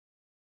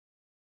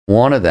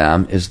one of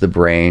them is the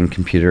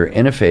brain-computer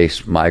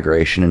interface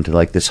migration into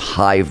like this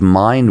hive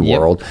mind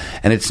world.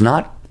 And it's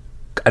not,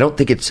 I don't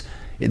think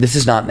this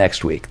is not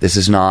next week.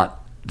 This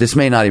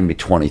may not even be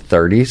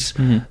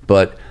 2030s,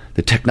 but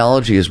the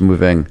technology is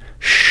moving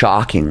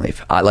shockingly.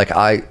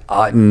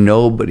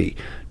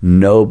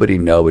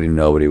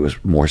 Nobody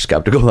was more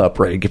skeptical about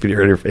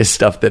brain-computer interface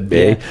stuff than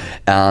me.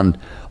 And,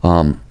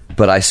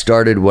 but I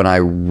started when I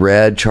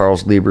read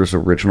Charles Lieber's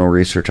original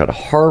research at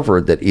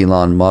Harvard that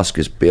Elon Musk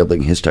is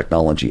building his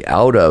technology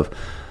out of.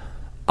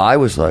 I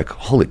was like,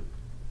 holy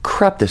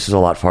crap, this is a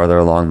lot farther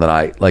along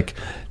than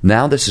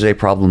now this is a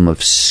problem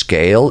of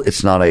scale.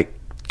 It's not a,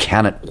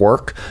 can it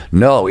work?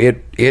 No,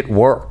 it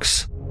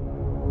works.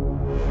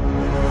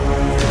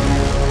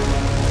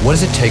 What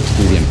does it take to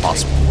do the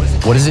impossible?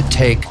 What does it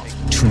take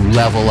to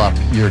level up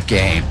your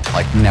game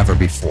like never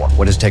before?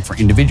 What does it take for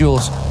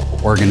individuals,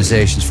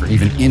 organizations, for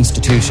even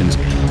institutions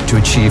to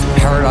achieve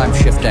paradigm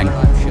shifting?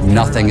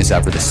 Nothing is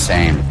ever the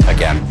same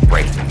again,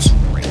 breakthroughs.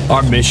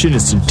 Our mission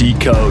is to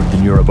decode the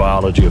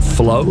neurobiology of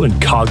flow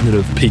and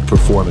cognitive peak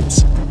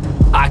performance.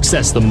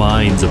 Access the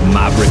minds of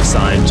maverick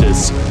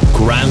scientists,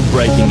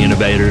 groundbreaking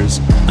innovators,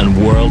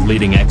 and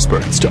world-leading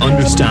experts to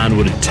understand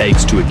what it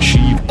takes to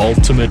achieve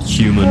ultimate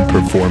human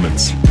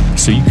performance,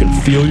 so you can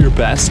feel your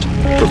best,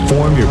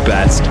 perform your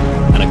best,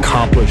 and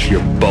accomplish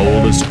your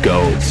boldest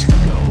goals.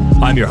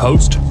 I'm your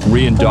host,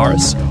 Rian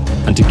Doris,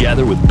 and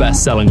together with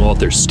best-selling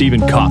author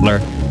Steven Kotler,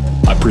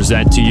 I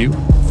present to you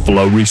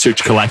Flow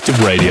Research Collective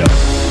Radio.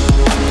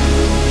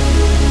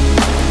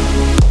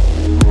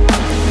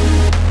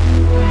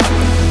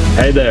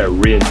 Hey there,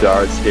 Rian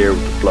Doris here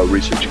with the Flow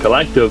Research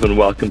Collective, and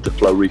welcome to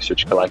Flow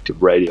Research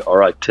Collective Radio. All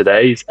right,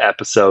 today's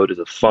episode is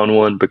a fun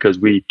one because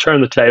we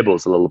turn the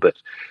tables a little bit.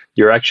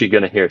 You're actually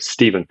going to hear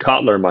Steven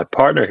Kotler, my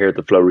partner here at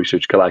the Flow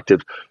Research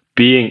Collective,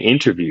 being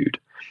interviewed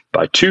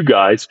by two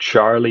guys,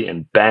 Charlie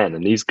and Ben.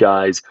 And these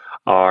guys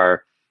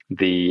are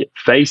the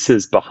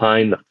faces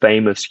behind the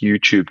famous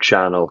YouTube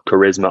channel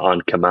Charisma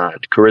on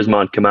Command. Charisma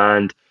on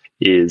Command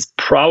is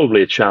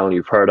probably a channel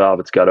you've heard of.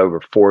 It's got over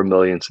 4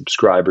 million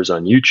subscribers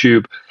on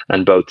YouTube.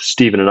 And both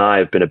Steven and I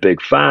have been a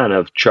big fan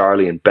of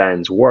Charlie and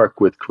Ben's work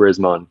with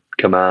Charisma on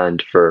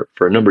Command for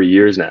a number of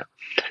years now.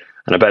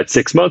 And about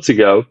 6 months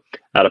ago,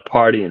 at a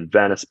party in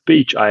Venice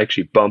Beach, I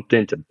actually bumped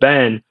into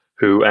Ben,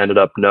 who ended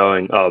up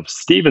knowing of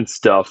Steven's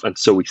stuff. And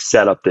so we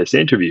set up this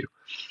interview.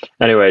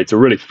 Anyway, it's a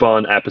really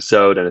fun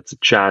episode, and it's a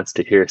chance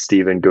to hear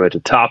Steven go into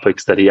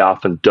topics that he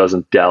often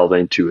doesn't delve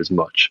into as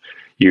much.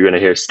 You're going to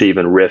hear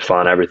Steven riff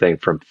on everything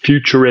from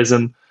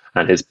futurism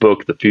and his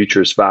book, The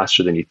Future is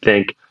Faster Than You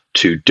Think,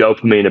 to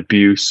dopamine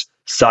abuse,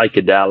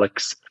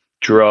 psychedelics,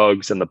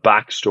 drugs, and the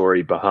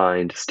backstory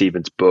behind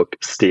Steven's book,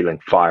 Stealing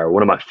Fire.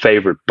 One of my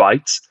favorite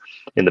bites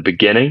in the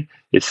beginning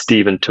is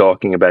Steven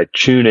talking about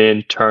tune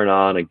in, turn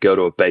on, and go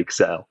to a bake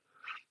sale,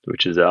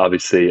 which is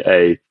obviously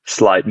a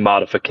slight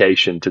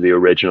modification to the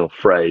original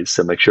phrase.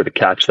 So make sure to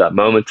catch that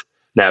moment.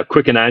 Now,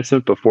 quick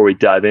announcement before we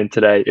dive in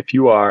today. If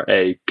you are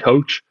a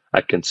coach,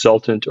 a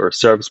consultant, or a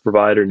service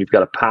provider, and you've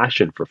got a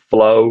passion for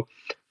flow,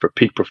 for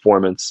peak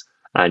performance,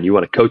 and you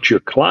want to coach your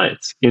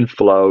clients in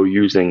flow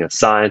using a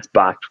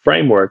science-backed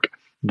framework,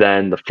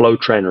 then the Flow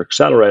Trainer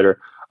Accelerator,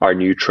 our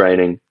new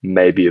training,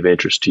 may be of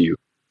interest to you.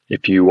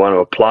 If you want to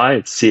apply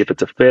and see if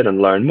it's a fit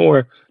and learn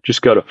more,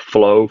 just go to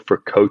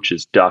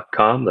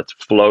flowforcoaches.com. That's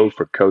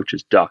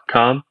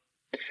flowforcoaches.com.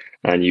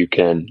 And you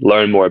can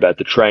learn more about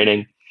the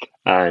training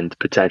and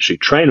potentially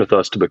train with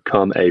us to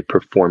become a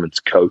performance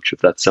coach if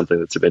that's something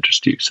that's of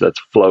interest to you. So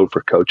that's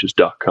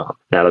flowforcoaches.com.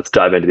 Now let's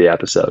dive into the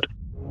episode.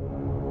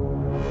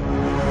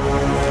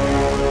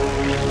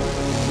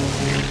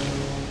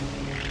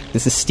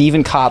 This is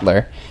Steven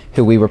Kotler,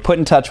 who we were put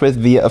in touch with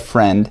via a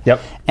friend.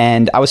 Yep.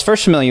 And I was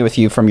first familiar with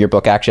you from your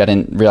book. Actually, I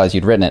didn't realize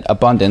you'd written it.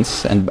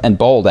 Abundance and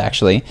Bold,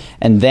 actually.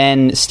 And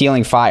then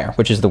Stealing Fire,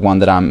 which is the one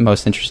that I'm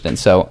most interested in.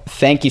 So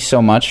thank you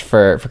so much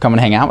for coming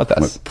to hang out with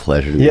us. My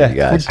pleasure to meet you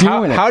guys.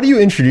 How do you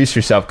introduce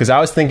yourself? Because I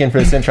was thinking for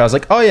this intro, I was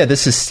like, oh yeah,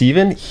 this is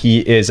Steven.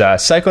 He is a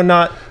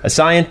psychonaut, a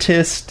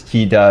scientist.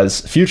 He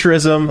does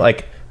futurism.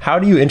 Like, how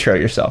do you intro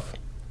yourself?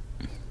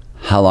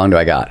 How long do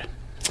I got?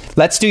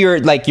 Let's do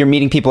you're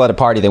meeting people at a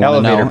party. They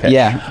want to know. Pitch.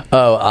 Yeah.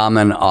 Oh, I'm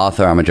an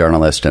author. I'm a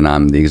journalist, and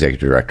I'm the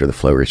executive director of the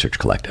Flow Research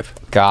Collective.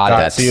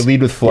 Got it. So you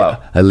lead with flow.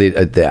 Yeah, I lead.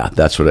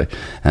 That's what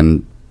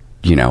and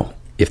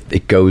if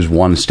it goes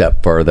one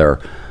step further,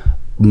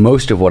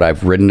 most of what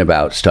I've written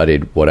about,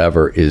 studied,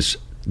 whatever, is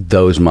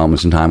those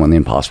moments in time when the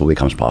impossible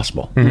becomes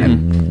possible. Mm-hmm.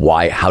 And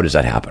why? How does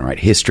that happen? Right?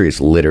 History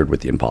is littered with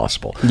the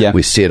impossible. Yeah.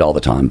 We see it all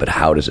the time, but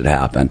how does it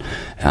happen?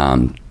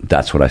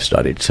 That's what I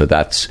studied. So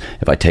that's,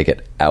 if I take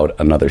it out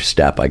another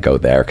step, I go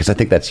there because I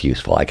think that's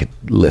useful. I could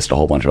list a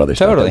whole bunch of other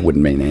stuff that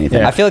wouldn't mean anything.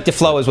 Yeah. I feel like the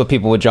flow is what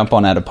people would jump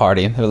on at a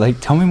party. They're like,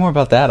 "Tell me more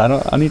about that.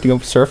 I need to go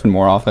surfing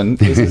more often."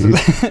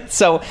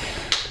 So,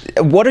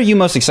 what are you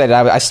most excited?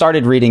 I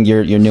started reading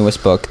your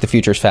newest book, The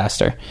Future is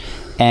Faster.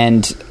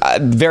 And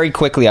very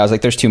quickly, I was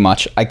like, there's too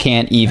much. I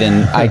can't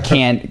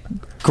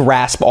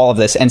grasp all of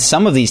this. And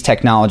some of these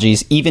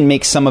technologies even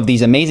make some of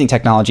these amazing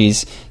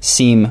technologies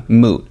seem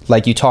moot.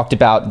 Like you talked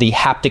about the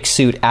haptic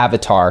suit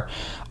avatar,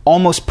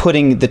 almost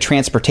putting the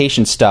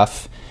transportation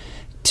stuff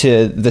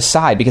to the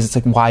side, because it's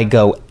like, why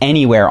go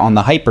anywhere on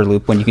the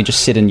Hyperloop when you can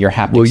just sit in your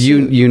haptic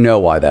suit? You know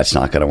why that's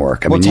not going to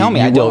work. Tell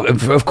me. I don't.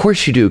 Of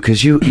course you do,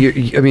 because you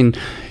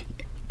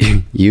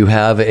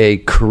have a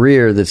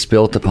career that's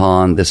built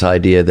upon this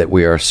idea that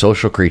we are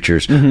social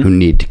creatures who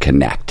need to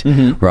connect,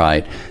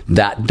 right?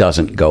 That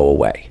doesn't go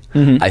away.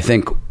 I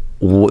think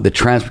the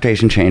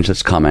transportation change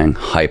that's coming,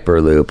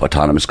 Hyperloop,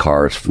 autonomous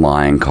cars,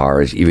 flying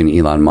cars, even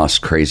Elon Musk's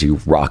crazy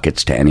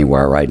rockets to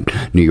anywhere, right?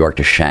 New York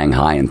to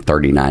Shanghai in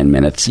 39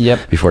 minutes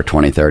before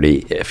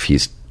 2030, if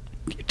his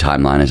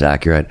timeline is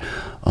accurate.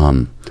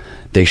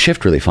 They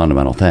shift really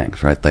fundamental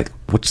things, right? Like,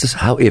 what's this?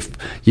 How, if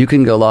you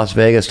can go Las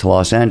Vegas to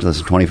Los Angeles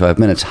in 25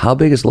 minutes, how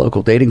big is the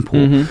local dating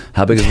pool?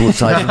 How big is the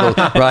size of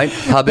the right?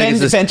 How big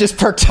is this? Ben just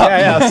perked up.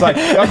 Yeah, it's like,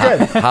 oh,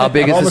 good. How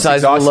big is the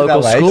size of the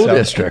local school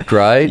district,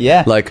 right?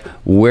 Yeah. Like,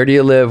 where do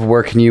you live?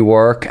 Where can you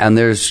work? And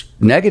there's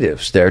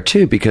negatives there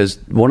too, because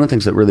one of the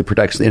things that really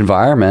protects the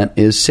environment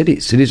is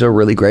cities. Cities are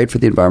really great for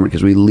the environment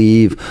because we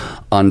leave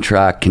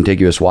untracked,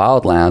 contiguous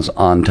wildlands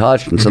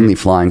untouched, and suddenly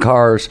flying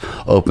cars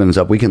opens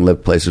up. We can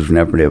live places we've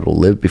never been able to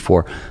live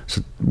before.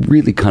 So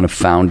really kind of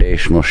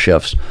foundational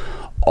shifts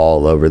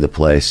all over the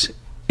place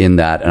in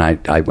that.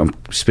 And I'm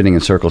spinning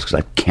in circles because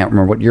I can't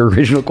remember what your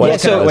original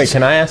question was. Wait,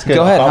 can I ask?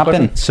 Go ahead, hop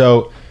in.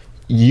 So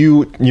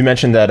you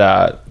mentioned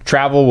that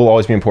travel will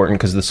always be important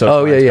because of the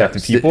social aspect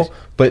of people.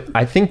 But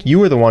I think you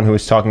were the one who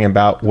was talking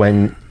about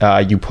when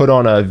you put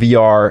on a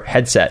VR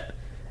headset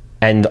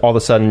and all of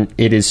a sudden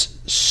it is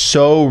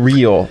so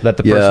real that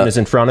the person is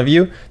in front of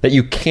you that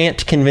you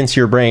can't convince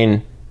your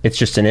brain it's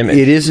just an image.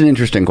 It is an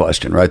interesting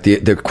question, right?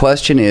 The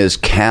question is,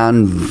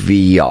 can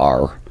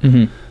VR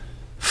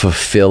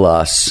fulfill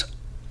us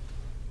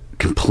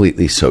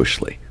completely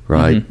socially,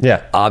 right?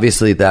 Yeah.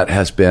 Obviously, that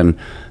has been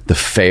the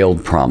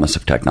failed promise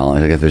of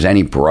technology. Like, if there's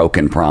any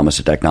broken promise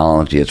of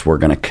technology, it's we're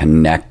going to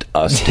connect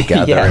us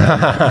together,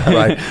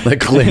 right? Like,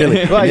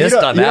 clearly, well, you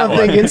don't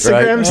think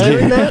Instagram's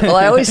doing that? Well,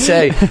 I always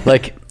say,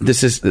 like,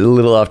 this is a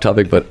little off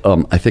topic, but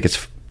I think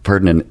it's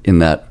pertinent in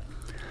that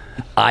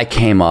I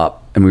came up,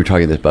 and we were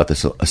talking about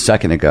this a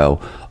second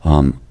ago.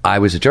 I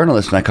was a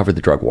journalist, and I covered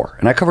the drug war,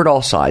 and I covered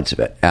all sides of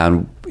it.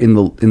 And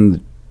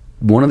in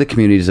one of the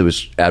communities that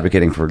was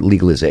advocating for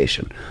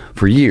legalization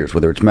for years,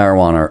 whether it's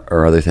marijuana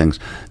or other things,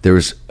 there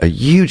was a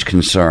huge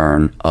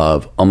concern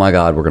of, oh my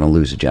God, we're going to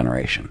lose a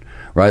generation,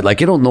 right?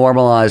 Like, it'll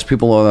normalize,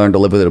 people will learn to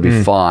live with it, it'll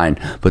be fine.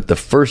 But the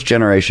first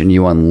generation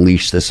you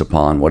unleash this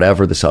upon,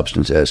 whatever the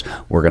substance is,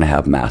 we're going to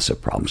have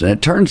massive problems. And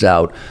it turns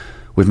out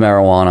with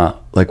marijuana,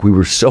 like, we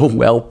were so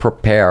well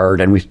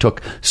prepared and we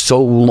took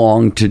so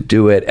long to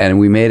do it, and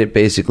we made it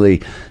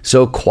basically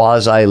so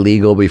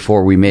quasi-legal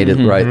before we made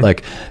it right.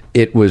 Like,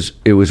 it was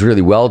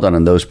really well done,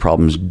 and those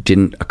problems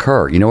didn't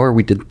occur. You know where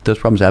those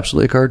problems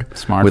absolutely occurred?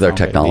 With our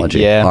technology.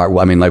 Baby. Yeah.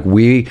 I mean, like,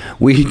 we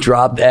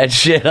dropped that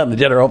shit on the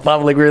general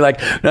public. We were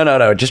like,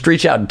 no, just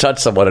reach out and touch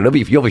someone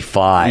and you'll be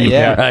fine.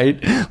 Yeah.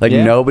 Right? Like,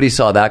 nobody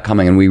saw that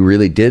coming, and we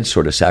really did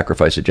sort of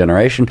sacrifice a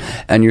generation.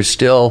 And you're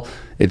still,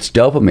 it's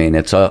dopamine.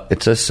 It's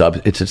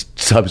a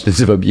substance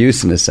of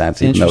abuse in a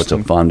sense, even though it's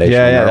a foundation.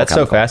 Yeah, that's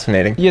so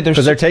fascinating. Yeah,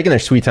 because they're taking their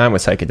sweet time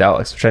with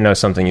psychedelics, which I know is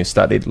something you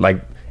studied.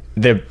 Like,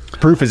 the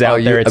proof is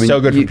out there. It's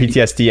so good for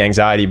PTSD,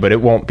 anxiety, but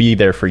it won't be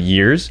there for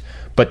years.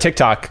 But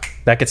TikTok,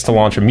 that gets to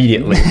launch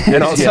immediately,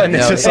 and all of a sudden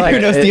it's just like, who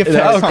knows the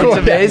effects? It's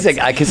amazing,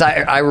 because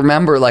I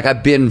remember, like,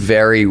 I've been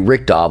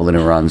Rick Doblin,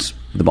 who runs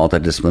the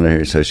Multidisciplinary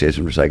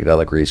Association for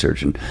Psychedelic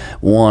Research, and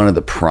one of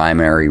the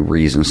primary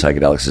reasons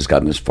psychedelics has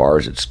gotten as far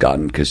as it's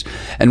gotten,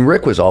 and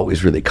Rick was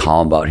always really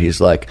calm about it. He's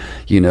like,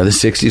 the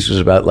 60s was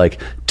about, like,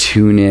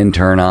 tune in,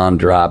 turn on,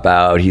 drop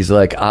out. He's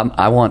like,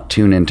 I want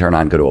tune in, turn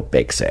on, go to a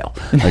bake sale.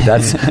 Like,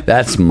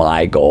 that's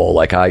my goal.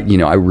 Like, I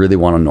really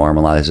want to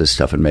normalize this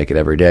stuff and make it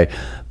every day.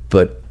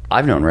 But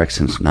I've known Rick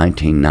since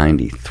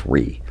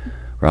 1993.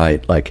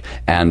 Right? Like,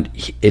 and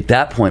at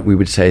that point, we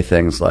would say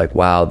things like,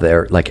 wow,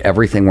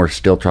 everything we're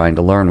still trying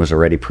to learn was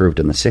already proved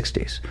in the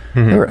 60s.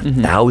 There were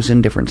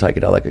 1,000 different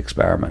psychedelic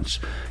experiments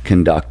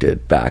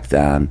conducted back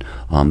then.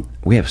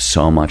 We have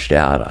so much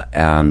data,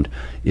 and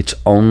it's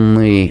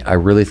only, I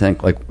really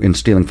think, like, in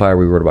Stealing Fire,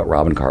 we wrote about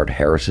Robin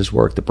Card-Harris's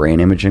work, the brain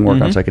imaging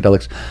work on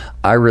psychedelics.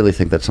 I really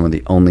think that's some of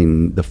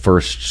the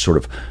first sort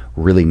of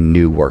really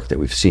new work that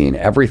we've seen.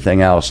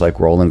 Everything else, like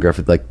Roland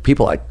Griffith, like,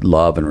 people I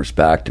love and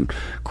respect and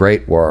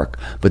great work,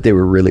 but they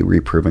were really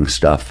reproving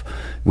stuff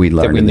we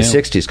learned in the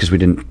 60s, because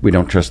we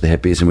don't trust the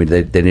hippies, and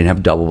they didn't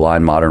have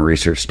double-blind modern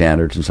research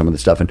standards and some of the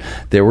stuff, and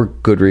there were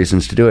good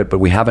reasons to do it, but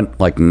we haven't,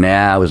 like,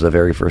 now is the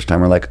very first time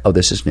we're like, oh,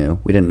 this is new.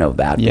 We didn't know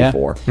that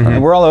before. I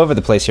mean, we're all over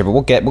the place here, but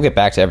we'll get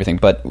back to everything.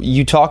 But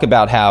you talk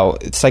about how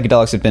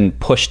psychedelics have been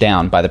pushed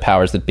down by the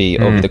powers that be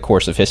over the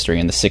course of history,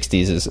 and the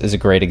 60s is a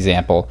great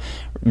example.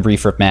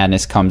 Reefer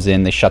Madness comes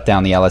in, they shut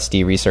down the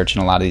LSD research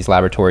in a lot of these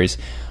laboratories.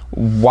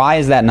 Why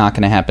is that not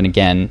going to happen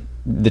again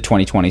the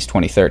 2020s,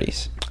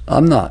 2030s?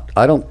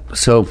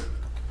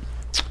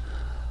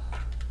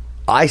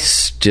 I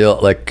still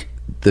like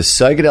the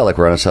psychedelic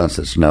renaissance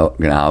that's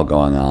now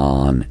going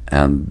on,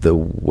 and the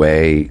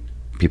way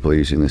people are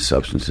using these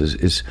substances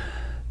is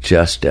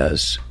just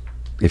as,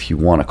 if you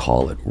want to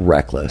call it,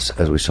 reckless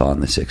as we saw in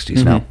the 60s.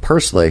 Mm-hmm. Now,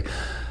 personally,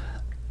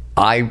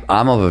 I'm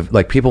of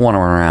like, people want to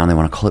run around, they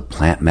want to call it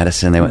plant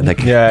medicine, they want like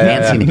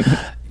fancy.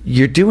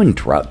 You're doing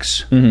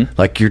drugs. Mm-hmm.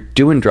 Like, you're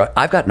doing drugs.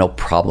 I've got no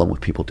problem with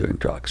people doing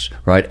drugs,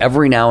 right?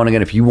 Every now and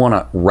again, if you want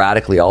to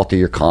radically alter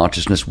your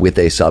consciousness with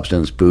a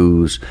substance,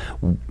 booze,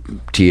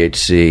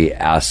 THC,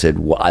 acid,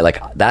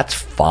 that's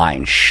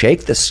fine.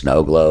 Shake the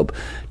snow globe,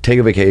 take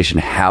a vacation,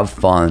 have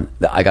fun.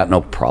 I got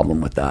no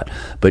problem with that.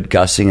 But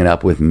gussing it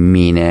up with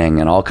meaning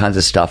and all kinds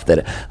of stuff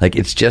that, like,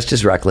 it's just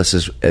as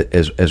reckless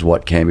as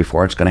what came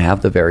before. It's going to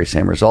have the very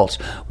same results.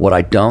 What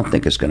I don't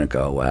think is going to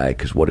go away,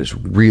 because what is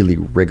really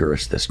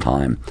rigorous this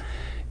time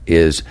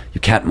is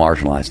you can't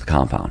marginalize the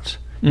compounds.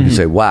 Mm-hmm. You can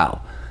say,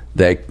 wow,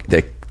 they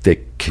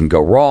can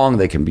go wrong,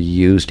 they can be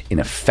used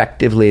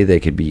ineffectively, they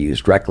can be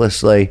used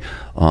recklessly.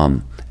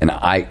 And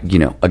I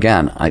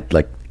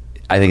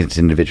think it's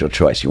individual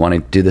choice. You want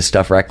to do this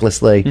stuff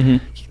recklessly?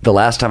 Mm-hmm. The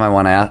last time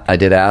I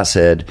did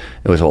acid,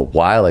 it was a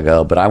while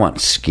ago, but I went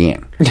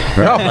skiing.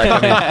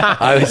 Right?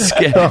 I was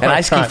skiing, and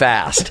I ski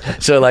fast.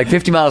 So, like,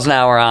 50 miles an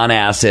hour on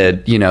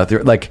acid, you're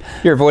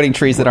avoiding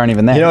trees that aren't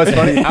even there. You know, it's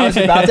funny. I was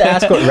about to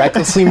ask what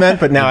recklessly meant,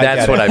 but now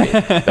that's what I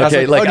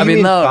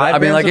mean.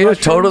 Okay, it was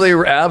totally,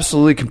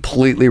 absolutely,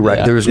 completely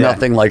reckless. There was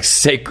nothing like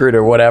sacred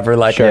or whatever.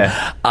 Like,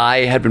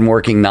 I had been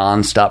working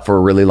nonstop for a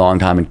really long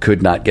time and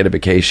could not get a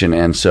vacation,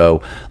 and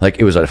so, like,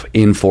 it was an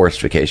enforced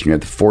vacation. You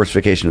had the forced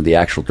vacation of the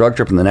actual drug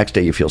trip, and the next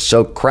day you feel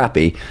so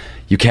crappy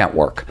you can't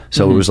work.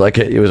 So it was like,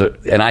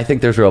 and I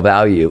think there's real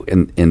value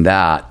in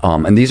that.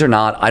 And these are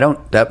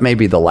not, that may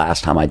be the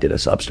last time I did a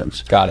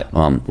substance. Got it.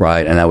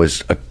 Right. And that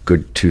was a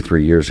good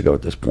 2-3 years ago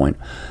at this point.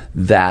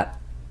 That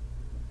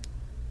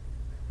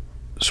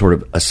sort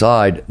of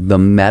aside, the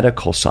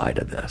medical side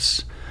of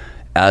this,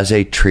 as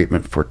a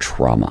treatment for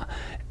trauma,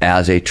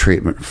 as a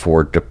treatment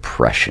for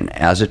depression,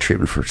 as a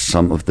treatment for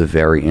some of the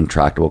very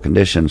intractable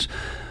conditions,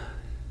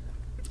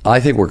 I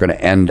think we're going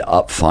to end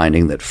up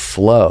finding that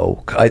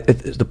flow.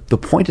 The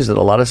point is that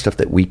a lot of stuff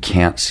that we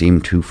can't seem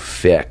to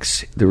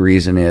fix, the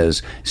reason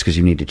is because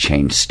you need to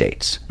change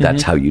states.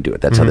 That's how you do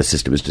it. That's how the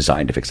system is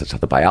designed to fix. That's how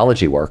the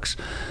biology works.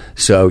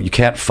 So you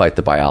can't fight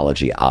the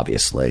biology,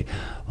 obviously.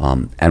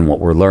 And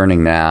what we're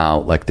learning now,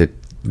 like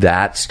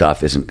that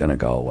stuff isn't going to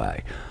go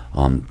away.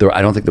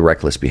 I don't think the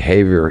reckless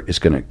behavior is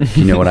going to,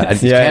 I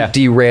can't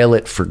derail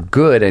it for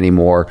good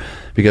anymore,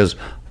 because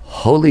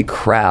holy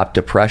crap,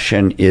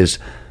 depression is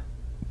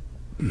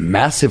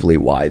massively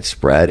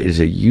widespread. It is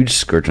a huge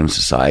scourge on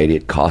society.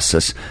 It costs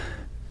us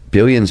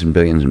billions and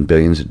billions and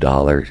billions of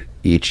dollars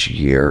each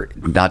year,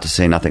 not to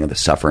say nothing of the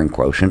suffering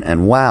quotient.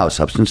 And wow,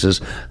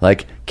 substances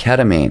like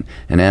ketamine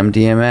and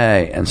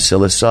MDMA and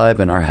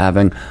psilocybin are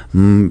having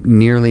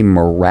nearly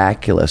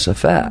miraculous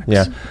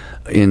effects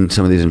in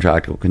some of these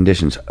intractable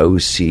conditions.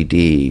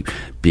 OCD,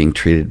 being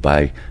treated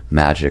by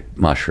magic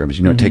mushrooms,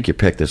 take your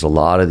pick. There's a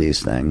lot of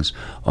these things.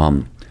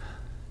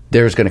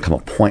 There's going to come a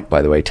point,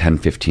 by the way, 10,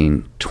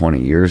 15, 20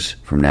 years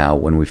from now,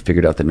 when we've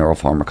figured out the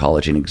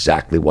neuropharmacology and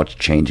exactly what's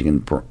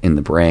changing in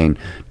the brain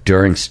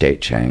during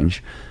state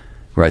change,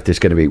 right? There's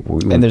going to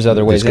be... And there's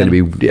other ways in. There's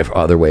going to be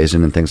other ways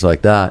in and things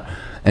like that.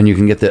 And you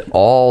can get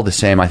all the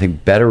same, I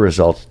think, better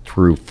results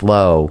through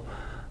flow,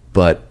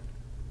 but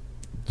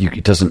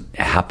it doesn't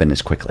happen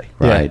as quickly,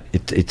 right? Yeah.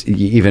 It's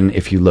even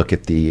if you look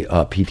at the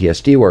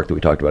PTSD work that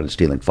we talked about in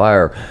Stealing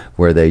Fire,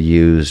 where they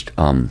used...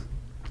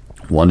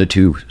 1 to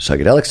 2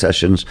 psychedelic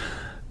sessions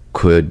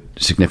could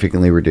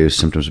significantly reduce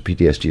symptoms of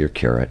PTSD or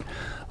cure it.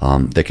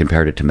 They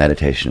compared it to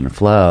meditation and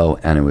flow,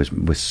 and it was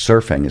with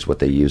surfing is what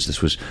they used.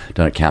 This was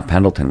done at Camp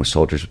Pendleton with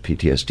soldiers with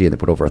PTSD, and they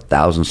put over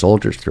 1,000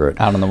 soldiers through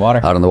it. Out on the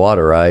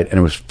water, right? And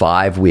it was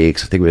 5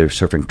 weeks. I think we were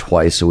surfing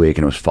twice a week,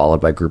 and it was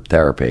followed by group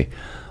therapy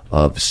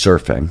of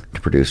surfing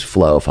to produce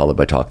flow, followed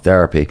by talk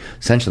therapy.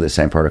 Essentially the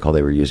same protocol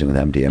they were using with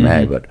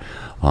MDMA, but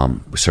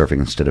surfing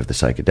instead of the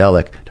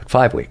psychedelic took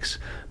 5 weeks.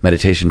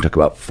 Meditation took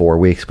about 4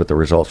 weeks, but the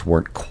results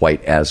weren't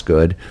quite as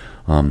good.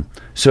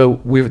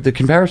 So the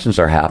comparisons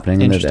are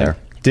happening, and they're there.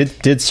 Did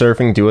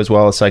surfing do as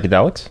well as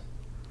psychedelics?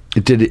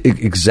 It did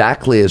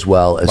exactly as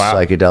well as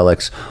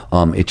psychedelics.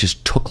 It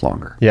just took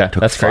longer. Yeah, it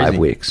took that's 5 crazy.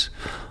 weeks.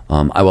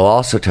 I will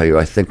also tell you,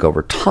 I think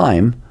over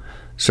time,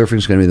 surfing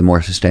is going to be the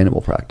more sustainable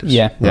practice.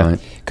 Yeah.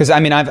 Because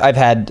I've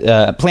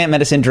had plant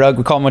medicine, drug,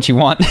 we call them what you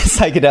want,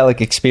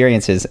 psychedelic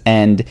experiences,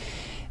 and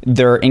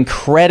they're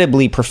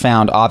incredibly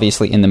profound,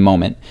 obviously, in the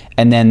moment.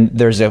 And then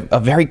there's a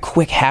very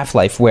quick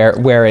half-life where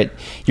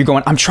you're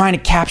going, I'm trying to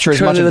capture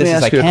as much of this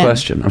as I can. Let me ask you a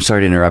question. I'm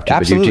sorry to interrupt you,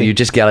 Absolutely. but you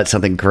just got at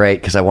something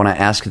great, because I want to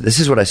ask, this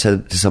is what I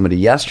said to somebody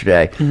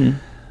yesterday. Mm-hmm.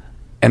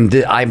 And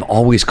I'm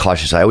always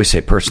cautious. I always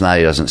say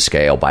personality doesn't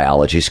scale,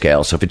 biology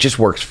scales. So if it just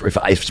works, if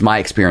it's my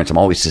experience, I'm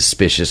always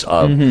suspicious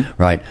of,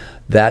 right?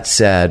 That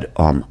said,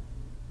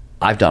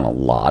 I've done a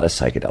lot of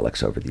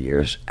psychedelics over the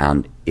years,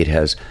 and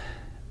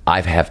I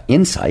have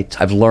insights.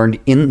 I've learned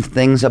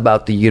things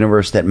about the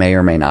universe that may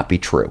or may not be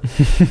true.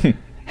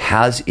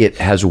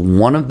 has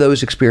one of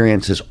those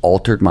experiences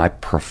altered my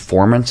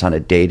performance on a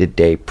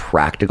day-to-day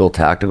practical,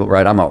 tactical,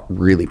 right? I'm a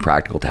really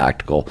practical,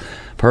 tactical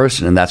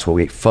person, and that's what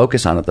we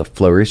focus on at the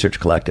Flow Research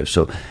Collective.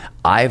 So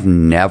I've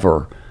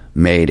never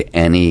made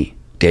any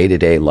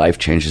day-to-day life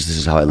changes. This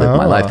is how I live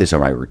my life. These are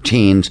my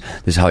routines.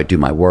 This is how I do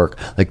my work.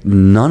 Like,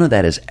 none of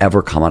that has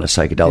ever come out of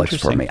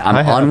psychedelics for me.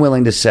 I'm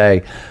unwilling to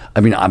say, I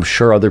mean, I'm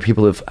sure other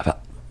people have.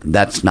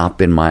 That's not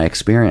been my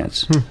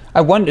experience.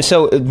 I wonder.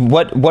 So,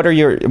 what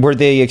were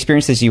the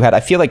experiences you had? I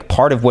feel like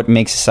part of what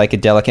makes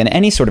psychedelic and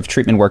any sort of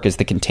treatment work is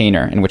the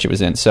container in which it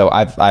was in. So,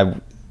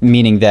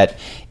 meaning that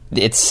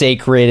it's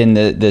sacred in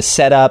the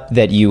setup,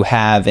 that you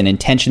have an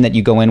intention that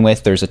you go in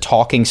with. There's a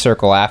talking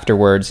circle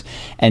afterwards,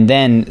 and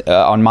then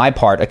on my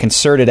part, a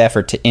concerted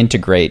effort to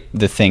integrate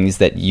the things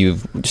that you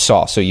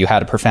saw. So you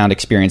had a profound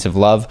experience of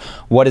love.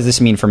 What does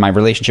this mean for my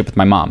relationship with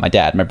my mom, my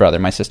dad, my brother,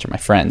 my sister, my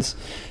friends?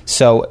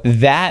 So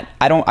that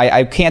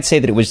I can't say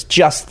that it was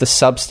just the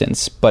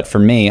substance, but for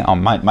me,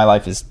 my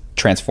life is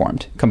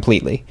transformed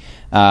completely.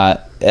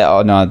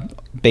 On a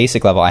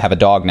basic level, I have a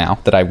dog now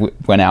that I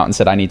went out and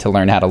said I need to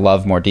learn how to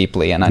love more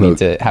deeply, and I need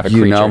to have a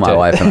creature. You know, my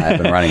wife and I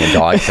have been running a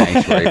dog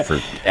sanctuary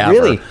forever.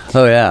 Really?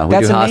 Oh yeah, we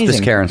that's do hospice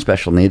amazing. care and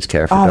special needs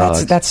care for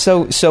dogs. That's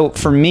so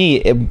for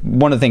me,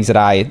 one of the things that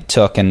I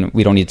took, and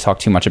we don't need to talk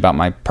too much about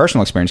my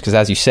personal experience, because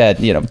as you said,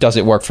 does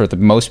it work for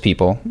most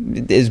people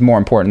is more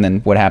important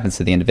than what happens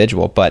to the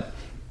individual. But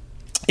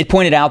it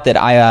pointed out that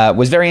I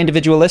was very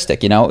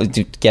individualistic,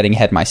 getting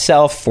ahead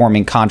myself,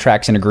 forming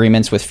contracts and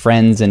agreements with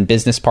friends and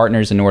business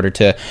partners in order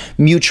to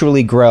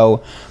mutually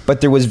grow. But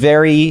there was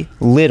very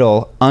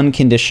little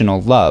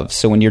unconditional love.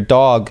 So when your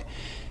dog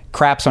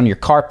craps on your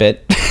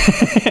carpet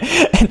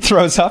and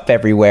throws up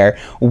everywhere,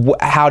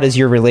 how does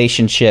your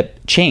relationship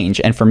change?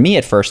 And for me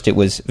at first, it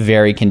was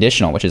very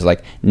conditional, which is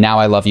like, now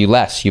I love you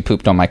less. You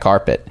pooped on my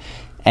carpet.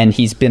 And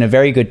he's been a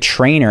very good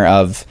trainer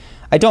of,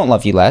 I don't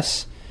love you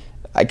less.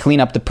 I clean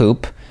up the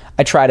poop.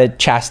 I try to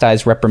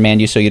chastise, reprimand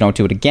you so you don't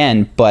do it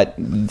again, but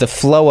the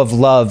flow of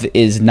love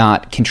is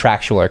not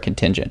contractual or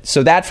contingent.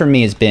 So that for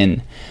me has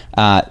been,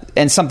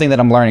 and something that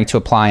I'm learning to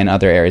apply in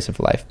other areas of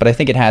life. But I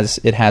think it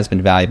has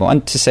been valuable,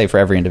 and to say for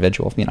every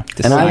individual,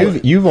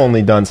 And you've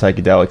only done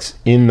psychedelics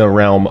in the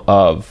realm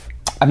of.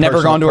 I've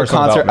never gone to a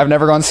concert. I've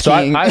never gone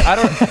skiing. So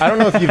I don't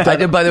know if you've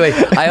done. By the way,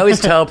 I always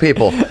tell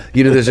people,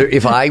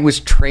 if I was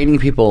training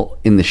people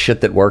in the shit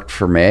that worked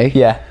for me,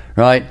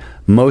 right.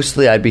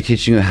 Mostly, I'd be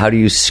teaching you how do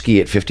you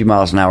ski at 50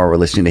 miles an hour. We're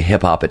listening to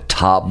hip hop at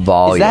top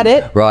volume. Is that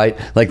it? Right?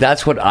 Like,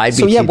 that's what I'd be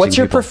teaching. So, what's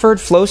your people. preferred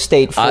flow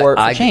state for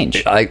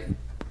change?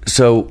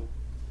 Also,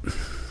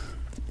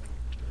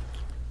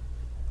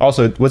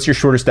 what's your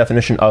shortest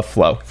definition of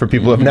flow for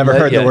people who have never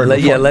heard the word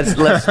before? Yeah, let's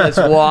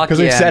walk in. Because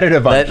we've said it a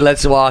bunch.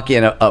 Let's walk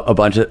in a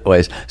bunch of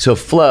ways. So,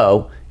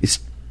 flow is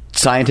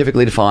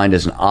scientifically defined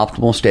as an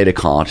optimal state of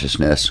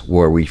consciousness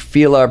where we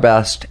feel our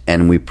best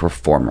and we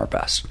perform our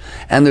best.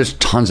 And there's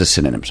tons of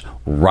synonyms.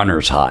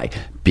 Runner's high,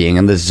 being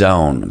in the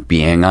zone,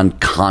 being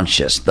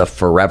unconscious, the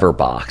forever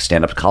box.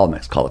 Stand-up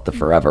comics call it the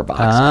forever box.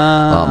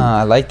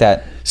 I like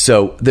that.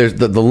 So there's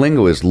the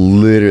lingo is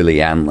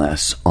literally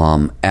endless.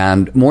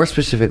 And more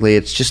specifically,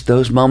 it's just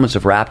those moments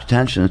of rapt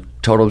attention and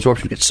total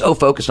absorption. You get so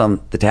focused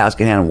on the task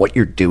at hand and what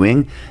you're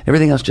doing,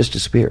 everything else just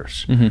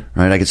disappears. Mm-hmm.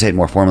 Right? I could say it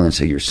more formally and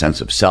say your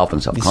sense of self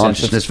and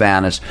self-consciousness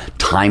vanishes.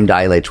 Time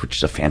dilates, which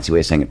is a fancy way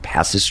of saying it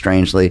passes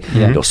strangely.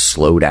 Yeah. It'll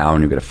slow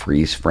down. You get a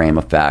freeze frame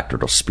effect, or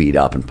it'll speed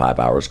up and 5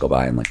 hours go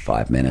by in like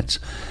 5 minutes.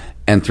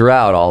 And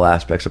throughout, all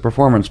aspects of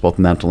performance, both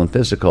mental and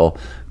physical,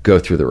 go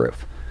through the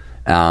roof.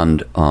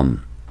 And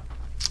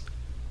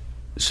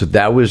so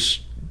that was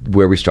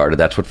where we started.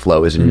 That's what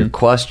flow is. And your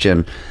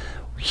question,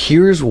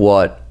 here's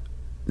what...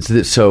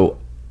 So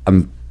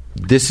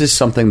this is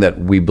something that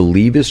we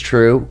believe is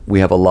true.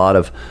 We have a lot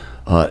of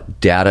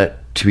data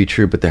to be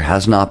true, but there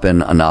has not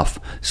been enough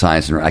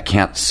science. And I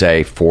can't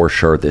say for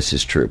sure this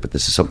is true, but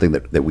this is something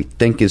that we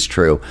think is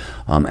true.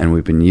 And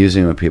we've been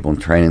using it with people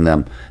and training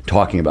them,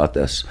 talking about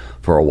this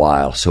for a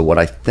while. So what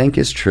I think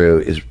is true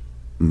is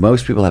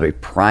most people have a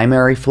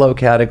primary flow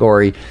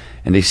category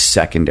and a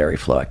secondary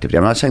flow activity.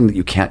 I'm not saying that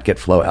you can't get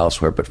flow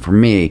elsewhere, but for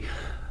me,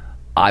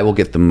 I will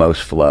get the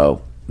most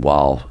flow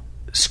while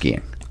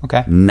skiing.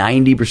 Okay.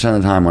 90%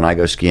 of the time when I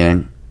go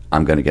skiing,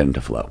 I'm going to get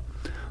into flow.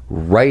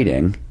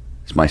 Writing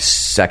is my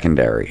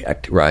secondary,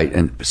 right?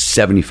 And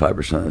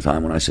 75% of the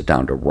time when I sit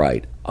down to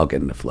write, I'll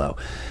get into flow.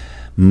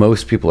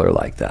 Most people are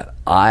like that.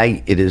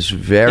 It is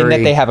very... In that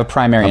they have a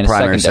primary and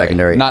a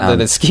secondary. Not that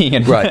it's skiing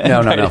and... Right.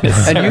 No.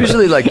 And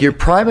usually, like, your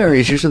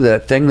primary is usually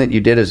that thing that you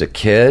did as a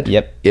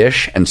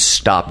kid-ish and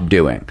stopped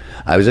doing.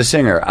 I was a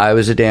singer. I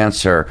was a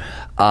dancer.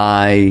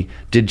 I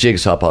did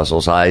jigsaw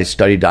puzzles. I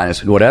studied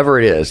dinosaurs. Whatever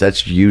it is,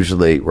 that's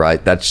usually,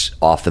 right, that's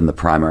often the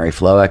primary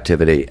flow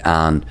activity.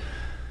 And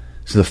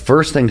so the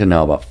first thing to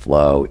know about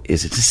flow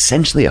is it's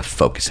essentially a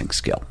focusing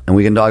skill. And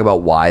we can talk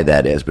about why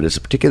that is, but it's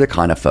a particular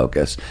kind of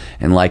focus.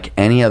 And like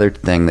any other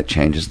thing that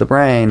changes the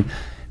brain,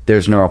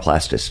 there's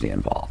neuroplasticity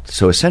involved.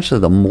 So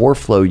essentially, the more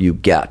flow you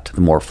get,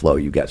 the more flow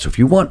you get. So if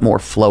you want more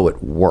flow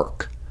at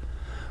work,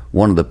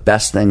 one of the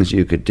best things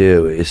you could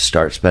do is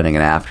start spending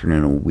an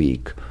afternoon a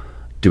week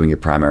doing your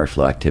primary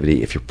flow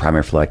activity if your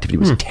primary flow activity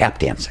was tap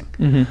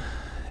dancing.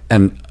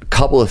 And a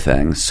couple of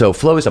things. So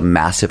flow is a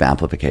massive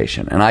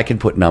amplification, and I can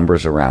put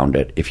numbers around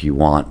it if you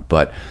want,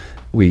 but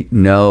we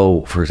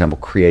know, for example,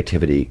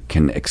 creativity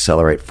can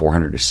accelerate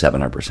 400 to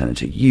 700%.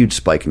 It's a huge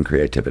spike in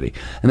creativity.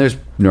 And there's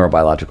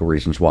neurobiological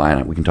reasons why,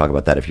 and we can talk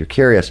about that if you're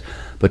curious.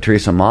 But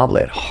Teresa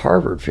Mobley at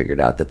Harvard figured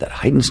out that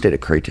heightened state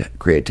of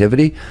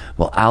creativity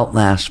will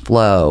outlast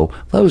flow.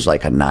 Flow is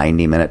like a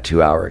 90-minute,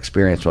 2-hour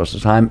experience most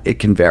of the time. It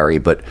can vary,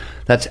 but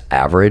that's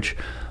average.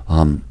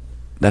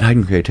 That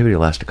heightened creativity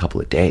will last a couple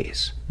of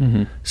days.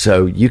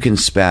 So you can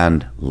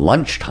spend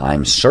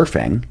lunchtime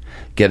surfing,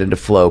 get into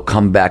flow,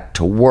 come back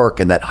to work,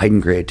 and that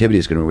heightened creativity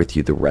is going to be with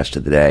you the rest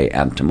of the day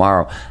and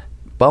tomorrow.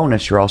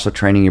 Bonus, you're also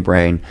training your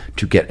brain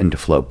to get into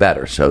flow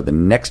better. So the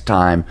next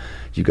time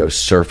you go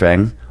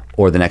surfing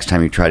or the next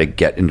time you try to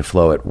get into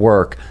flow at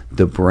work,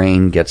 the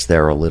brain gets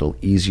there a little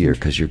easier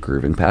because you're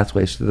grooving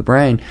pathways through the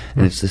brain,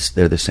 and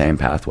they're the same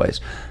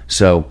pathways.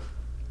 So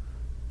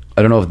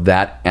I don't know if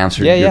that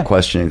answered your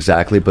question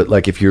exactly, but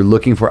like if you're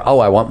looking for,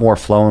 I want more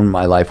flow in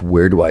my life,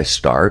 where do I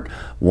start?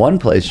 One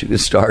place you can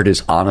start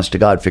is, honest to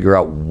God, figure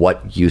out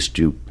what used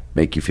to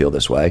make you feel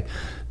this way.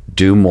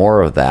 Do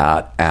more of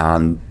that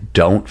and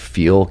don't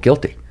feel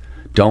guilty.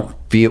 Don't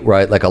feel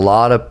right. Like a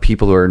lot of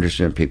people who are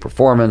interested in peak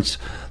performance,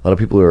 a lot of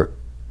people who are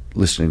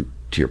listening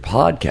to your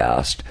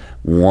podcast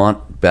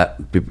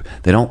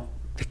they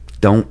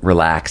don't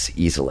relax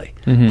easily.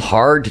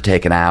 Hard to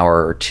take an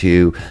hour or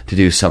two to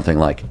do something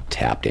like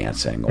tap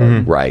dancing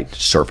or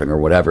surfing or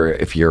whatever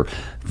if you're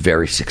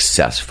very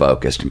success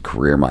focused and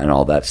career mind and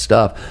all that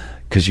stuff,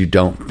 because you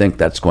don't think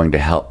that's going to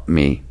help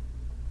me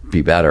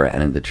be better.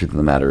 And the truth of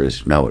the matter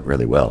is, no, it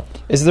really will.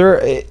 Is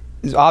there,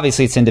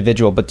 obviously it's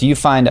individual, but do you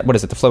find, what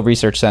is it, the Flow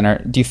Research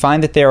Center, do you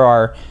find that there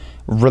are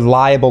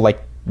reliable,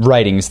 like,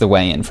 writing's the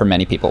way in for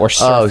many people, or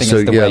surfing is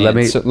the way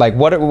in? So, like,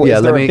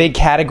 is there a big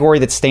category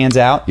that stands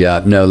out?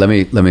 Yeah, no, let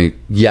me let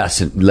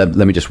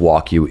me just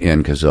walk you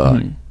in, because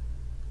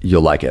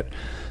you'll like it.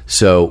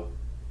 So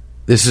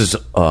this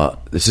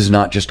is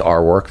not just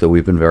our work, though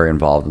we've been very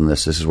involved in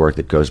this. This is work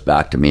that goes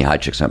back to Mihai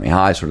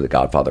Csikszentmihalyi, sort of the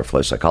godfather of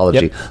flow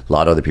psychology. A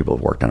lot of other people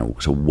have worked on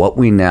it. So what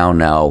we now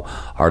know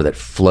are that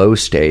flow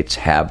states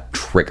have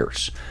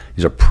triggers.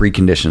 These are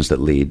preconditions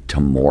that lead to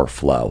more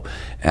flow.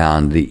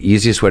 And the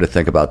easiest way to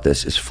think about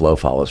this is flow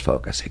follows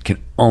focus. It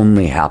can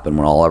only happen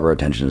when all of our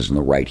attention is in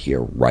the right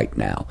here, right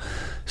now.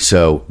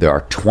 So there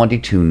are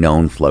 22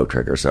 known flow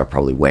triggers. There are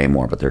probably way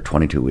more, but there are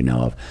 22 we know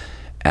of.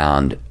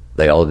 And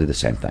they all do the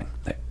same thing.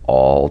 They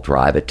all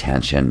drive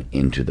attention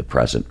into the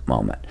present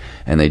moment.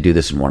 And they do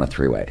this in one of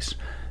three ways.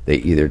 They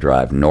either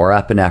drive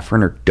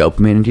norepinephrine or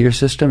dopamine into your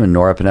system, and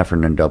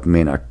norepinephrine and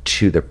dopamine are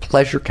they're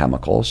pleasure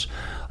chemicals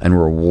and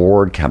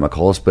reward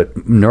chemicals, but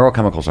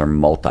neurochemicals are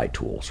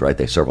multi-tools, right?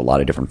 They serve a lot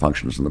of different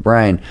functions in the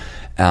brain,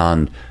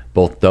 and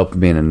both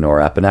dopamine and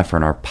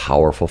norepinephrine are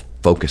powerful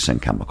focusing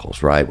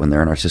chemicals, right? When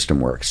they're in our system,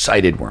 we're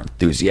excited, we're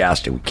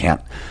enthusiastic, we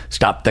can't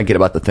stop thinking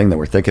about the thing that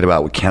we're thinking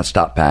about, we can't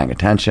stop paying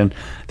attention.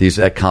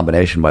 That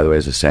combination, by the way,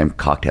 is the same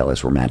cocktail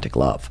as romantic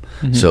love.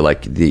 So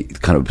like the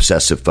kind of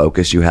obsessive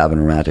focus you have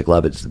in romantic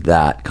love, it's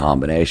that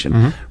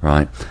combination,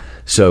 right?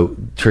 So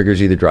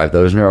triggers either drive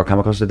those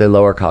neurochemicals or they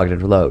lower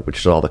cognitive load, which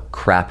is all the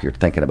crap you're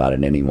thinking about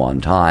at any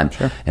one time.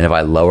 And if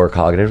I lower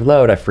cognitive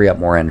load, I free up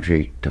more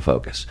energy to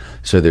focus.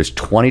 So there's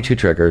 22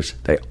 triggers.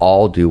 They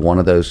all do one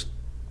of those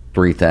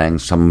three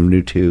things. Some of them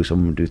do two, some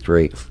of them do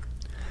three.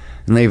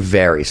 And they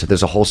vary. So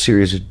there's a whole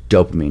series of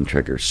dopamine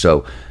triggers.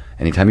 So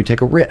anytime you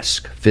take a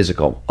risk,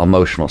 physical,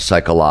 emotional,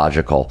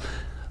 psychological,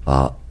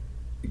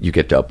 you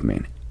get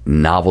dopamine.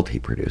 Novelty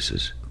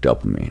produces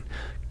dopamine.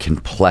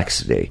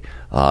 Complexity.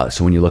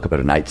 So when you look up at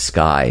a night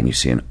sky and you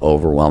see an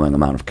overwhelming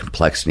amount of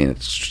complexity, and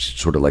it's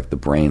sort of like the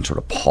brain sort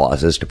of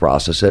pauses to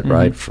process it,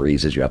 right?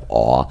 Freezes, you have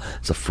awe.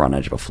 It's the front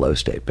edge of a flow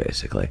state,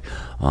 basically.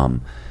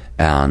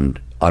 And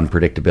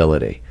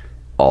unpredictability.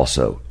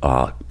 Also,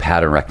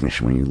 pattern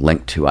recognition, when you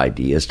link two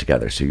ideas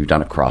together. So you've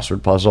done a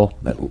crossword puzzle,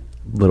 that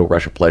little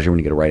rush of pleasure when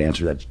you get a right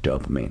answer, that's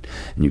dopamine.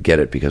 And you get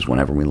it because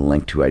whenever we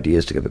link two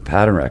ideas together,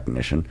 pattern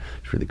recognition,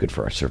 it's really good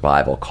for our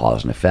survival,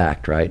 cause and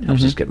effect, right?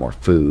 Helps us get more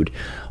food.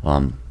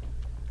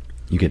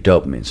 You get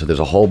dopamine. So there's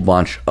a whole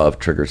bunch of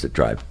triggers that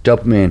drive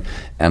dopamine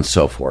and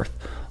so forth.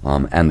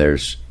 And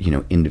there's,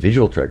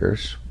 individual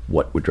triggers.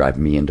 What would drive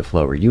me into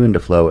flow or you into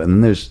flow? And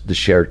then there's the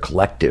shared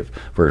collective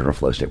version of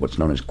flow state, what's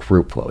known as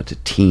group flow. It's a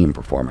team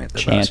performing at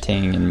the best.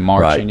 Chanting and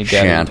marching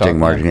together. Chanting,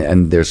 marching.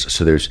 And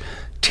there's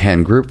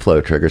 10 group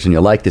flow triggers. And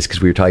you'll like this because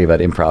we were talking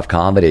about improv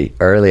comedy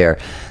earlier.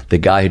 The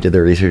guy who did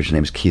the research, his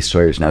name is Keith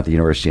Sawyer, is now at the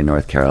University of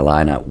North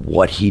Carolina.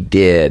 What he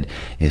did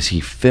is he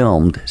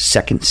filmed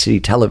Second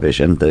City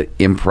Television, the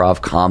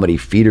improv comedy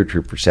feeder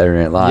troupe for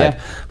Saturday Night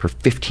Live, for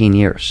 15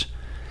 years.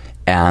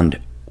 And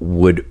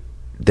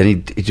then he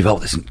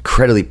developed this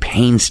incredibly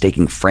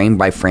painstaking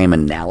frame-by-frame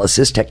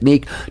analysis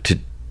technique to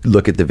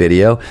look at the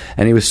video.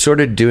 And he was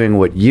sort of doing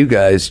what you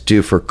guys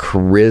do for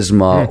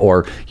charisma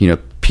or,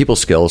 people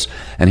skills.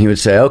 And he would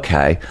say,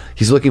 okay,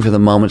 he's looking for the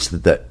moments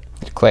that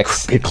It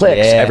clicks. It clicks.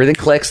 Yeah. Everything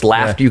clicks.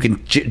 Laughter. You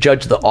can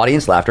judge the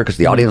audience laughter because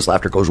the audience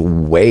laughter goes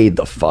way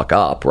the fuck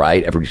up,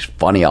 right? Everybody's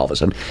funny all of a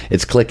sudden.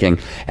 It's clicking.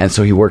 And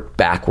so he worked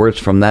backwards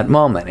from that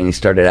moment and he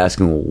started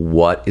asking,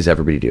 what is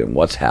everybody doing?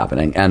 What's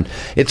happening? And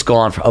it's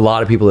gone for a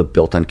lot of people have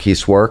built on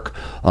Keith's work.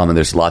 And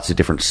there's lots of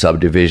different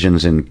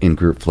subdivisions in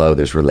group flow.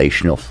 There's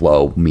relational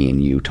flow, me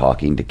and you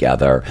talking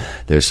together.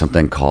 There's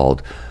something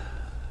called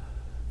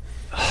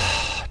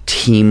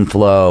team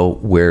flow,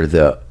 where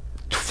the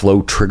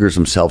flow triggers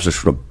themselves are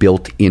sort of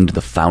built into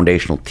the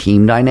foundational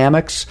team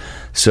dynamics,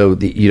 so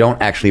that you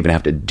don't actually even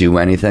have to do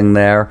anything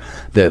there.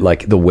 That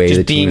like the way just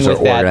the teams are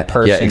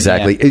organized. Yeah,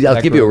 exactly.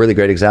 I'll give you a really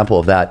great example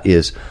of that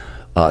is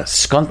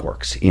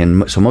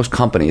Skunkworks. So most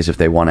companies, if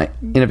they want to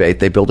innovate,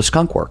 they build a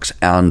Skunkworks,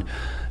 and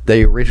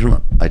the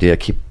original idea,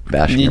 keep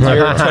bashing. You're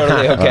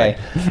totally okay.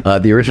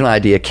 The original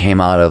idea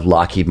came out of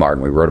Lockheed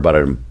Martin. We wrote about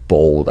it in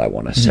bold, I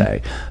want to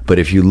say. But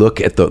if you look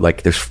at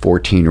there's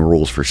 14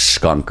 rules for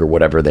skunk or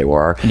whatever they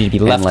were. You need to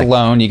be left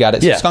alone. You got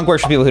it. Yeah.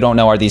 Skunkworks, for people who don't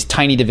know, are these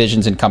tiny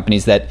divisions in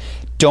companies that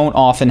don't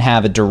often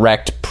have a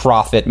direct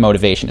profit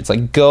motivation. It's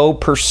like, go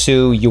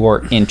pursue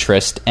your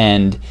interest,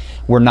 and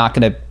we're not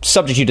going to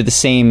subject you to the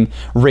same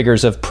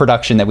rigors of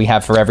production that we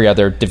have for every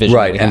other division.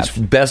 Right, and it's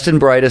best and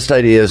brightest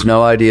ideas,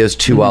 no ideas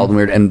too wild and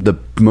weird. And the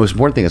most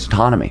important thing is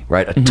autonomy,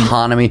 right?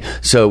 Autonomy.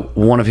 So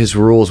one of his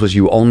rules was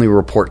you only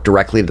report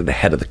directly to the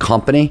head of the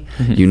company.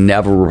 You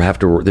never have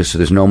to,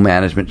 there's no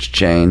management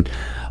chain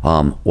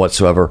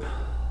whatsoever.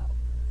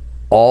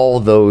 All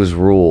those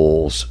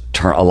rules,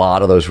 a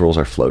lot of those rules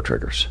are flow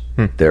triggers.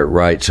 They're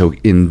right. So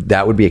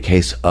that would be a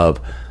case of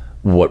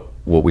what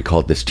we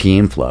call this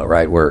team flow,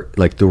 right? Where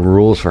like the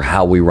rules for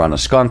how we run a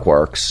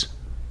Skunkworks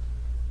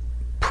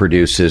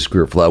produces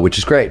group flow, which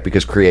is great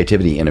because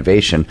creativity,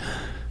 innovation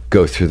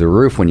go through the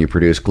roof when you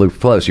produce group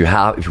flows. You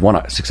have, if you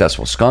want a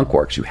successful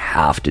Skunkworks, you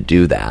have to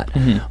do that.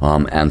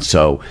 And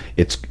so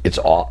it's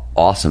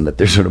awesome that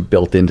they're sort of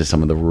built into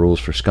some of the rules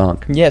for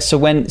Skunk. Yeah.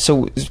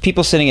 So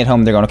people sitting at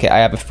home, they're going, okay, I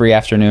have a free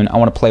afternoon. I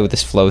want to play with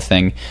this flow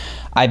thing.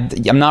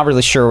 I'm not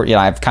really sure.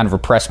 I've kind of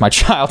repressed my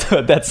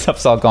childhood. That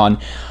stuff's all gone.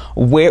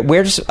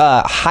 Where's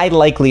high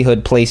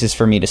likelihood places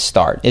for me to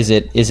start? Is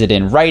it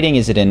in writing?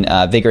 Is it in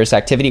vigorous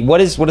activity?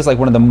 What is like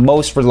one of the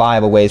most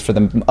reliable ways for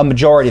a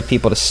majority of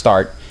people to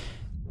start?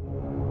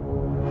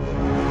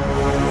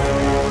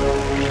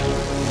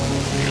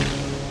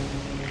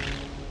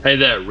 Hey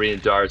there,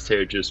 Rian Darts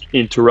here, just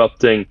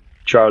interrupting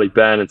Charlie,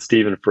 Ben, and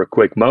Stephen for a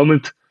quick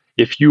moment.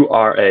 If you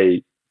are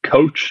a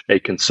coach, a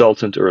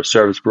consultant, or a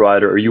service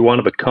provider, or you want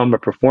to become a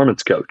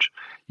performance coach,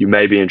 you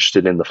may be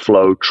interested in the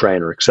Flow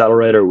Trainer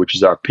Accelerator, which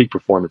is our peak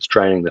performance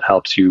training that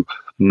helps you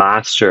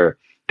master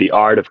the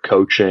art of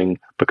coaching,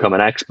 become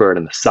an expert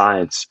in the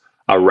science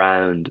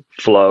around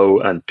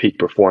flow and peak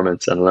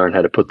performance, and learn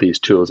how to put these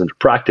tools into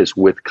practice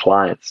with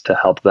clients to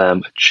help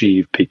them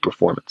achieve peak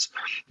performance.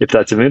 If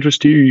that's of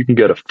interest to you, you can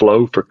go to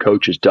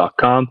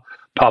flowforcoaches.com,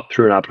 pop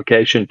through an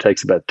application. It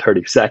takes about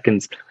 30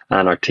 seconds,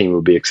 and our team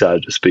will be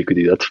excited to speak with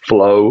you. That's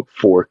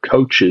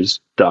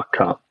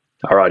flowforcoaches.com.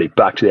 Alrighty,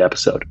 back to the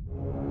episode.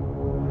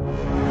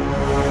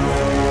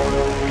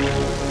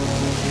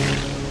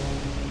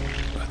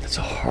 It's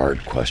a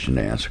hard question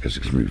to answer because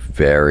it's going to be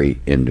very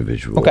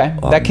individual. Okay,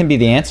 that can be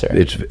the answer.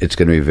 It's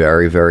going to be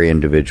very, very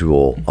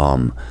individual.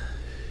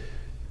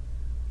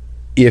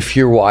 If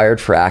you're wired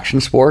for action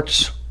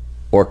sports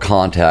or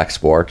contact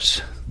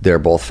sports, they're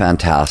both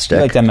fantastic.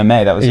 You liked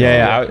MMA. That was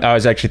I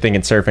was actually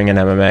thinking surfing and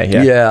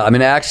MMA. Yeah. I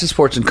mean, action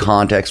sports and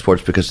contact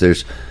sports because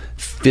there's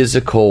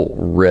physical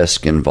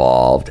risk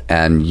involved,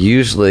 and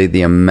usually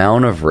the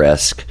amount of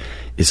risk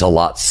is a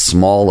lot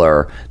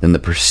smaller than the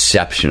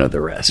perception of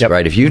the risk,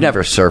 right? If you've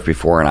never surfed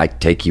before and I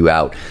take you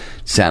out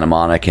Santa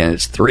Monica and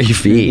it's 3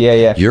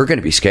 feet, you're going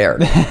to be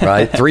scared,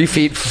 right? 3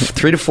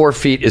 to 4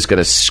 feet is going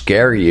to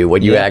scare you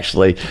when you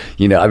actually,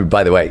 I mean,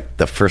 by the way,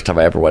 the first time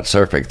I ever went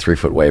surfing, 3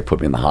 foot wave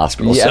put me in the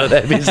hospital. So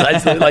that means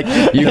like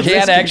you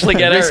can't actually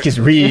get hurt. Risk is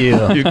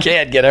real. You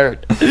can't get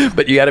hurt,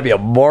 but you got to be a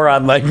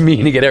moron like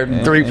me to get hurt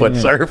in 3 foot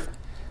surf.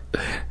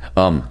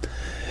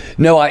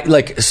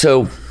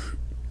 So.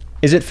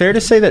 Is it fair to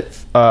say that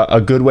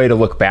a good way to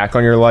look back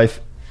on your life,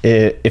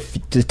 if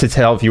to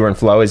tell if you were in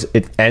flow, is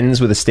it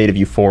ends with a state of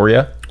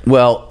euphoria?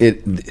 Well,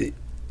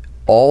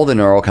 all the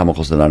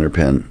neurochemicals that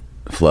underpin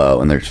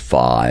flow, and there's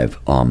 5,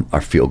 are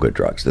feel-good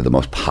drugs. They're the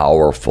most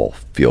powerful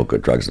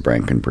feel-good drugs the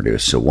brain can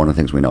produce. So one of the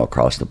things we know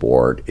across the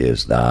board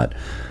is that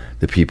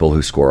the people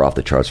who score off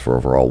the charts for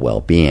overall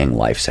well-being,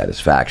 life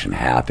satisfaction,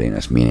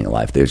 happiness, meaning in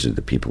life, those are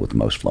the people with the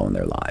most flow in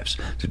their lives.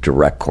 It's a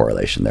direct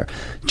correlation there.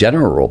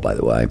 General rule, by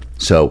the way.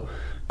 So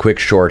quick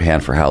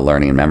shorthand for how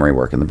learning and memory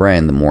work in the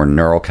brain: the more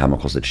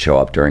neurochemicals that show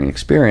up during an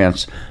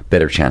experience,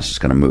 better chance it's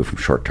going to move from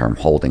short-term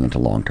holding into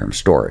long-term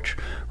storage,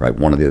 right?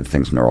 One of the other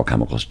things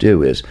neurochemicals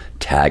do is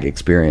tag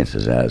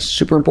experiences as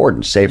super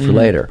important, save for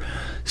later.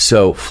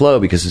 So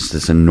flow, because it's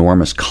this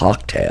enormous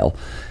cocktail,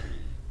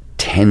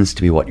 tends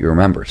to be what you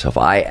remember. So if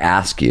I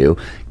ask you,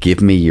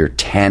 give me your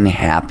 10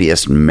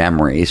 happiest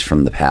memories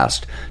from the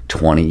past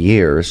 20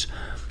 years,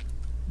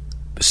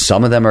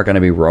 some of them are going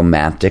to be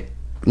romantic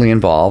electrically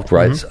involved,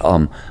 right?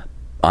 Mm-hmm.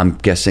 I'm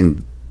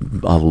guessing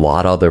a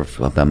lot of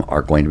them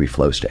are going to be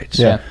flow states.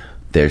 Yeah.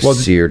 They're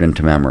seared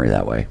into memory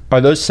that way.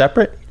 Are those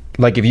separate?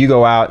 Like if you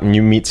go out and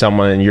you meet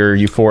someone and you're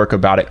euphoric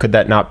about it, could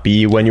that not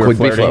be when you were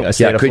flirting a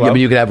state of flow? I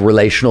mean, you could have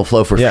relational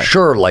flow for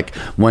sure. Like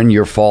when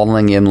you're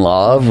falling in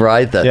love,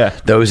 right?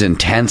 Those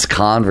intense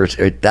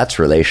that's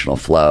relational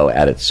flow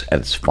at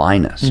its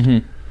finest.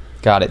 Mm-hmm.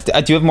 Got it.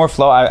 Do you have more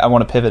flow? I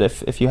want to pivot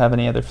if you have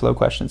any other flow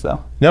questions,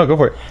 though. No, go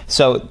for it.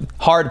 So,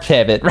 hard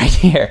pivot right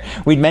here.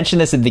 We'd mentioned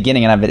this at the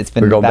beginning, and it's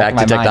been We're going back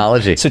to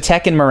technology. So,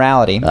 tech and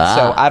morality.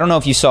 So, I don't know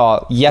if you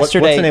saw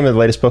yesterday. What's the name of the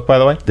latest book, by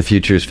the way? The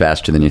Future is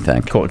Faster Than You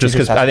Think. Cool. Just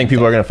because I think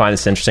people are going to find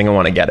this interesting and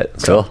want to get it.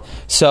 Cool.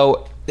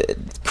 So,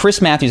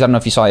 Chris Matthews, I don't know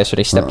if you saw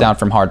yesterday, stepped down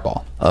from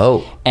Hardball.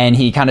 Oh. And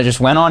he kind of just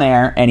went on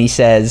air, and he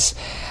says,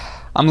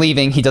 I'm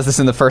leaving. He does this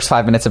in the first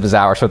 5 minutes of his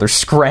hour, so they're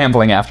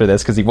scrambling after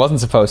this because he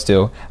wasn't supposed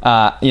to.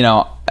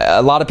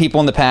 A lot of people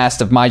in the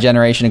past of my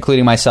generation,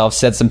 including myself,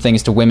 said some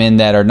things to women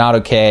that are not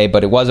okay,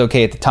 but it was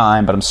okay at the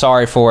time, but I'm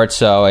sorry for it,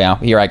 so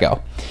here I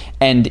go.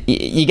 And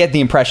you get the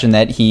impression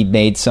that he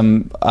made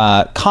some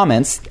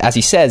comments, as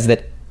he says,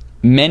 that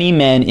many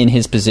men in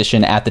his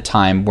position at the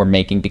time were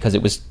making because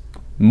it was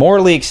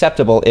morally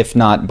acceptable, if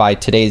not by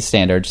today's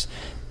standards,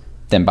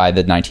 than by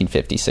the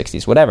 1950s,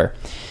 60s, whatever.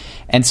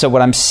 And so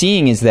what I'm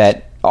seeing is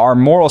that our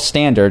moral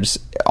standards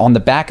on the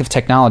back of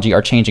technology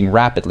are changing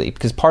rapidly,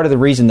 because part of the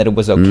reason that it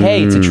was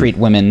okay to treat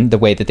women the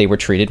way that they were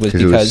treated was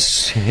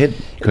because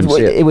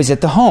it was at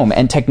the home,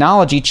 and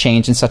technology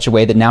changed in such a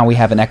way that now we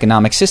have an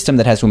economic system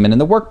that has women in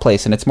the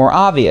workplace, and it's more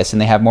obvious,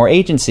 and they have more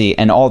agency,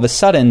 and all of a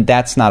sudden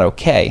that's not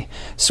okay.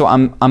 So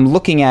I'm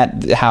looking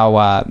at how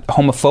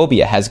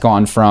homophobia has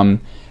gone from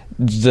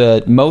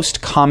the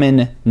most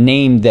common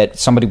name that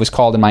somebody was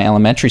called in my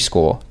elementary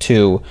school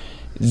to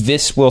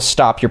this will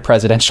stop your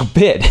presidential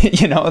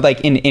bid,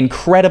 like in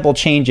incredible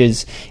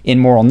changes in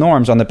moral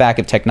norms on the back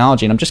of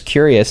technology. And I'm just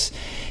curious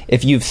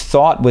if you've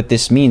thought what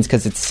this means,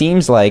 because it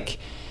seems like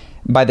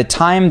by the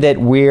time that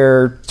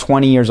we're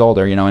 20 years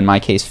older, in my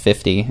case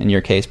 50, in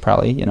your case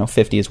probably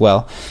 50 as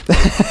well.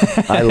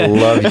 I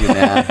love you,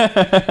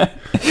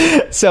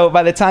 man. So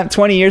by the time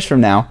 20 years from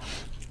now,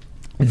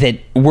 that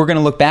we're going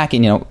to look back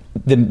and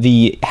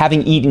the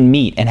having eaten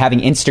meat and having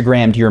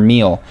Instagrammed your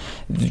meal,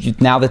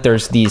 now that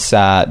there's these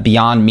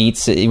Beyond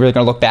Meats, you're really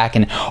going to look back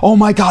and, oh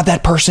my God,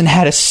 that person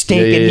had a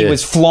steak and he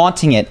was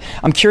flaunting it.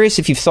 I'm curious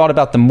if you've thought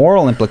about the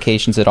moral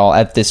implications at all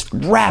of this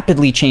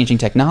rapidly changing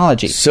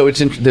technology. So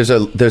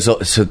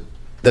so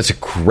that's a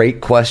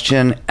great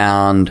question,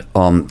 and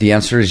the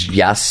answer is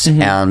yes.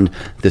 Mm-hmm. And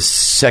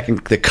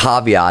the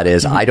caveat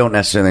is I don't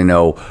necessarily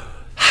know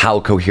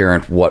how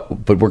coherent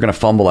but we're going to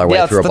fumble our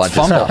way through a bunch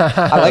of stuff.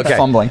 I like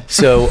fumbling.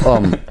 So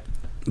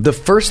the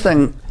first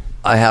thing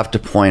I have to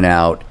point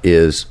out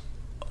is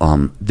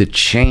the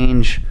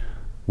change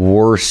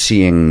we're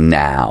seeing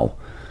now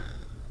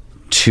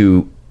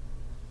to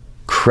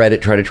try to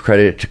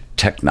credit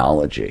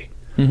technology.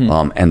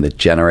 Mm-hmm. And the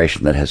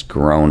generation that has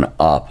grown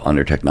up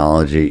under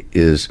technology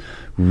is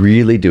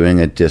really doing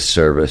a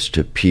disservice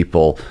to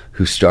people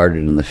who started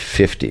in the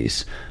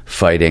 50s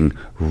fighting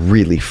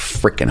really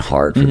freaking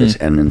hard for this,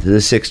 and into the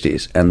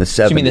 60s and the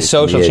 70s. You mean the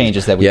social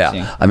changes that we've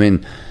seen? I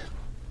mean,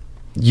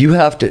 you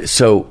have to.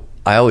 So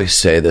I always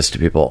say this to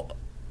people.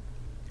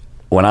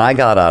 When I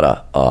got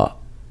out of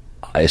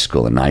high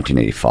school in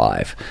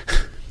 1985,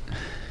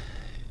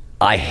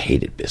 I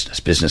hated business.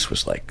 Business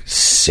was like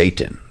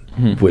Satan.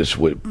 And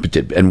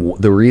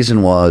the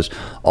reason was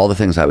all the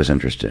things I was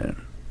interested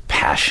in: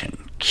 passion,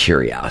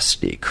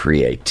 curiosity,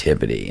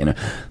 creativity.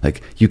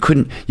 Like you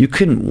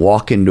couldn't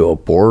walk into a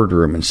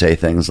boardroom and say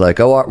things like,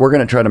 "Oh, we're going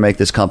to try to make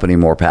this company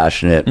more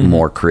passionate,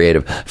 more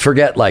creative."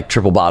 Forget like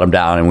triple bottom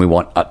down, and we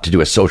want to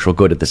do a social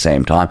good at the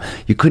same time.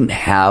 You couldn't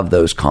have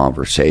those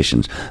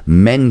conversations.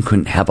 Men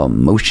couldn't have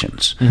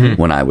emotions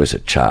when I was a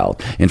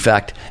child. In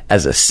fact,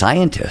 as a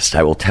scientist,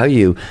 I will tell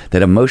you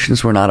that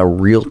emotions were not a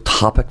real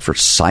topic for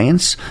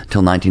science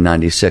until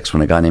 1996,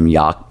 when a guy named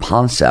Jaak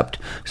Panksepp,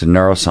 who's a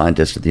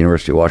neuroscientist at the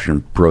University of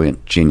Washington,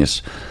 brilliant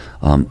genius,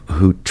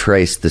 who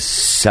traced the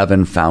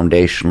 7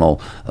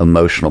 foundational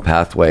emotional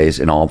pathways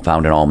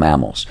found in all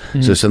mammals.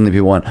 So suddenly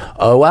people went,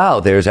 oh wow,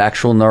 there's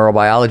actual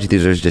neurobiology.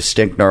 These are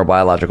distinct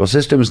neurobiological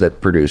systems that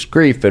produce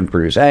grief and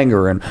produce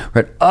anger, and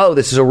oh,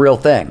 this is a real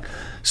thing.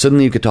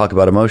 Suddenly you could talk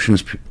about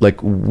emotions.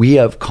 Like, we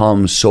have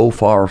come so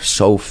far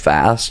so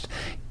fast,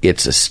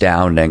 it's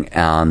astounding.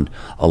 And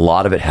a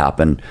lot of it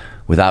happened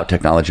without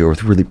technology, or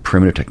with really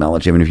primitive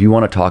technology. I mean, if you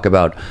want to talk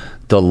about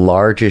the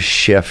largest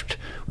shift,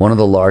 one of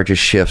the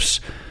largest shifts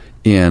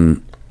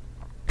in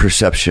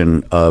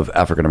perception of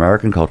African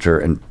American culture,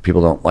 and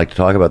people don't like to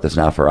talk about this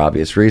now for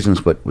obvious reasons,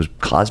 but was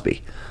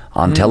Cosby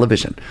on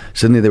television.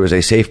 Suddenly there was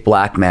a safe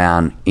black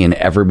man in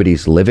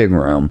everybody's living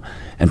room,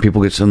 and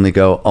people could suddenly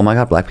go, oh my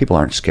God, black people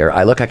aren't scared.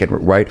 I could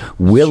write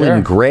Will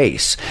and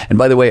Grace. And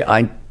by the way,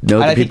 I know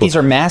I think these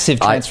are massive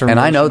transformations. And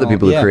I know the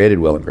people who created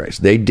Will and Grace.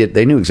 They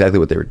knew exactly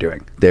what they were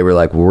doing. They were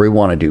like, we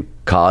want to do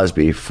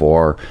Cosby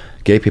for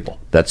gay people.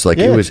 That's like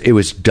it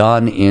was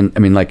done in. I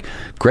mean, like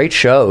great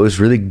shows,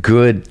 really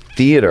good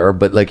theater,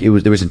 but like there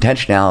was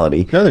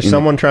intentionality. No, there's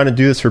someone trying to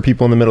do this for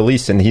people in the Middle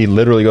East, and he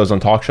literally goes on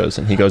talk shows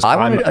and he goes,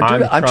 "I'm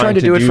trying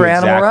to do it for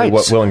animal rights."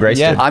 What Will and Grace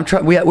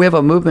did. We have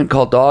a movement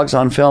called Dogs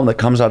on Film that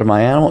comes out of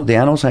the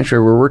Animal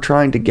Sanctuary, where we're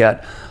trying to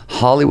get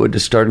Hollywood to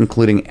start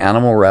including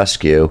animal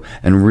rescue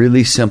and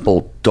really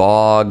simple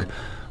dog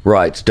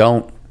rights.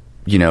 Don't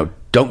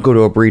go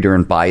to a breeder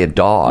and buy a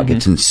dog.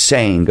 It's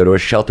insane. Go to a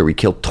shelter. We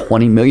kill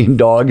 20 million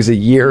dogs a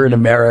year in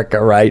America,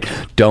 right?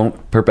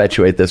 Don't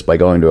perpetuate this by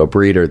going to a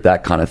breeder,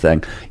 that kind of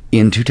thing,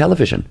 into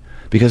television.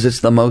 Because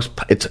it's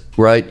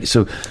right.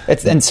 So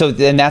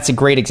that's a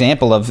great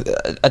example of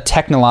a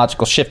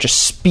technological shift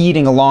just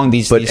speeding along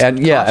these. So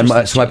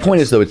my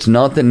point is though, it's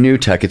not the new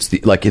tech. It's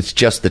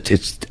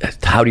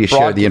it's how do you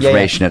share the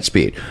information at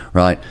speed,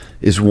 right?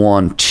 Is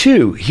one.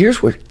 Two.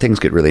 Here's where things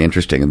get really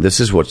interesting, and this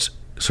is what's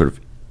sort of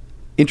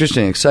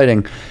interesting and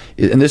exciting.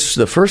 And this is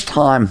the first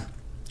time.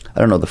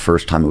 I don't know the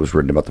first time it was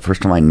written about. The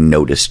first time I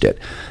noticed it,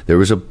 there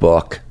was a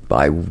book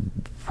by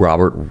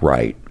Robert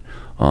Wright.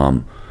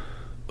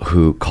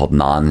 Who called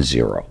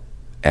Non-Zero.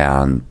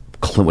 And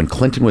when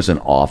Clinton was in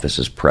office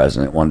as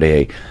president, one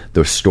day,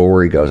 the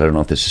story goes, I don't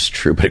know if this is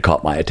true, but it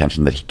caught my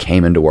attention that he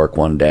came into work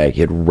one day, he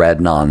had read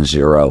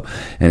Non-Zero,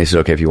 and he said,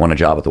 okay, if you want a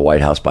job at the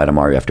White House by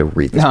tomorrow, you have to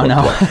read this book.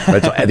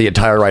 Right? So the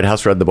entire White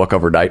House read the book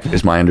overnight,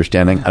 is my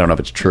understanding. I don't know if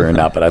it's true or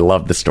not, but I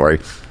love the story.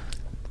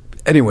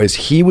 Anyways,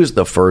 he was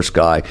the first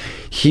guy.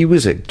 He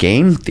was a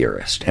game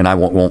theorist, and I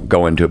won't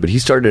go into it, but he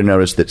started to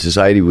notice that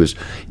society was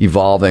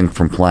evolving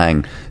from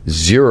playing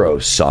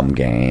zero-sum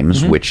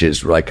games, which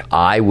is like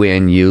I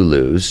win, you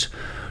lose,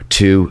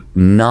 to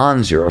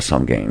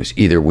non-zero-sum games.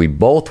 Either we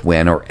both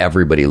win or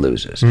everybody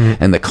loses.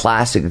 And the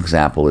classic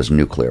example is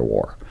nuclear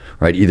war,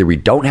 right? Either we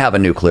don't have a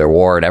nuclear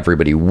war and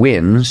everybody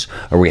wins,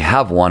 or we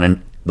have one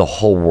and the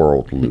whole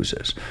world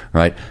loses,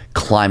 right?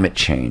 Climate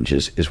change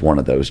is one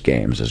of those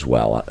games as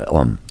well,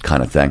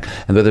 kind of thing.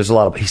 And there's a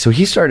lot of... So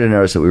he started to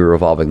notice that we were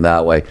evolving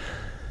that way.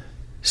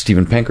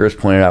 Steven Pinker has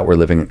pointed out we're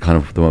living at kind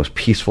of the most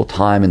peaceful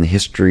time in the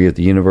history of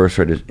the universe,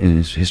 right, in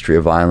his History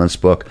of Violence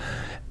book.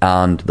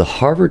 And the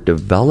Harvard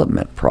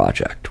Development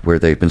Project, where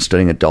they've been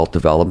studying adult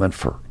development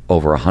for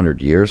over 100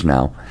 years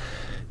now,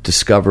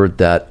 discovered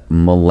that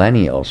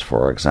millennials,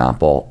 for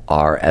example,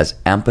 are as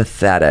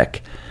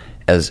empathetic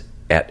as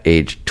at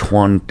age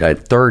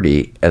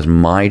 30 as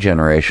my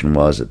generation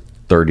was at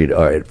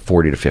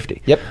 40 to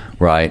 50. Yep.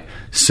 Right.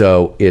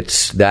 So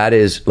that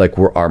is like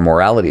our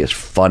morality is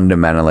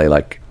fundamentally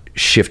like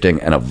shifting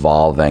and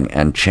evolving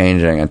and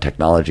changing, and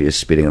technology is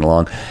speeding it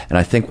along. And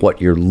I think what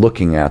you're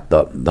looking at,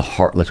 the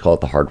hard, let's call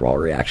it the hardball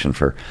reaction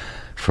for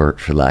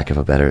lack of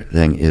a better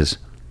thing, is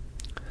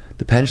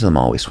the pendulum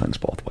always swings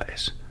both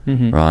ways.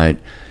 Right.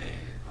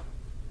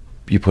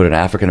 You put an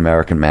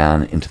African-American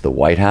man into the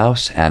White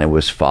House and it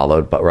was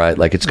followed, but right,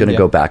 like it's going to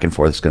go back and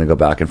forth. It's going to go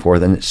back and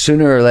forth. And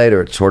sooner or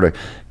later, it sort of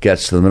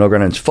gets to the middle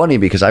ground. And it's funny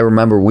because I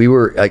remember we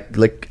were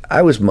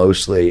I was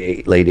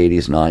mostly late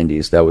 80s,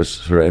 90s. That was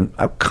sort of,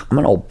 I'm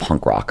an old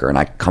punk rocker and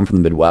I come from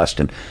the Midwest.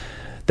 And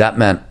that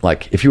meant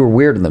like, if you were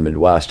weird in the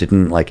Midwest, it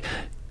didn't like,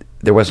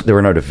 there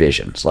were no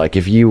divisions. Like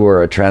if you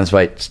were a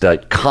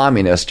transvestite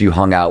communist, you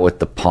hung out with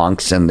the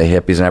punks and the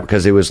hippies and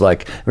because it was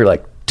like, we were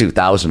like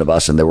 2,000 of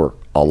us and there were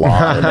a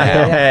lot of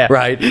them,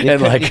 right?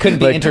 And like, you couldn't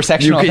be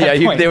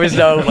intersectional. There was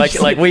no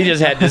like we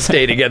just had to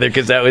stay together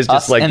because that was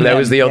just like that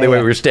was the only way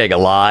we were staying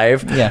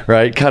alive,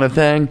 right? Kind of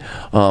thing.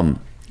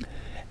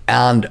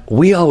 And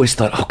we always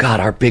thought, oh God,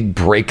 our big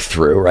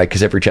breakthrough, right?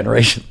 Because every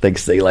generation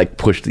thinks they like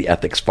push the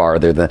ethics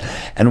farther than.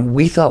 And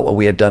we thought what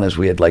we had done is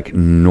we had like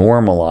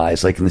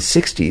normalized, like in the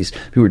 60s,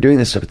 we were doing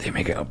this stuff, but they were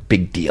making a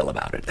big deal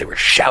about it. They were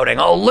shouting,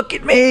 oh, look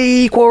at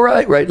me, equal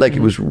right, right? Like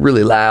it was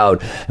really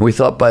loud. And we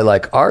thought by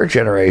like our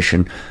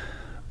generation,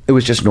 it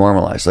was just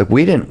normalized. Like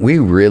we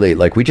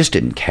just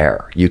didn't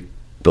care. You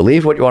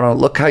believe what you want to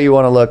look, how you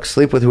want to look,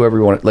 sleep with whoever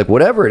you want, like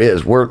whatever it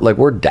is,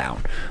 we're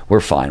down.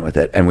 We're fine with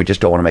it. And we just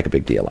don't want to make a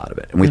big deal out of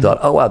it. And we thought,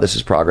 oh wow, this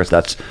is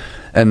progress.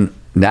 And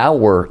now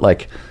we're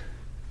like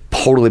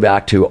totally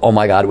back to, oh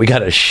my God, we got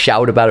to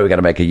shout about it. We got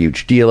to make a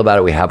huge deal about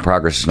it. We have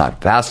progress. It's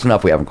not fast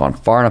enough. We haven't gone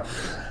far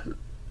enough.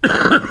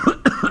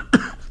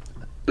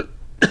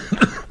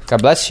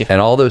 God bless you. And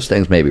all those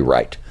things may be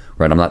right.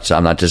 I'm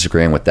not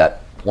disagreeing with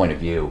that point of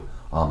view.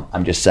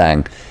 I'm just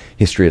saying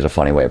history is a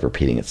funny way of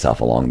repeating itself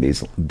along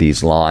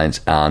these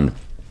lines, and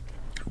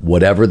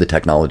whatever the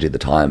technology at the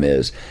time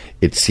is,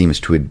 it seems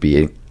to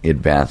be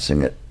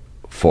advancing it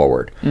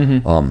forward.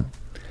 And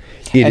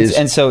I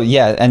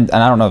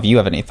don't know if you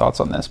have any thoughts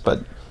on this,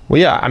 but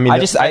I mean,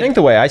 I think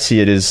the way I see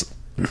it is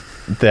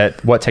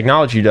that what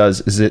technology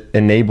does is it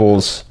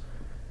enables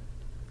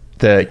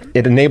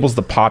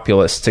the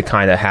populace to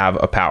kind of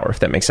have a power, if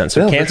that makes sense.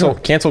 So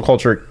cancel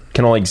culture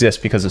can only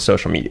exist because of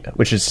social media,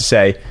 which is to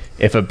say,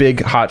 if a big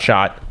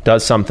hotshot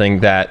does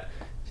something that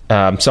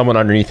someone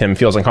underneath him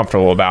feels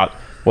uncomfortable about,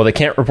 well, they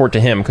can't report to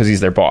him because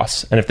he's their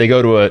boss. And if they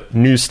go to a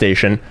news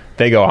station,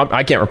 they go,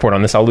 I can't report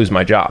on this, I'll lose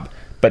my job.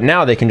 But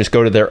now they can just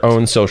go to their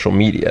own social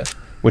media,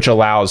 which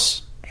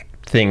allows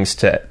things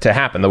to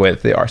happen the way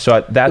that they are.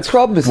 So that's the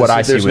problem is what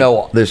I see.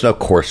 There's no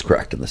course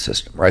correct in the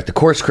system, right? The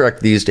course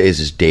correct these days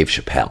is Dave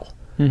Chappelle,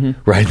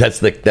 right?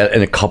 That's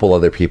and a couple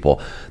other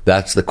people.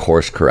 That's the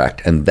course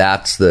correct, and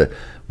that's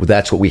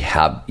what we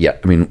have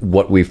yet. I mean,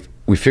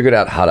 we figured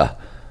out how to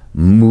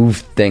move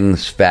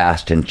things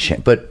fast and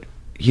change, but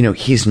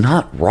he's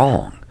not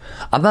wrong.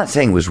 I'm not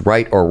saying it was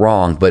right or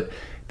wrong, but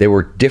they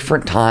were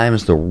different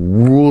times. The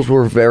rules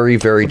were very,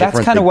 very different.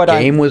 That's kind of the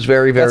game was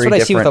very, very different. That's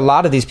what I see with a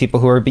lot of these people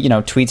who are,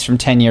 tweets from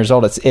 10 years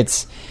old.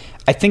 It's.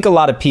 I think a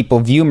lot of people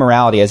view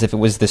morality as if it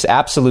was this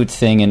absolute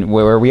thing, and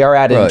where we are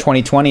at in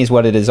 2020 is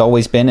what it has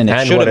always been, and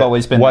it should have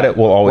always been what it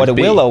will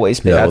always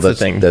be. Yeah, that's the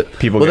thing that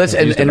people get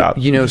confused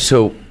about.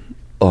 So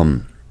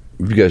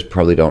you guys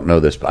probably don't know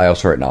this, but I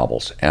also write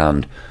novels,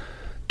 and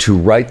to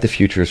write the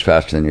future is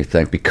faster than you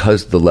think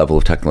because the level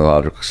of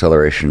technological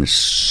acceleration is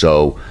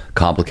so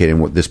complicated.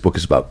 And what this book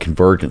is about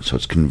convergence, so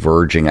it's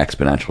converging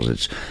exponentials.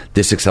 It's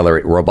this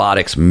accelerate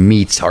robotics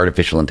meets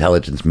artificial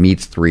intelligence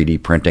meets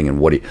 3D printing,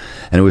 and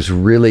it was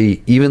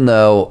really, even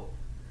though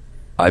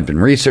I've been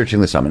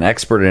researching this, I'm an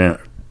expert in it,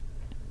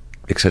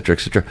 et cetera,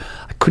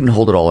 I couldn't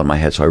hold it all in my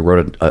head, so I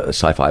wrote a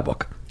sci-fi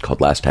book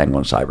called Last Tango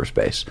in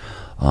Cyberspace,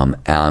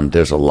 and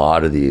there's a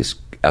lot of these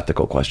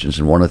ethical questions,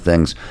 and one of the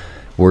things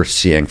we're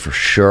seeing for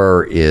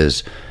sure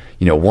is,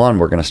 one,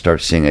 we're going to start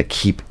seeing a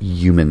keep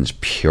humans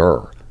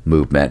pure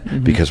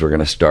movement because we're going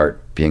to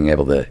start being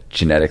able to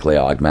genetically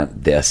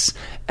augment this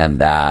and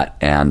that.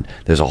 And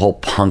there's a whole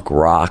punk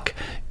rock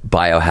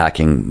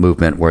biohacking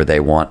movement where they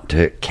want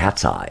to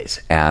cat's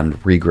eyes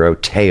and regrow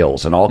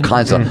tails and all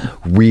kinds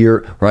of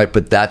weird, right?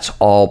 But that's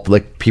all,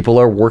 like, people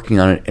are working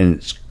on it and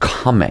it's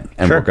coming,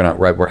 and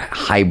we're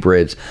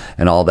hybrids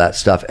and all that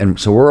stuff. And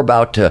so we're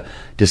about to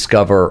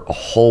discover a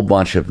whole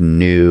bunch of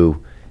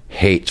new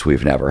hates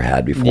we've never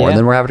had before, and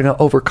then we're having to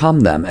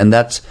overcome them. And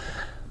that's,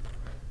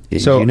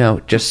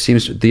 just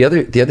seems the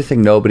other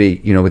thing nobody,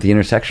 with the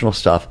intersectional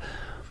stuff,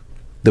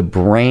 the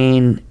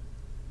brain,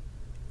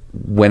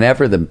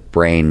 whenever the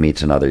brain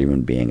meets another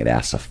human being, it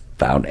asks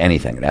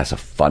it asks a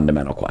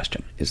fundamental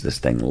question. Is this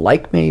thing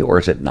like me, or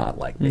is it not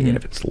like me? And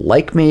if it's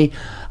like me,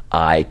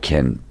 I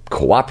can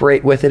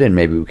cooperate with it, and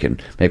maybe we can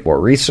make more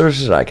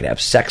resources. I can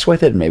have sex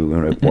with it, and maybe we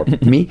can make more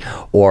me.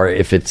 Or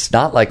if it's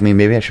not like me,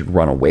 maybe I should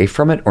run away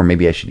from it, or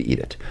maybe I should eat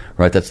it.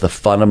 Right? That's the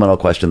fundamental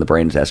question the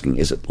brain is asking.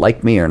 Is it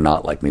like me or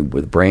not like me?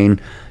 The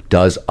brain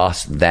does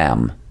us,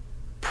 them,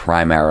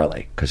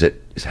 primarily, because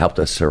it has helped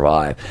us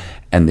survive.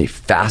 And the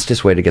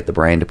fastest way to get the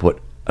brain to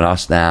put an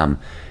us, them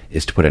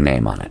is to put a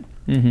name on it.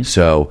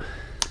 So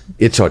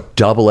it's a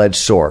double-edged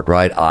sword,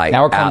 right?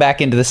 Now we're coming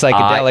back into the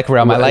psychedelic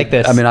realm. I like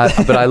this.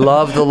 But I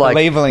love the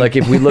labeling. Like,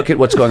 if we look at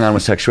what's going on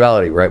with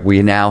sexuality, right?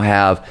 We now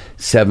have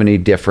 70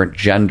 different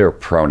gender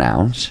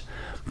pronouns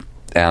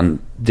and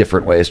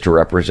different ways to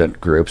represent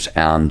groups,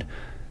 and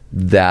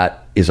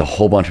that is a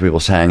whole bunch of people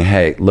saying,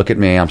 "Hey, look at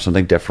me. I'm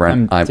something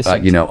different. I'm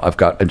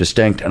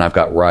distinct, and I've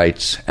got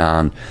rights."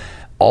 And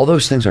all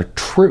those things are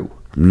true,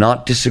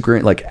 not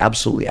disagreeing, like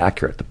absolutely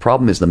accurate. The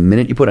problem is the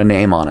minute you put a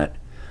name on it,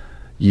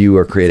 you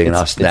are creating an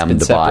us-them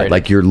divide. Separated.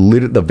 Like,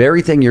 the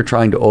very thing you're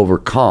trying to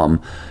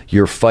overcome,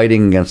 you're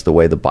fighting against the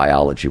way the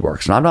biology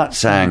works. And I'm not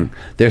saying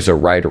there's a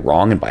right or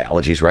wrong, and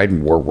biology is right,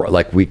 and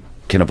we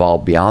can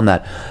evolve beyond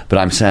that. But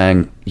I'm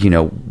saying,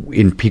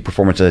 in peak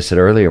performance, as I said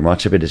earlier,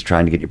 much of it is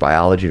trying to get your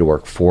biology to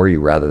work for you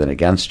rather than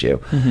against you.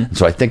 And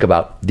so I think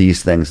about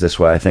these things this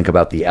way. I think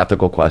about the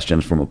ethical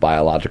questions from a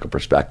biological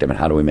perspective, and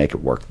how do we make it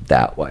work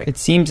that way? It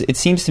seems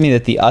to me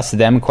that the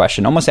us-them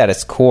question, almost at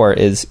its core,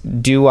 is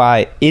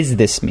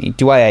this me?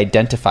 Do I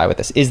identify with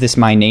this? Is this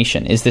my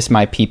nation? Is this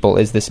my people?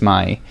 Is this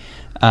my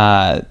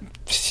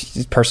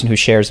person who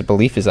shares a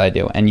belief as I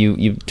do? And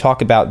you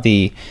talk about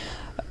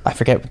I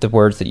forget the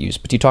words that you use,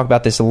 but you talk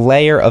about this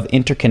layer of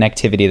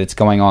interconnectivity that's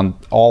going on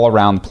all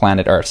around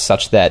planet Earth,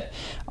 such that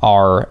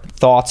our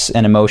thoughts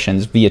and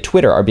emotions via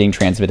Twitter are being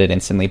transmitted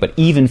instantly, but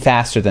even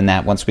faster than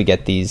that once we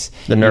get the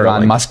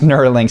Elon Musk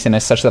Neuralinks, and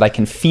it's such that I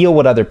can feel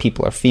what other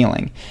people are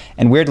feeling.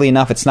 And weirdly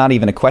enough, it's not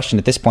even a question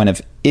at this point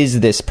of,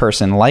 is this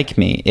person like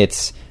me?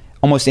 It's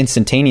almost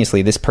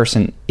instantaneously, this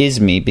person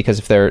is me, because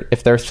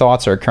if their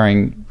thoughts are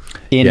occurring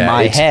in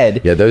my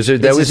head. Yeah, that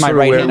was my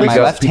right hand and my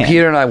left hand.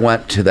 Peter and I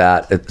went to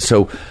that.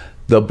 So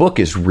the book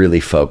is really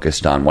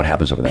focused on what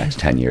happens over the next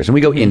 10 years. And we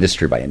go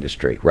industry by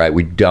industry, right?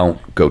 We don't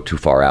go too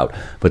far out.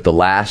 But the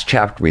last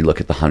chapter, we look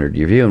at the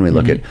 100-year view, and we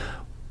look at,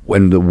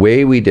 when the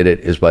way we did it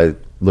is by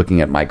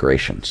looking at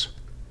migrations.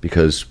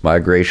 Because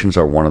migrations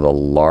are one of the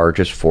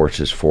largest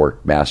forces for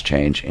mass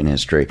change in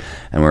history.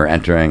 And we're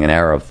entering an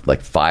era of, like,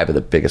 5 of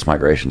the biggest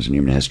migrations in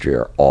human history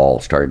are all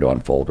starting to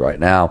unfold right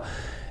now.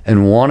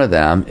 And one of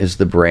them is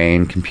the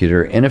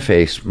brain-computer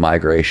interface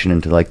migration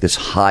into, like, this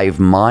hive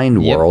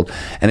mind world.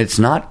 And it's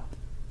not,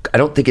 I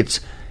don't think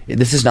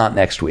this is not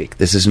next week.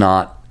 This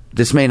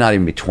may not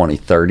even be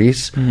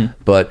 2030s,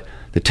 but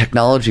the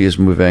technology is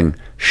moving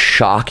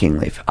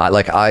shockingly.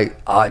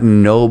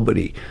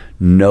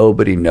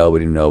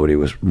 Nobody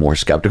was more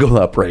skeptical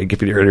about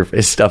brain-computer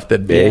interface stuff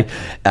than me.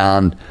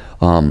 And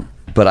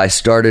But I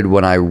started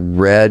when I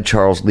read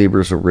Charles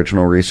Lieber's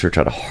original research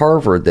out of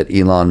Harvard that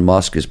Elon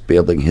Musk is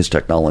building his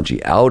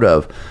technology out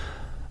of.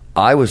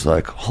 I was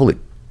like, holy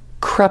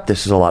crap,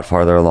 this is a lot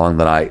farther along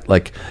than I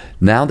like.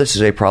 Now this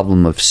is a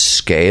problem of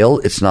scale.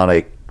 It's not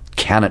a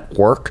can it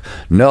work?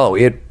 No,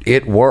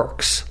 it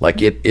works.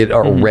 Like it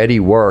already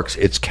works.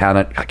 It's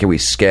can we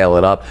scale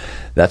it up?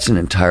 That's an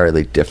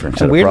entirely different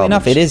set of weirdly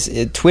problems.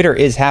 enough, Twitter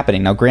is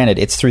happening. Now, granted,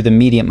 it's through the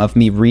medium of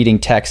me reading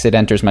text. It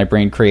enters my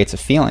brain, creates a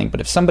feeling. But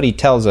if somebody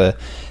tells a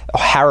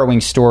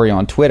harrowing story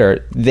on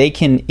Twitter, they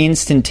can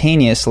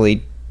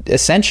instantaneously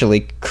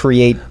essentially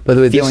create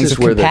feelings of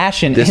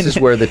compassion. This is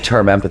where the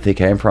term empathy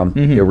came from.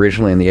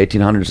 Originally in the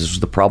 1800s, this was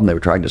the problem they were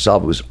trying to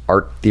solve. It was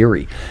art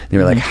theory. They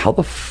were like, how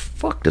the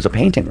fuck does a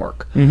painting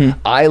work?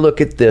 I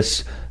look at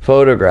this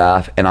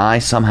photograph and I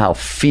somehow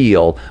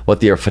feel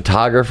what the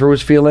photographer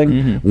was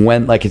feeling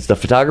when, like, it's the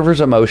photographer's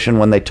emotion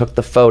when they took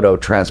the photo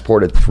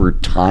transported through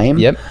time.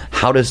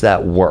 How does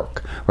that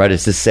work? Right?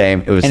 It's the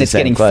same. And it's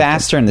getting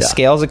faster and the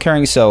scale's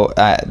occurring. So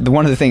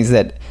one of the things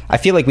that I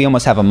feel like we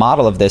almost have a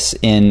model of this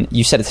in,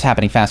 you said it's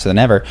happening faster than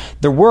ever.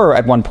 There were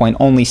at one point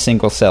only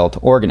single-celled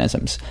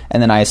organisms.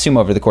 And then I assume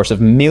over the course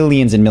of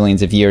millions and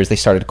millions of years, they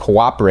started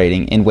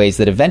cooperating in ways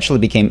that eventually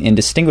became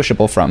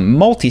indistinguishable from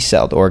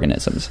multi-celled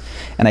organisms.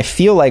 And I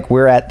feel like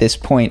we're at this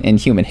point in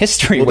human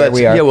history where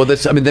we are. Yeah, well,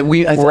 that's, I mean,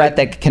 we're at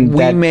that.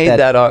 We made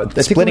that. I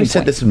think we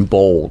said this in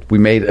Bold. We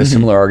made a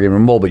similar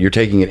argument in Bold, but you're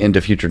taking it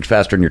into Future and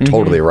Faster, and you're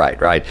totally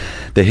right.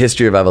 The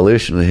history of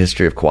evolution, the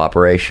history of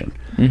cooperation,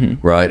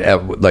 right?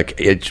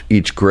 Like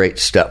each great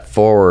step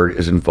forward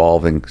is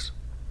involving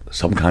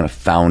some kind of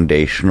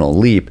foundational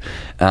leap,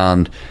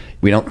 and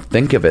we don't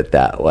think of it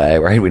that way,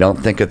 right? We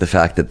don't think of the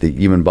fact that the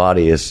human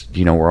body is,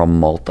 we're a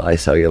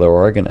multicellular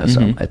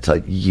organism. It's a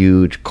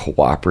huge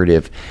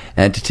cooperative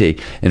entity.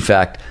 In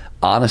fact,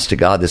 honest to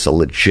God, this is a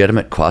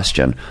legitimate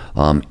question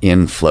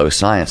in flow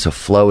science. So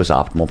flow is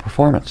optimal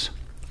performance.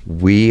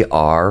 We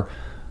are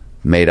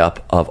made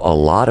up of a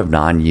lot of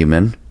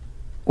non-human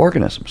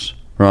organisms,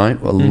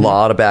 right? A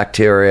lot of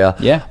bacteria,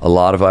 a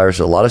lot of viruses,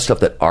 a lot of stuff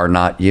that are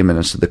not human.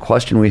 And so the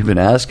question we've been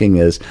asking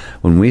is,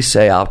 when we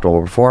say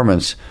optimal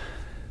performance,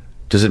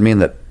 does it mean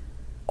that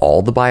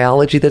all the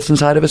biology that's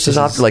inside of us is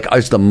optimal? Like,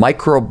 is the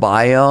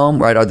microbiome,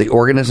 right? Are the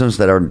organisms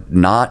that are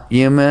not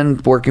human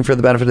working for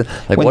the benefit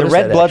of... Like, when the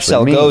red blood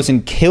cell goes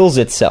and kills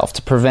itself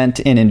to prevent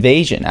an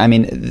invasion, I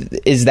mean,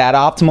 is that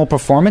optimal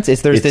performance?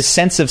 There's this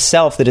sense of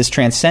self that has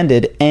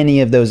transcended any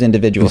of those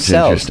individual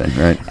cells.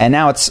 Interesting, right? And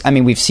now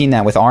we've seen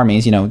that with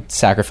armies,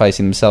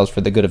 sacrificing themselves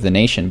for the good of the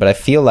nation. But I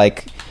feel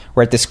like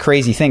we're at this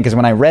crazy thing, because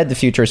when I read The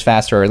Future is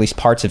Faster, or at least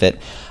parts of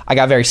it, I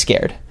got very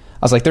scared.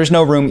 I was like, there's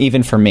no room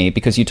even for me,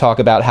 because you talk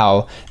about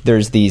how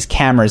there's these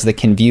cameras that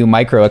can view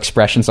micro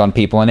expressions on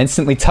people and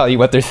instantly tell you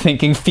what they're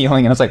thinking, feeling.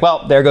 And I was like,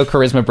 well, there go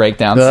charisma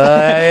breakdowns.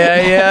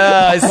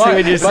 I see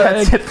what you're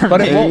saying.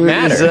 But it won't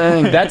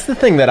matter. That's the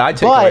thing that I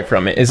take away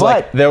from it, is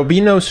like, there'll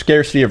be no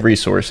scarcity of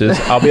resources.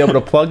 I'll be able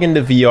to plug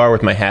into VR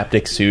with my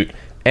haptic suit,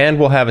 and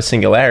we'll have a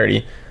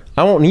singularity.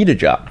 I won't need a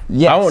job.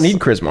 I won't need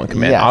charisma on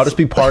command. I'll just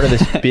be part of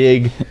this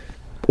big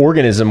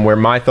organism where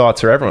my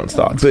thoughts are everyone's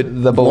thoughts.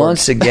 But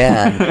once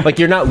again, like,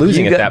 you're not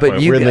losing at that point.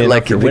 Weirdly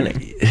enough, you're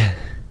winning.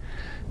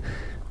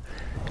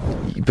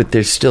 But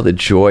there's still the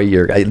joy.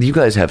 You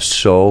guys have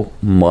so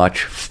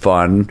much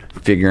fun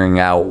figuring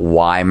out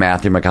why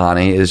Matthew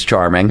McConaughey is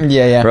charming.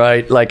 Yeah.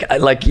 Right?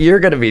 Like you're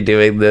going to be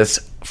doing this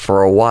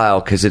for a while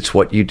because it's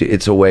what you do.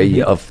 It's a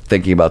way of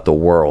thinking about the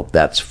world.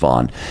 That's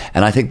fun.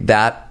 And I think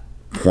that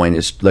point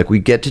is, like, we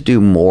get to do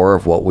more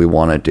of what we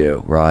want to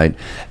do, right?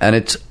 And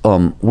it's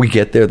we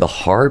get there the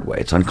hard way.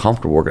 It's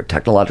uncomfortable.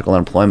 Technological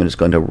unemployment is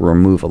going to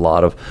remove a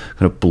lot of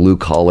kind of blue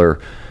collar.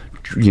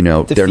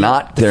 The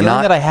feeling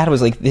that I had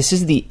was like, this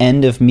is the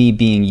end of me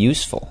being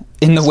useful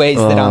in the ways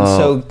that I'm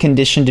so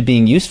conditioned to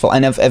being useful,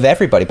 and of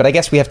everybody. But I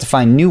guess we have to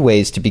find new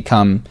ways to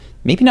become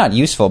maybe not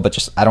useful, but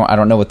just I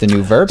don't know what the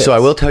new verb is. So I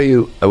will tell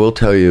you.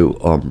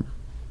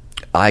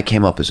 I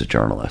came up as a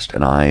journalist,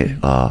 and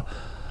I.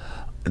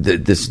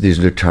 These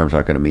terms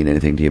aren't going to mean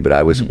anything to you, but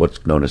I was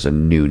what's known as a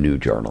new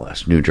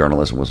journalist. New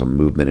journalism was a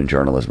movement in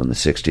journalism in the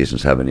 60s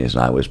and 70s,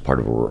 and I was part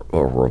of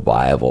a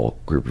revival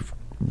group of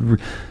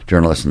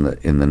journalists in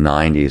the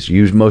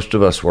 90s. Most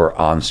of us were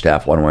on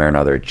staff one way or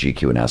another at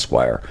GQ and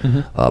Esquire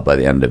by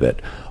the end of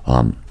it.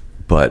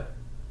 But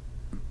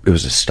it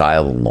was a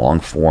style of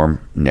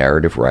long-form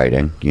narrative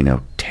writing,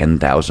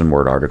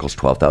 10,000-word articles,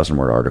 12,000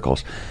 word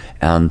articles.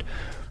 And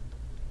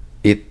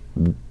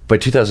by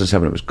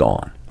 2007, it was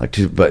gone.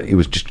 But it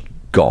was just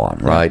gone,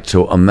 right?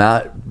 So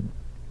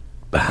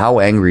how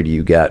angry do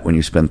you get when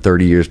you spend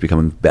 30 years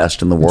becoming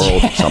best in the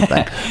world at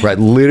something, right?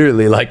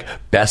 Literally, like,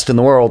 best in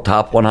the world,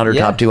 top 100,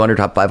 top 200,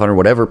 top 500,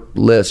 whatever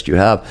list you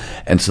have,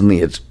 and suddenly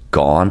it's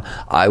gone.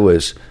 I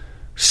was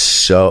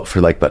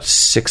for like about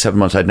 6-7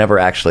 months, I'd never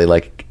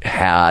actually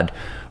had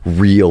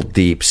real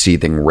deep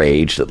seething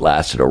rage that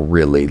lasted a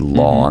really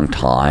long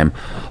time,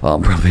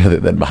 probably other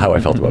than how I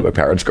felt about my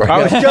parents growing up.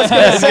 I was just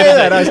going to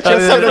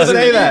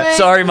say that.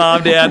 Sorry,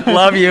 Mom, Dad,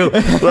 love you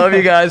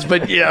guys,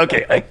 but yeah,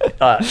 okay,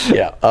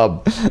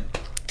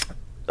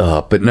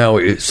 But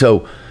no,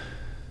 so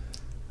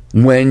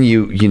when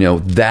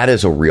that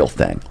is a real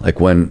thing. Like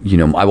when,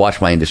 I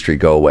watched my industry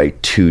go away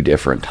 2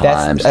 different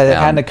times. It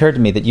hadn't occurred to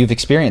me that you've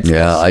experienced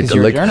this. Because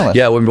you're a journalist.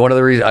 Yeah, one of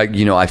the reasons,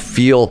 I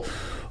feel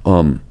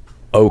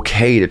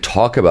okay to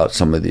talk about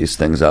some of these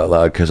things out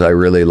loud because I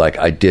really,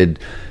 I did,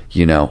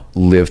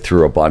 live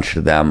through a bunch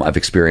of them. I've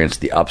experienced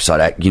the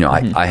upside.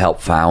 I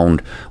helped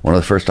found one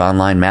of the first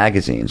online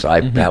magazines.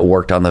 I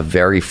worked on the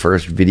very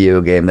first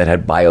video game that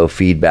had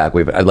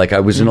biofeedback. I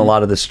was in a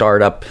lot of the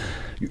startup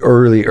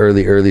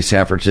early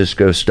San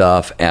Francisco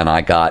stuff, and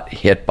I got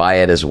hit by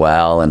it as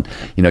well, and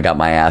got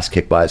my ass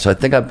kicked by it. So I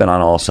think I've been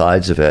on all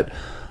sides of it,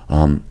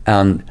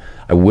 and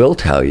I will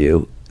tell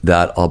you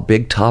that a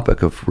big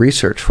topic of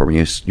research for me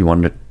is you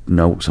wanted to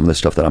know some of the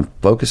stuff that I'm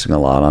focusing a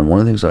lot on. One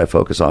of the things that I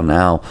focus on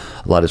now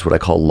a lot is what I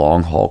call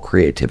long haul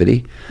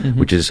creativity,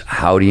 which is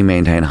how do you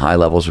maintain high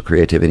levels of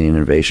creativity and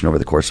innovation over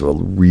the course of a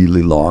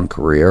really long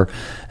career.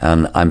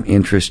 And I'm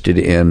interested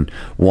in,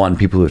 one,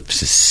 people who have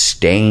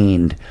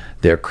sustained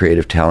their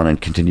creative talent and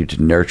continue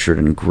to nurture it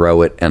and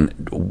grow it,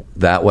 and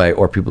that way,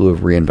 or people who have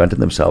reinvented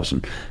themselves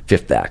in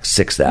 5th act,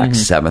 6th act,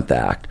 7th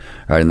act,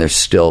 right? And they're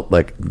still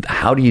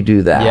how do you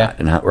do that? Yeah.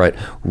 And how, right?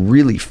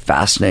 Really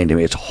fascinating to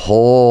me. It's a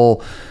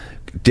whole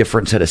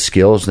different set of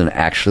skills than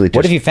actually just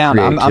what have you found?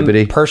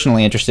 creativity. I'm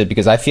personally interested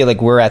because I feel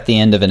like we're at the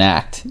end of an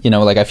act.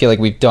 I feel like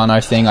we've done our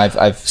thing.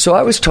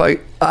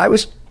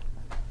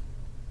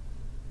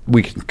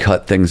 We can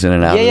cut things in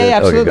and out of it. Yeah,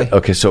 absolutely.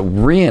 Okay, so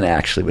Rian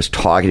actually was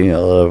talking to me a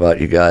little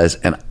about you guys,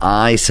 and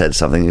I said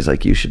something. He's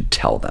like, you should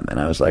tell them. And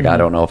I was like, I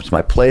don't know if it's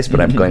my place,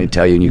 but I'm going to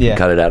tell you, and you can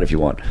cut it out if you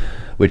want.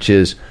 Which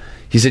is,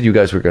 he said you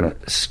guys were going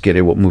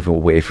to move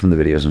away from the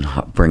videos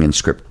and bring in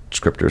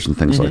scripters and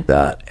things like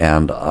that.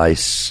 And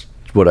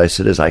what I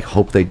said is, I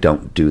hope they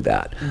don't do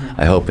that.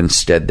 I hope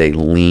instead they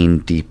lean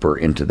deeper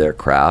into their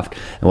craft.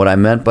 And what I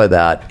meant by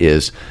that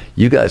is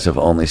you guys have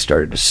only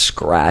started to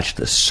scratch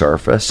the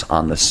surface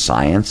on the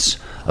science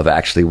of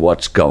actually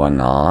what's going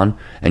on,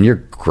 and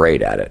you're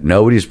great at it.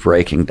 Nobody's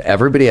breaking.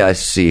 Everybody I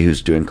see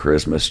who's doing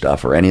charisma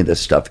stuff or any of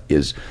this stuff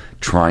is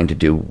trying to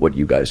do what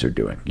you guys are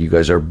doing. You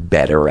guys are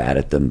better at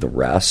it than the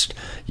rest.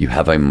 You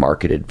have a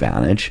market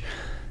advantage.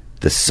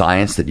 The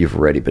science that you've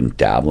already been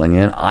dabbling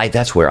in,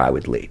 that's where I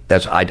would lead.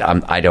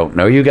 I don't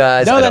know you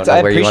guys. No, I don't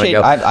know where you want to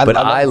go. But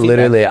I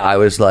literally, I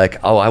was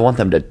like, I want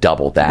them to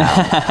double down.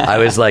 I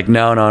was like,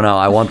 no.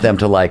 I want them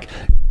to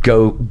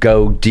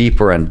go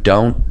deeper and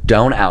don't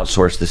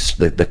outsource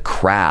the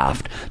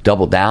craft.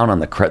 Double down on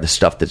the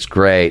stuff that's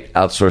great.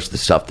 Outsource the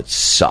stuff that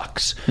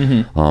sucks.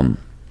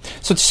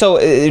 So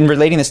in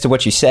relating this to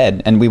what you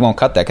said, and we won't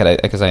cut that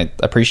because I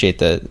appreciate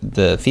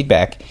the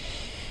feedback.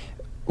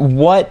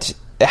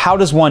 How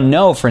does one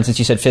know? For instance,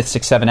 you said 5th,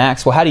 6th, 7th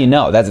acts. Well, how do you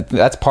know?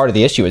 That's part of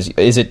the issue.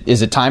 Is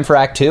it time for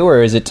Act 2,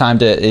 or is it time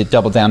to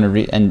double down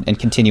and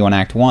continue on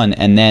Act 1?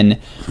 And then,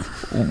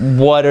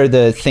 what are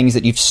the things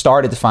that you've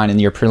started to find in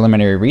your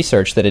preliminary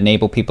research that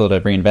enable people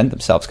to reinvent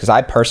themselves? Because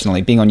I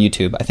personally, being on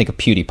YouTube, I think of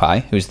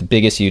PewDiePie, who's the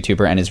biggest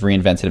YouTuber and has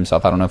reinvented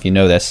himself. I don't know if you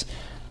know this.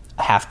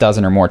 6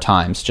 or more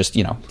times. Just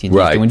he's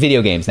doing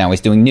video games now.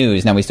 He's doing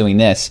news now. He's doing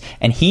this,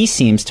 and he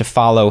seems to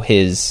follow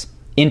his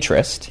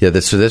interest. Yeah,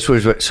 this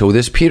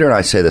Peter and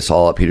I say this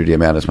all. Peter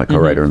Diamandis is my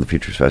co-writer in the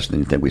Futures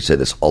Fashion Thing. We say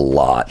this a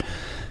lot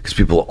because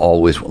people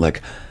always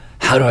like,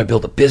 how do I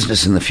build a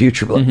business in the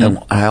future? And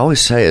I always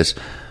say is,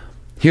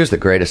 here's the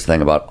greatest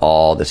thing about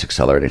all this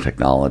accelerating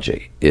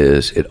technology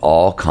is it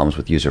all comes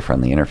with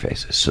user-friendly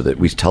interfaces. So that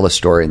we tell a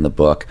story in the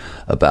book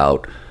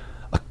about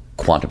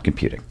quantum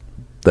computing.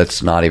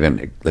 Let's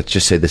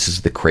just say this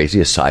is the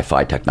craziest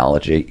sci-fi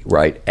technology,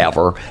 right,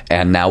 ever,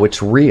 and now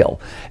it's real.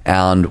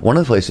 And one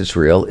of the places it's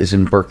real is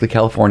in Berkeley,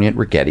 California at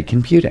Rigetti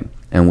Computing.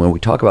 And when we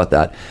talk about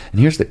that, and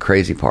here's the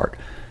crazy part,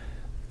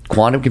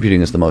 quantum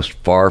computing is the most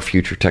far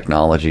future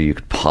technology you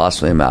could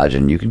possibly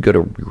imagine. You can go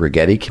to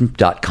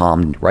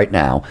Rigetti.com right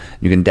now.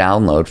 You can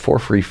download for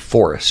free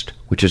Forest,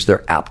 which is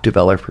their app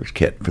developer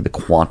kit for the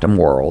quantum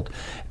world.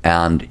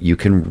 And you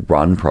can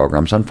run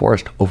programs on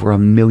Forest. Over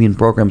 1 million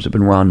programs have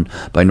been run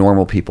by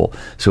normal people.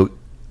 So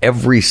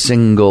every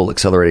single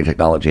accelerating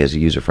technology has a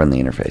user-friendly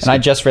interface. And I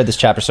just read this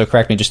chapter, so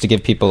correct me just to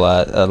give people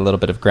a little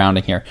bit of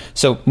grounding here.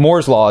 So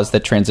Moore's law is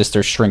that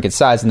transistors shrink in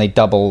size and they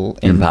double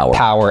in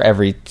power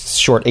every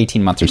short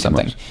 18 months or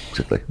something.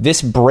 Exactly.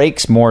 This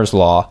breaks Moore's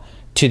law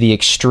to the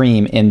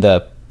extreme in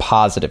the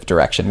positive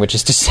direction, which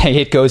is to say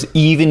it goes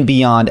even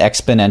beyond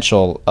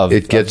exponential of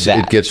that.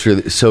 It gets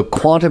really, so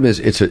quantum is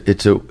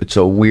it's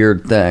a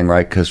weird thing,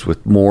 right? Because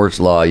with Moore's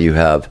law you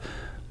have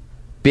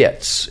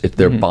bits,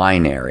 they're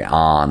binary,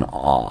 on,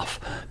 off.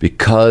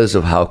 Because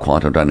of how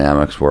quantum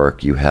dynamics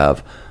work, you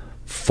have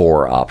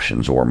 4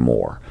 options or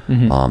more.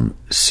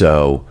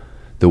 So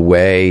the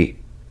way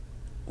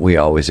we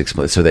always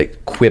explain, so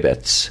that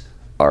qubits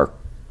are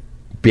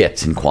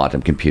bits in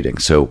quantum computing.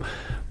 So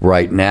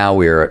Right now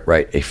we're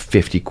at a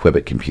 50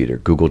 qubit computer.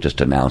 Google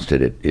just announced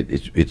it.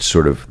 It's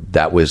sort of,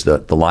 that was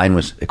the line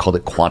was, they called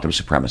it quantum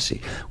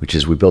supremacy, which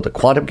is we built a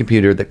quantum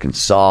computer that can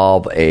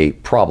solve a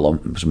problem,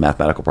 it was a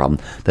mathematical problem,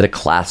 that a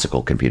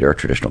classical computer, a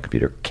traditional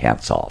computer,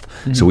 can't solve.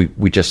 Mm-hmm. So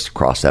we just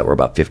crossed that. We're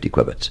about 50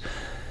 qubits.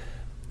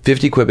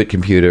 50 qubit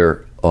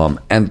computer,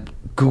 and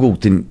Google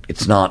didn't,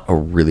 it's not a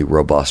really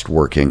robust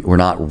working, we're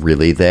not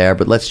really there,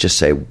 but let's just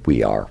say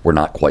we are. We're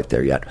not quite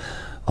there yet.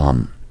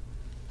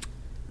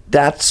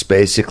 That's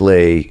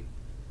basically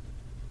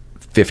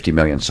 50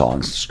 million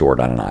songs stored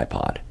on an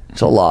iPod.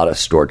 It's a lot of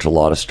storage, it's a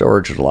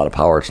lot of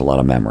power, it's a lot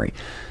of memory.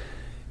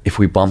 If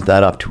we bump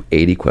that up to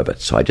 80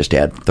 qubits, so I just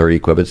add 30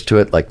 qubits to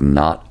it, like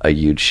not a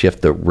huge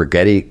shift. The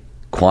Rigetti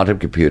quantum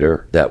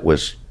computer that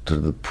was to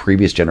the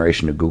previous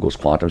generation of Google's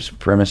quantum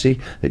supremacy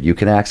that you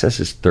can access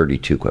is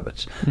 32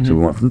 qubits. Mm-hmm. So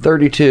we went from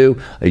 32,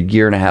 a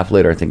year and a half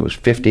later, I think it was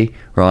 50,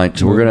 right?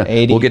 So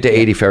we'll get to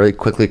 80 fairly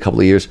quickly, a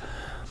couple of years.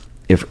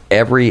 If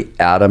every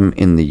atom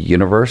in the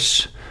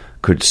universe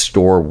could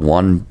store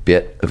 1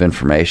 bit of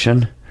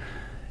information,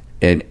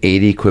 an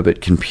 80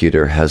 qubit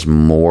computer has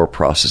more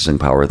processing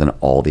power than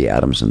all the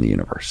atoms in the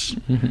universe.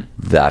 Mm-hmm.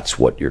 That's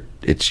what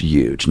it's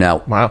huge. Now,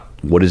 wow.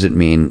 What does it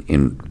mean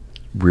in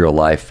real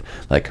life?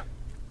 Like,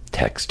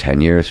 text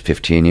 10 years,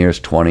 15 years,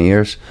 20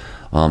 years?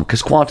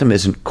 Because quantum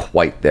isn't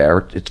quite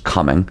there. It's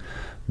coming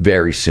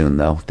very soon,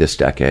 though, this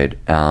decade.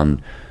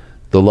 And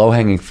the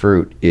low-hanging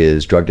fruit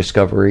is drug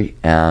discovery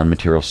and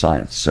material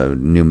science. So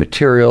new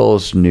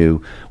materials,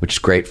 which is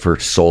great for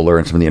solar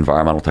and some of the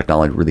environmental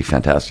technology, really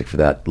fantastic for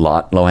that.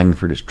 Low-hanging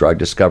fruit is drug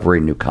discovery,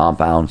 new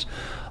compounds.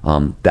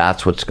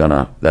 That's what's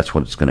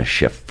gonna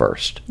shift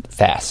first.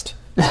 Fast.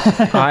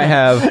 I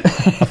have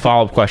a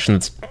follow-up question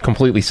that's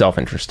completely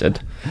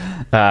self-interested.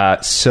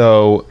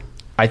 So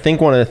I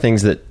think one of the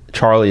things that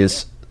Charlie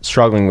is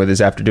struggling with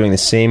is after doing the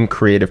same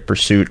creative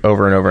pursuit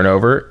over and over and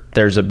over,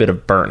 there's a bit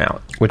of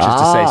burnout, which is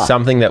to say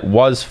something that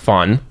was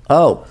fun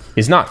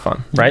is not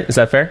fun, right? Is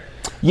that fair?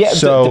 Yeah,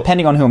 so,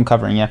 depending on who I'm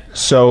covering, yeah.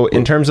 So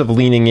in terms of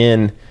leaning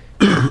in,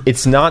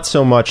 it's not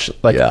so much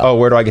like, oh,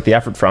 where do I get the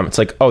effort from? It's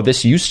like, oh,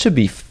 this used to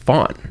be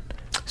fun.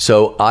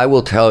 So I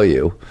will tell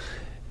you,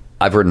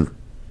 I've written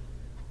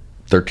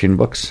 13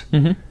 books.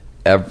 Mm-hmm.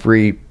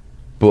 Every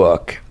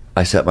book,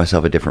 I set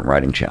myself a different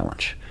writing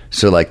challenge.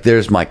 So, like,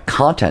 there's my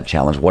content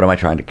challenge. What am I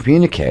trying to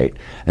communicate?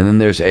 And then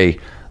there's a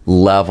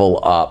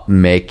level up,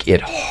 make it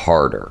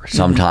harder.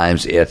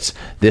 Sometimes it's,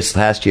 this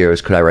last year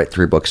could I write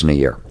 3 books in a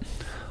year?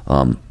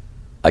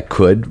 I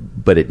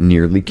could, but it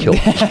nearly killed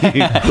me.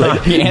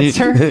 The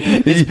answer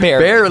is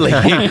barely,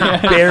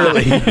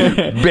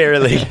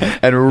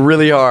 and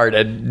really hard,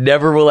 and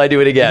never will I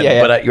do it again.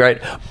 Yeah. But you're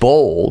right.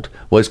 Bold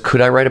was,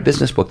 could I write a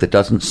business book that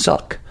doesn't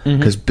suck?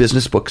 Because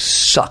business books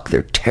suck.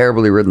 They're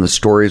terribly written. The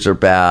stories are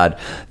bad.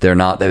 They're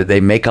not.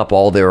 They make up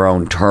all their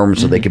own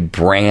terms, so they can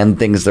brand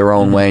things their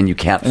own way, and you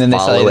can't. And then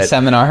follow they sell you it. the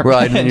seminar,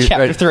 right? And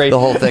chapter 3. The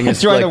whole thing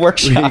is during like, the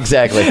workshop,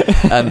 exactly.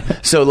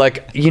 So,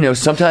 like,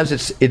 sometimes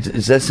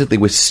it's that simply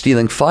with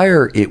Stealing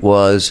Fire. It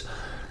was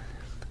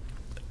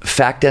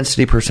fact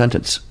density per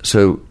sentence.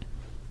 So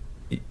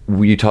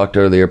you talked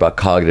earlier about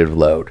cognitive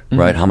load,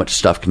 right? How much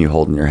stuff can you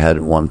hold in your head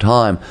at one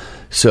time?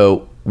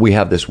 So we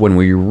have this, when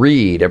we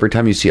read, every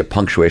time you see a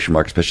punctuation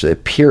mark, especially a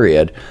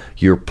period,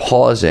 you're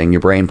pausing, your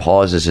brain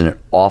pauses and it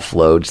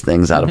offloads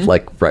things out of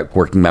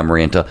working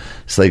memory into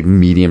like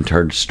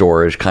medium-term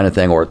storage kind of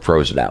thing, or it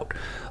throws it out.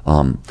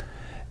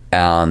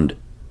 And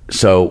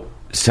so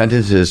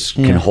sentences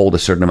can hold a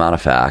certain amount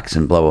of facts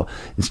and blah, blah.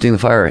 In Stealing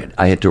Fire,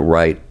 I had to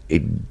write a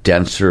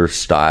denser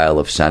style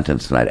of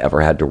sentence than I'd ever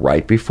had to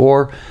write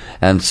before.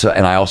 And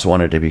I also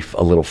wanted to be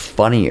a little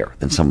funnier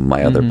than some of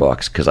my other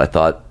books, because I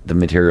thought the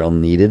material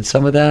needed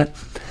some of that.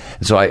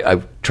 And so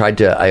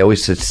I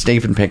always said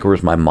Steven Pinker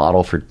was my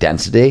model for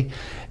density.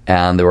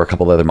 And there were a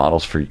couple of other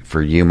models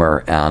for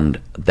humor,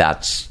 and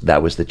that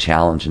was the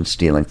challenge in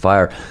Stealing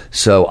Fire.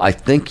 So I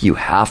think you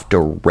have to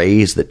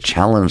raise the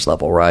challenge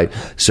level, right?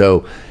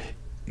 So,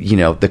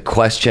 the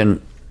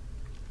question,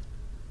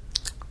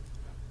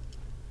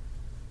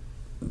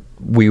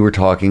 we were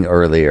talking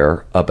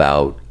earlier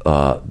about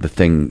the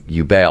thing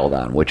you bailed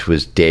on, which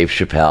was Dave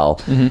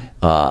Chappelle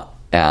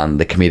and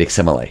the comedic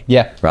simile.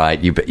 Yeah. Right?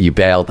 You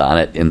bailed on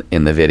it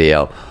in the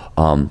video.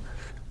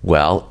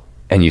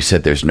 And you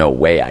said there's no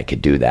way I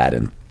could do that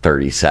in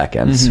 30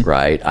 seconds,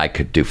 right? I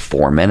could do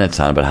 4 minutes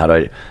on it, but how do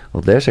I...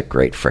 Well, there's a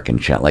great frickin'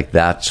 challenge. Like,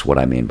 that's what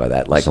I mean by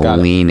that. Like,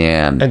 lean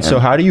in. And so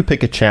how do you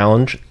pick a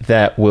challenge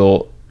that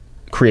will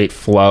create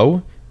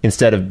flow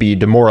instead of be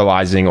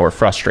demoralizing or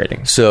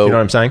frustrating? So, you know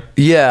what I'm saying?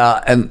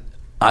 Yeah, and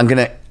I'm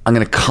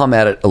gonna come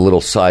at it a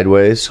little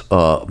sideways,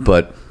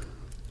 but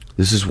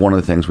this is one of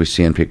the things we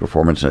see in peak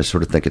performance, and I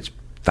sort of think it's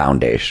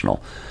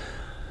foundational.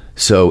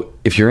 So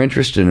if you're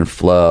interested in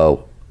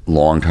flow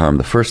long term,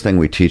 the first thing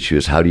we teach you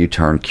is how do you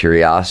turn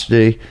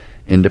curiosity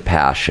into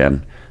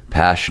passion,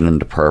 passion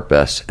into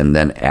purpose, and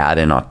then add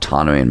in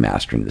autonomy and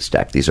mastery into the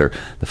stack. These are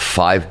the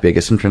 5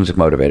 biggest intrinsic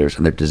motivators,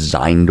 and they're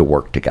designed to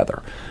work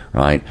together,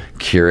 right?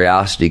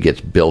 Curiosity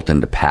gets built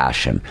into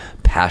passion.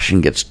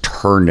 Passion gets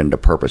turned into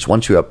purpose.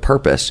 Once you have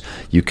purpose,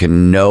 you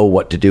can know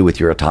what to do with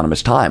your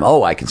autonomous time.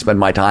 Oh, I can spend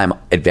my time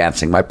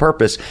advancing my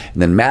purpose.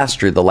 And then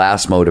mastery, the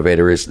last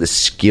motivator, is the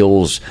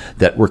skills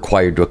that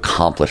required to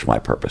accomplish my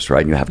purpose, right?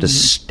 And you have to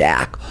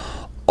stack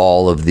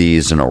all of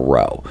these in a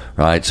row,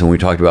 right? So when we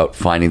talked about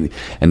finding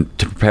and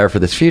to prepare for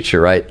this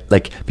future, right?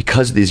 Like,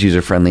 because of these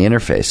user-friendly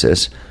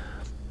interfaces,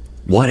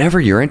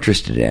 whatever you're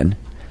interested in,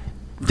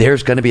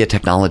 there's going to be a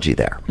technology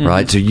there,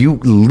 right? So you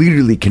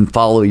literally can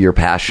follow your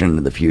passion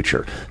in the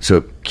future.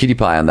 So Cutie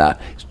Pie on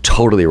that is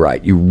totally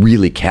right. You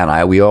really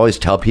can. We always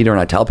tell Peter and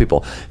I tell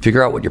people,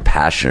 figure out what you're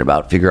passionate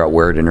about, figure out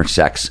where it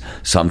intersects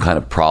some kind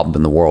of problem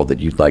in the world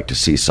that you'd like to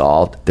see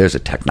solved. There's a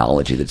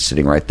technology that's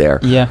sitting right there.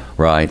 Yeah.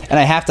 Right. And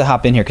I have to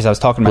hop in here because I was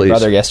talking to my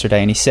brother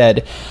yesterday, and he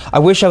said, I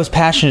wish I was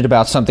passionate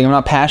about something. I'm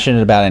not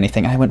passionate about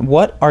anything. I went,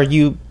 what are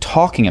you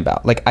talking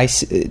about? Like, I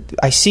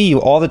see you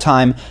all the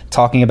time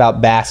talking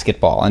about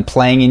basketball and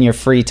playing in your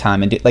free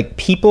time. And like,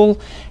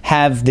 people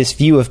have this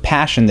view of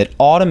passion that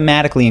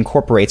automatically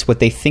incorporates what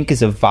they think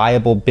is a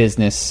viable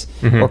business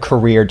or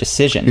career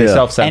decision.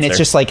 Self-censor. And it's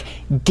just like,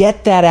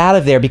 get that out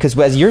of there, because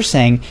as you're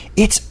saying,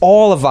 it's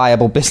all a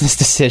viable business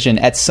decision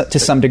to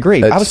some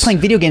degree. I was playing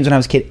video games when I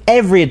was a kid.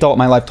 Every adult in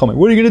my life told me,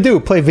 what are you going to do?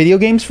 Play video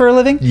games for a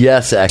living?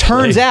 Yes, actually.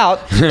 Turns out.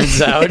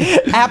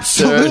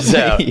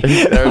 Absolutely.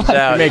 Turns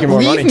out. Making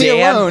more money. Leave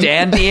me alone.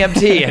 Dan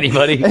DMT,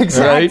 anybody?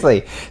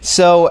 Exactly. Right?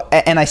 So,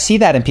 and I see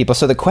that in people.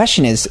 So the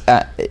question is,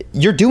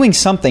 you're doing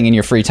something in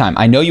your free time.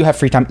 I know you have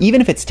free time,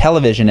 even if it's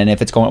television, and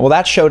if it's going, well,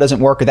 that show doesn't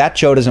work, or that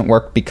show doesn't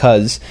work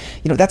because,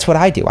 that's what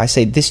I do. I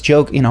say, this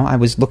joke, I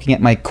was looking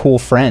at my cool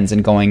friends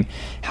and going,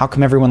 how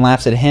come everyone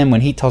laughs at him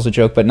when he tells a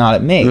joke but not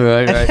at me?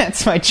 Right.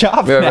 That's my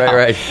job now.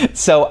 Right.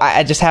 So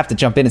I just have to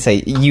jump in and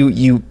say,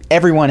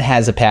 everyone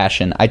has a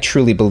passion. I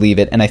truly believe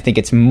it, and I think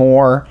it's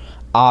more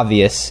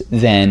obvious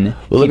than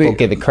people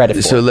give it credit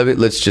for. So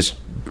let's just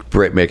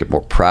make it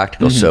more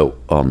practical. So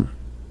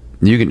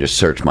you can just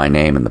search my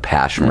name in the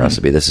passion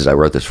recipe. I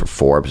wrote this for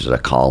Forbes as a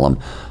column,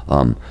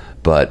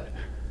 but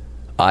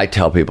I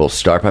tell people,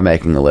 start by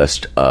making a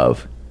list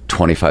of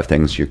 25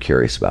 things you're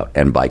curious about.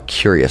 And by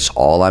curious,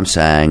 all I'm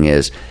saying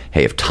is,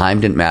 hey, if time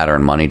didn't matter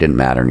and money didn't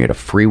matter and you had a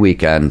free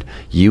weekend,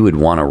 you would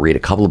want to read a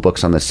couple of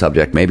books on this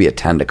subject, maybe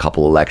attend a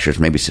couple of lectures,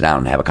 maybe sit down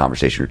and have a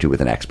conversation or two with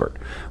an expert,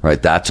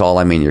 right? That's all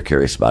I mean you're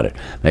curious about it.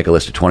 Make a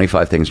list of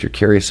 25 things you're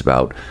curious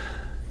about.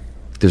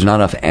 There's not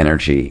enough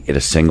energy in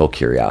a single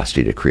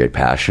curiosity to create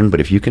passion,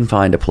 but if you can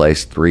find a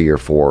place 3 or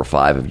 4 or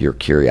 5 of your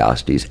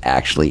curiosities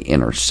actually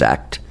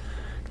intersect,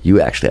 you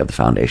actually have the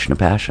foundation of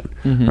passion,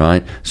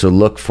 right? So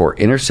look for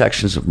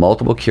intersections of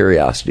multiple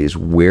curiosities.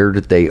 Where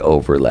did they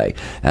overlay?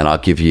 And I'll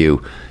give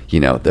you,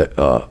 I'm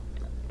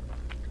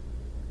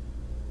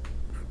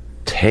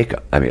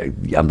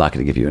not going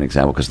to give you an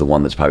example because the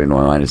one that's probably in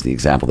my mind is the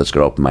example that's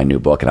going to open my new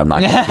book, and I'm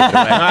not going to give it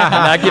away.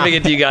 I'm not giving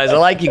it to you guys. I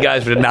like you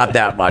guys, but not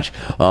that much.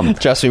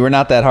 Trust me, we're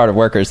not that hard of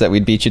workers that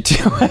we'd beat you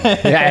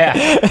to.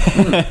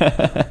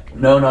 Yeah.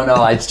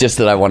 No. It's just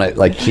that I want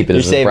to keep it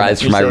as a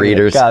surprise for my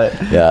readers. Got it.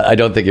 Yeah, I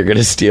don't think you're going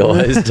to steal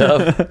his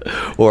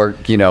stuff, or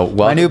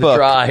my new book,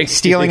 try.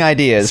 Stealing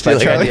Ideas.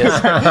 Stealing Ideas.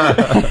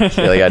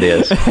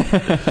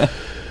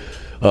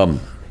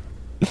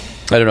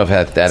 I don't know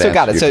if that. So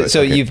got it.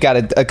 So you've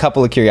got a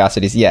couple of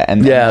curiosities,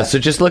 So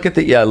just look at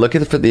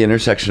for the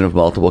intersection of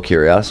multiple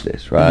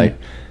curiosities, right?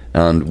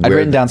 And I've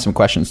written down some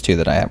questions too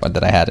that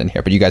I had in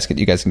here, but you guys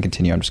can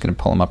continue. I'm just going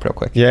to pull them up real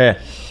quick. Yeah.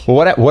 Well,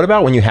 what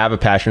about when you have a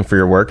passion for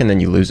your work and then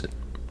you lose it?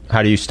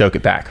 How do you stoke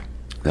it back?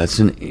 That's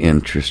an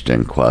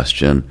interesting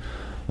question.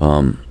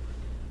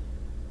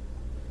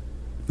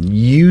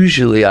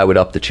 Usually, I would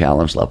up the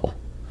challenge level.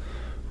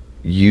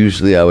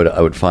 Usually, I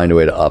would find a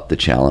way to up the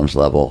challenge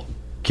level,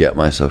 get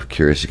myself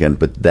curious again.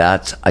 But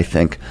that's, I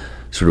think,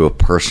 sort of a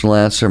personal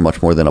answer,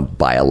 much more than a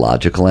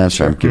biological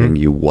answer. I'm giving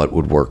you what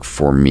would work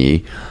for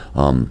me.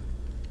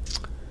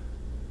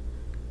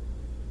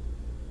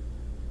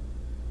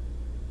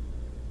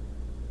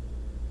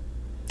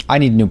 I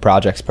need new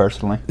projects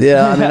personally.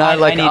 Yeah, I mean,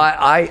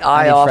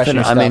 I often,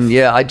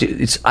 I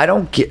do. I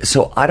don't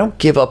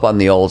give up on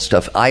the old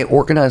stuff. I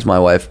organize my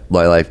life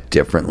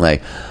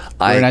differently.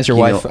 Organize your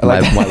wife.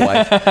 My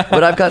wife.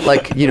 But I've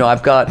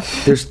got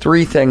there's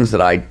 3 things that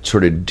I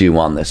sort of do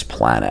on this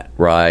planet,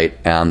 right?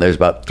 And there's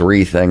about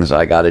 3 things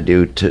I got to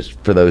do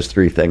for those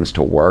 3 things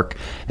to work.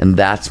 And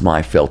that's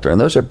my filter. And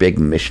those are big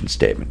mission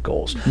statement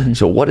goals.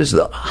 So what is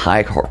the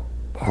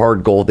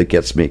hard goal that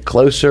gets me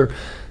closer?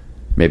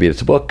 Maybe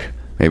it's a book.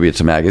 Maybe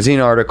it's a magazine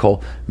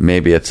article.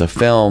 Maybe it's a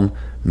film.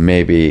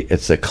 Maybe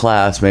it's a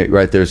class. Maybe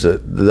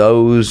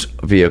those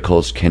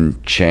vehicles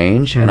can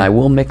change, and I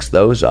will mix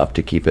those up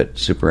to keep it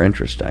super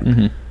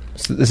interesting.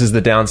 So this is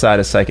the downside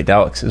of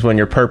psychedelics: is when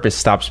your purpose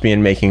stops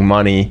being making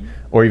money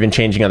or even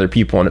changing other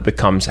people, and it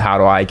becomes, how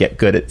do I get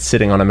good at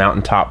sitting on a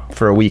mountaintop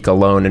for a week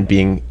alone and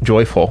being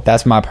joyful?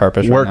 That's my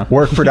purpose.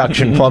 Work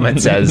production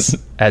plummets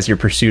as your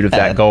pursuit of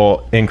that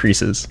goal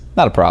increases.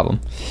 Not a problem.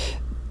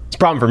 It's a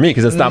problem for me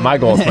because it's not my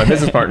goal; it's my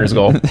business partner's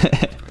goal.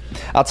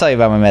 I'll tell you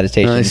about my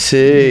meditation. I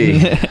see.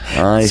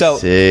 I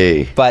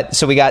see. But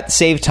so we got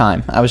save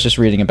time. I was just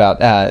reading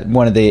about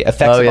one of the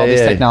effects of all these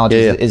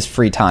technologies is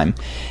free time.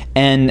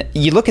 And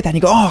you look at that and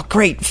you go, oh,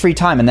 great, free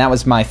time. And that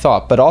was my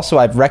thought. But also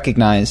I've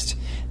recognized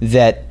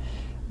that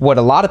what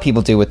a lot of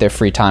people do with their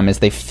free time is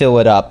they fill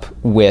it up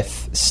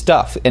with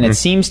stuff. And it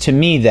seems to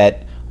me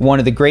that one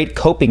of the great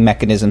coping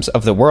mechanisms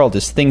of the world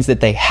is things that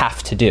they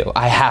have to do.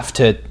 I have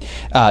to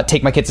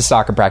take my kids to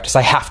soccer practice.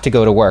 I have to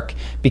go to work.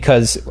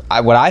 Because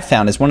what I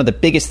found is one of the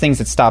biggest things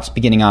that stops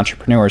beginning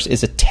entrepreneurs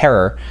is a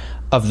terror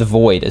of the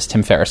void, as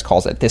Tim Ferriss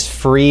calls it. This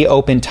free,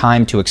 open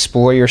time to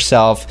explore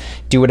yourself,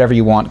 do whatever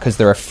you want, because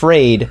they're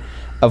afraid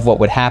of what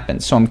would happen.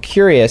 So I'm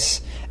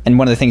curious, and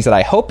one of the things that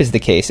I hope is the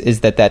case, is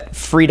that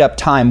freed up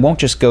time won't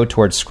just go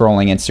towards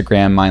scrolling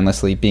Instagram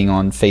mindlessly, being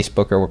on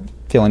Facebook or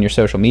filling your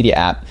social media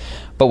app,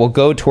 but will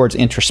go towards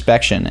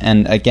introspection.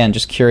 And again,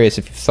 just curious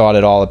if you've thought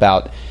at all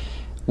about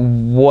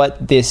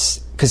what this,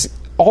 because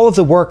all of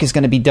the work is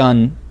going to be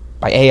done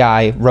by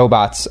AI,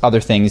 robots, other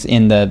things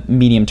in the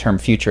medium-term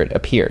future, it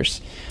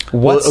appears.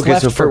 What's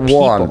left so for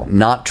people? one,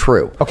 not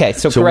true. Okay,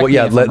 so correct me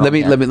if I'm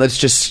wrong.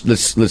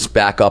 Let's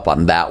back up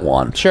on that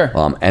one. Sure.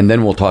 And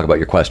then we'll talk about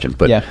your question.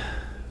 But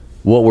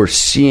what we're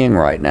seeing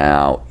right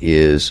now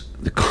is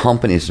the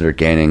companies that are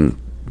gaining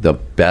the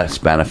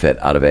best benefit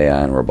out of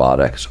AI and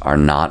robotics are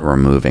not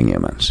removing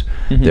humans.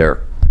 Mm-hmm.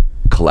 They're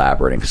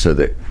collaborating. So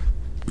the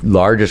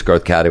largest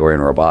growth category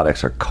in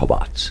robotics are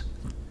cobots,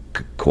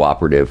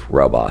 cooperative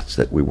robots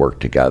that we work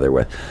together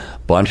with. A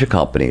bunch of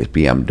companies,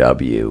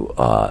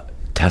 BMW,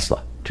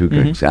 Tesla, two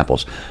good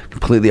examples,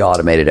 completely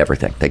automated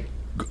everything.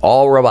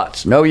 All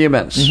robots, no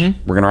humans.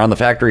 We're going to run the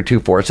factory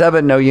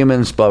 24/7, no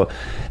humans,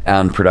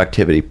 and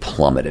productivity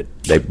plummeted.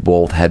 They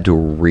both had to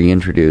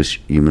reintroduce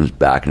humans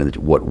back into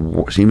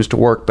what seems to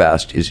work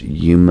best is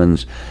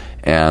humans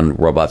and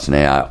robots and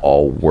AI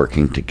all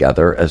working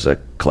together as a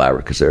collaborative,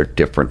 because they're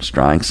different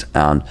strengths.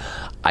 And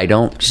I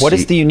don't see... What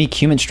is the unique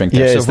human strength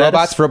there?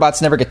 So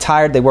robots never get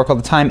tired. They work all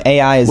the time.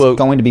 AI is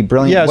going to be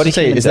brilliant.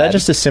 Yeah, is that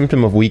just a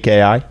symptom of weak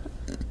AI?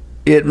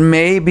 It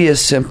may be a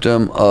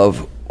symptom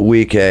of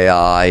weak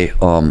AI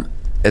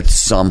at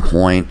some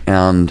point,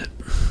 and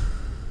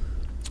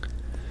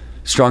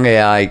strong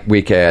AI,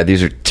 weak AI.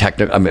 These are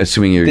technical. I'm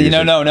assuming you're.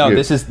 No.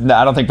 This is.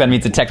 I don't think Ben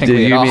means it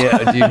technically at all.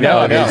 Do you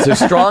know? No. So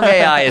strong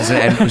AI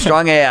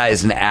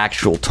is an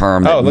actual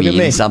term that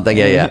means something.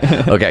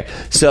 Yeah. Okay.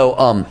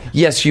 So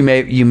yes, you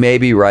may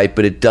be right,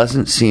 but it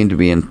doesn't seem to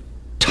be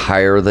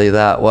entirely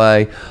that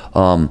way.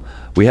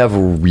 We have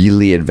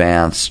really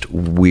advanced,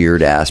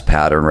 weird-ass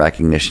pattern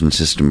recognition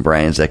system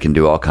brains that can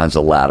do all kinds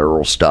of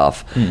lateral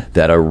stuff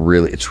that are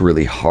really... It's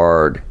really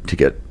hard to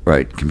get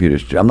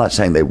computers. I'm not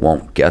saying they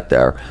won't get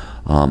there.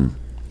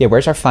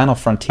 Where's our final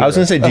frontier? I was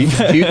going to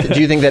say, do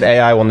you think that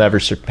AI will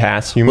never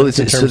surpass humans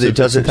in terms of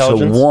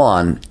intelligence? So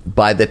one,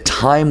 by the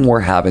time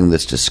we're having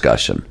this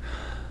discussion,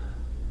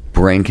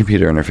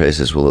 brain-computer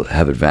interfaces will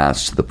have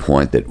advanced to the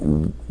point that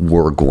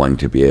we're going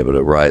to be able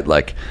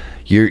to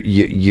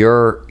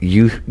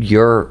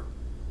You're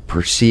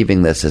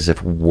perceiving this as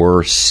if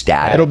we're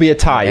static. It'll be a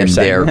tie, and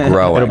they're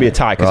growing. It'll be a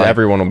tie because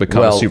everyone will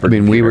become a supercomputer. I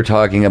mean, we were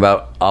talking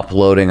about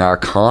uploading our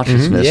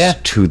consciousness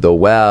to the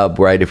web,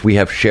 right? If we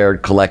have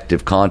shared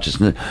collective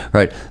consciousness,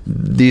 right?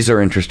 These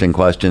are interesting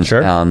questions,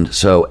 sure. And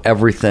so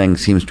everything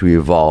seems to be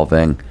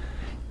evolving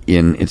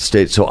in its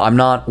state. So I'm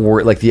not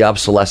worried. Like the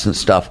obsolescence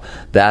stuff,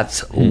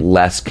 that's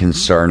less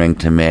concerning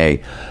to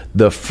me.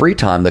 The free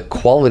time, the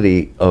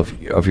quality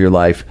of your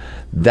life,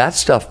 that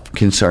stuff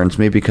concerns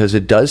me because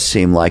it does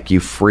seem like you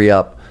free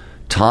up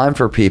time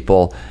for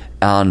people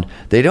and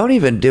they don't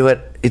even do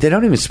it. They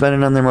don't even spend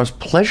it on their most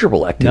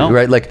pleasurable activity,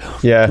 right? Like,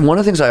 one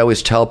of the things I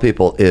always tell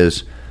people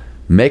is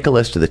make a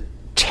list of the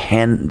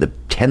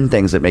 10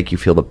 things that make you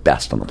feel the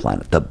best on the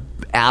planet, the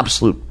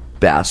absolute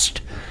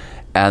best,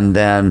 and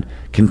then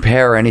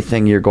compare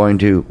anything you're going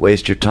to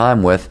waste your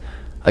time with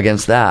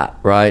against that,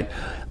 right?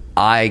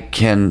 I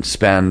can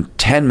spend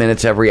 10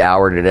 minutes every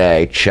hour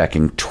today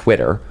checking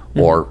Twitter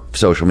or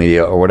social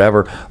media or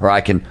whatever, or I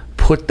can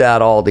put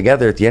that all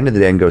together at the end of the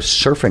day and go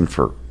surfing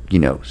for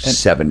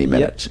 70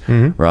 minutes,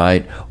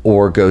 right?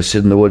 Or go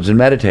sit in the woods and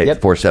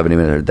meditate for 70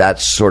 minutes, that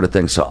sort of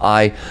thing. So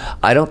I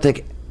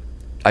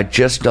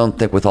just don't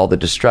think with all the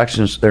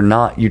distractions, they're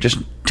not. You just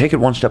take it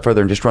one step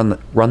further and just run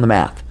the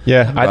math.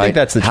 Yeah, I think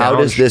that's the challenge.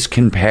 How does this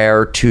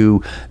compare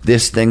to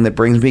this thing that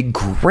brings me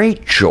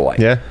great joy?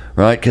 Yeah,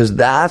 right. Because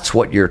that's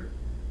what you're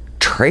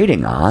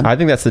trading on. I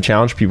think that's the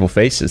challenge people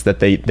face is that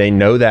they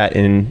know that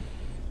in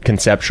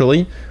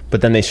conceptually,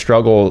 but then they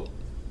struggle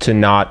to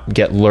not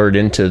get lured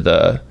into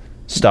the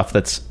stuff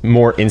that's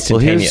more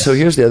instantaneous. Well,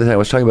 here's the other thing. I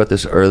was talking about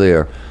this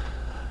earlier.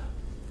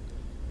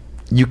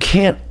 You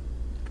can't.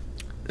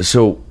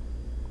 So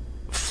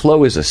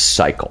flow is a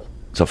cycle.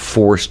 It's a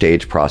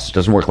 4-stage process. It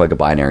doesn't work like a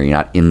binary. You're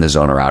not in the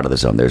zone or out of the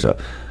zone. There's a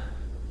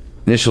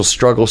initial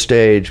struggle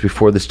stage.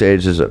 Before the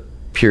stage, there's a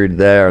period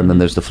there, and then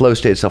there's the flow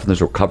state stuff, and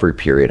there's a recovery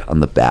period on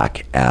the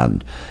back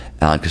end.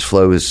 Because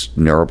flow is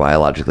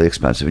neurobiologically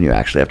expensive, and you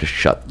actually have to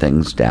shut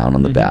things down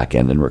on the back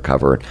end and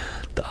recover.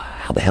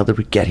 How the hell did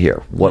we get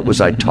here? What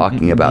was I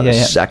talking about a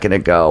second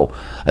ago?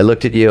 I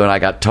looked at you and I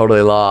got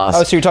totally lost.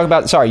 Oh, so you're talking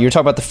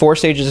about the 4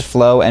 stages of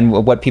flow and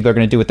what people are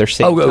going to do with their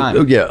saved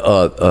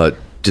time.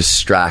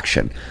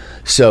 Distraction.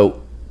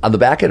 So on the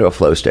back end of a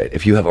flow state,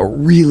 if you have a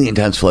really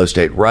intense flow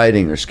state,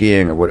 riding or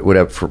skiing or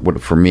whatever,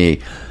 for me,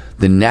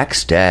 the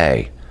next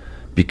day,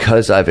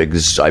 because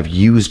I've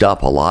used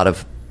up a lot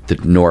of the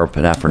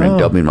norepinephrine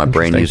and dopamine my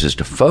brain uses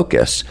to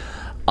focus,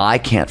 I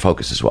can't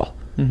focus as well.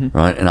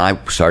 Right, and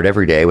I start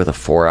every day with a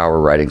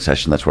 4-hour writing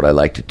session. That's what I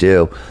like to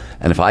do.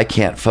 And if I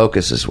can't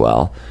focus as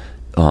well,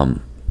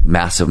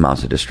 massive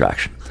amounts of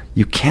distraction.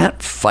 You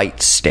can't fight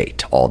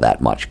state all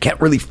that much. You can't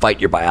really fight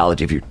your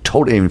biology if you're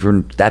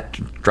in that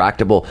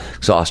distractible,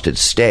 exhausted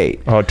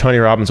state. Oh, Tony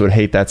Robbins would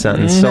hate that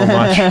sentence so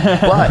much.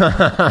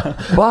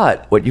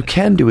 But what you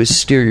can do is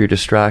steer your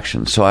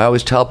distractions. So I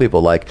always tell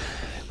people, like,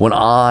 when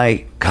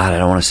I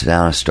don't want to sit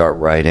down and start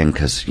writing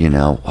because,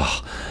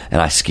 and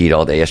I skied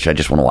all day yesterday. I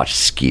just want to watch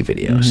ski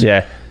videos.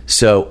 Yeah.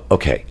 So,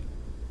 okay.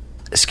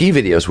 Ski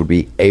videos would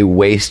be a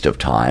waste of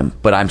time,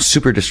 but I'm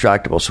super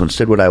distractible. So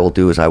instead what I will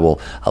do is I will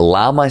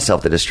allow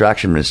myself the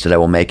distraction, but instead I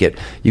will make it,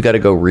 you got to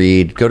go to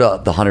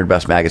the 100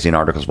 best magazine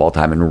articles of all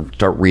time and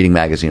start reading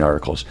magazine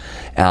articles.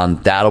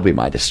 And that'll be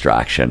my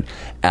distraction.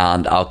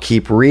 And I'll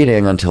keep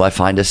reading until I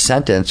find a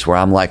sentence where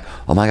I'm like,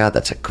 oh my God,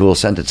 that's a cool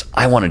sentence.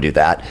 I want to do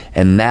that.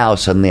 And now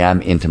suddenly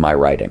I'm into my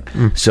writing.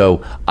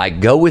 So I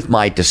go with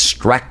my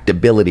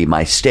distractibility,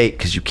 my state,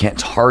 because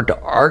it's hard to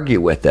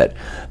argue with it,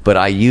 but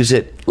I use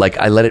it, like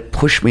I let it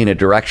push me in a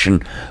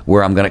direction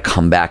where I'm going to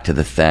come back to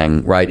the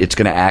thing, right? It's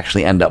going to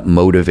actually end up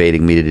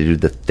motivating me to do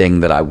the thing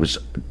that I was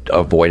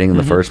avoiding in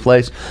the first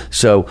place.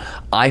 So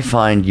I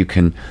find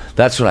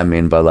that's what I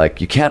mean by,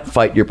 like, you can't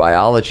fight your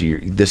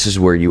biology. This is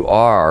where you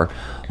are.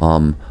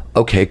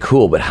 Okay,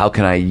 cool. But how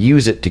can I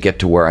use it to get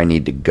to where I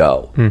need to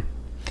go?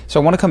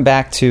 So I want to come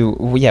back to,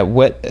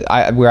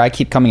 where I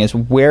keep coming is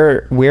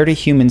where do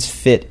humans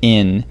fit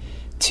in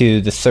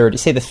to the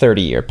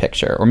 30-year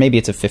picture, or maybe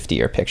it's a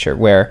 50-year picture,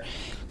 where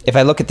if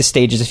I look at the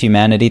stages of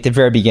humanity, at the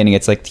very beginning,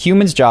 it's like the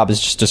human's job is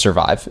just to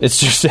survive. It's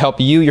just to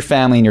help you, your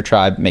family, and your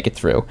tribe make it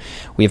through.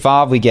 We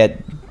evolve, we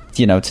get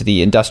to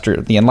the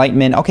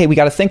Enlightenment. Okay, we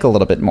got to think a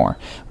little bit more.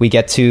 We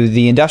get to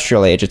the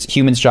industrial age. It's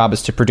humans' job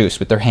is to produce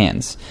with their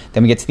hands.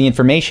 Then we get to the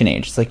information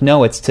age. It's like,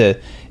 no, it's to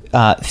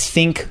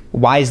think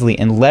wisely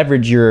and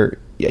leverage your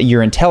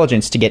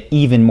intelligence to get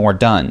even more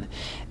done.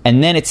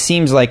 And then it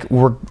seems like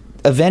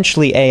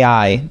eventually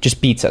AI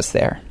just beats us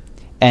there.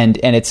 And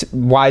it's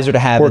wiser to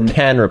have... Or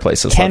can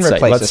replace us,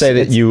 let's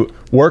say that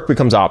work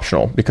becomes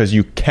optional because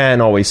you can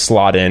always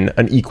slot in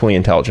an equally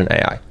intelligent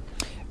AI.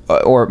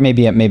 Or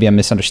maybe I'm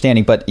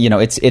misunderstanding, but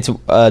it's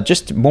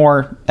just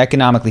more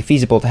economically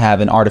feasible to have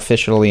an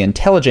artificially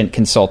intelligent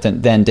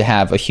consultant than to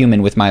have a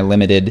human with my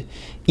limited,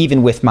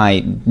 even with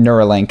my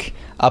Neuralink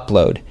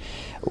upload.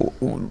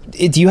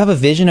 Do you have a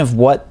vision of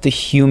what the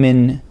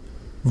human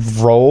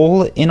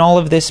role in all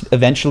of this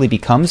eventually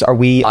becomes? Are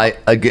we...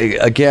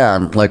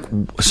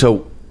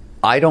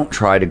 I don't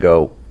try to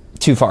go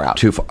too far out.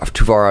 Too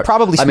far out.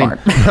 Probably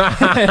smart.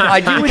 I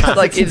do it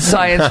like in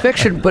science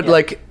fiction, but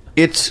like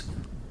it's...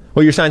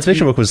 Well, your science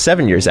fiction book was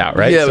 7 years out,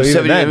 right? Yeah,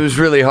 it was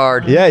really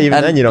hard. Yeah,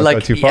 then you don't go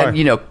too far.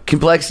 And,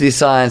 complexity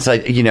science,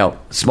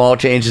 small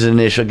changes in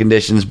initial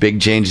conditions, big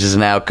changes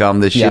in outcome.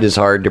 This shit is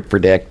hard to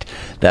predict,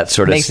 that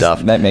sort of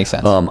stuff. That makes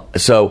sense.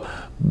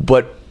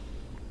 But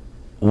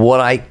what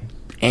I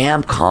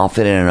am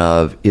confident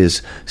of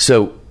is...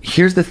 So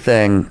here's the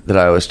thing that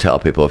I always tell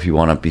people if you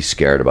want to be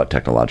scared about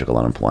technological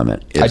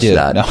unemployment. Is I do.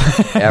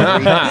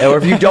 That or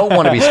if you don't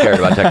want to be scared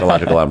about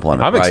technological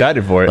unemployment. I'm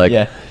excited for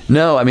it.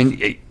 No, I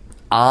mean...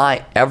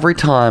 every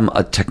time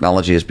a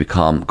technology has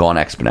gone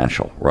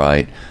exponential,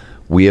 right,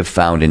 we have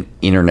found an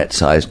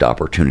internet-sized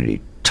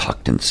opportunity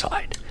tucked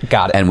inside.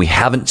 Got it. And we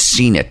haven't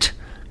seen it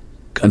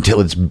until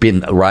it's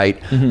been, right?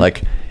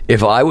 Like,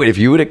 if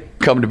you would have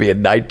come to me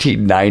in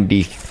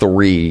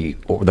 1993,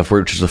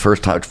 which is the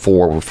first time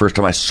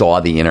I saw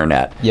the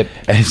internet,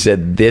 and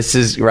said, "This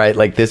is right,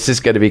 like this is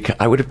going to be,"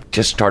 I would have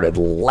just started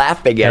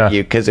laughing at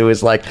you because it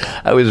was like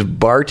I was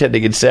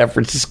bartending in San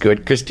Francisco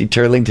at Christy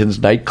Turlington's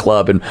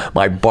nightclub, and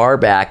my bar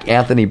back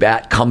Anthony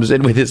Batt comes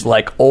in with his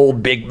like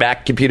old Big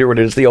Mac computer, when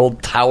it's the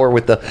old tower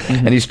with the,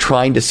 and he's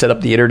trying to set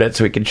up the internet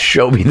so he can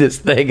show me this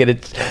thing, and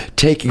it's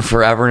taking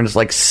forever, and it's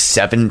like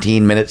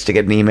 17 minutes to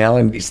get an email,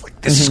 and he's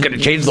like, "This is going to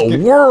change the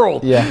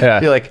world."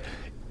 You're like,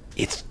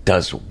 it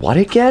does what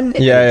again?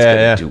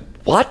 Do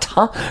what?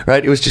 Huh?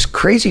 Right? It was just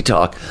crazy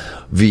talk.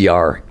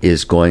 VR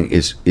is going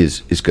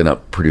to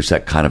produce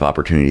that kind of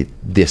opportunity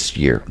this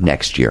year,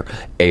 next year.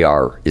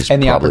 AR is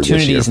and the probably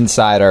opportunities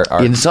inside are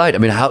inside. I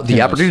mean, how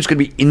the opportunity is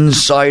going to be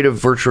inside of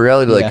virtual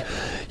reality. Like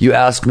you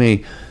ask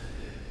me,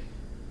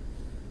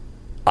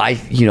 I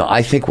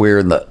think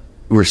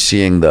we're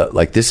seeing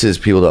this is,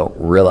 people don't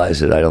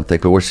realize it, I don't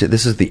think, but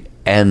this is the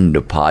end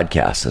of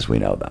podcasts as we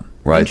know them.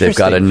 Right, they've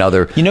got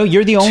another.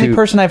 You're the only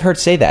person I've heard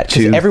say that,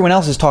 because everyone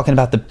else is talking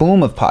about the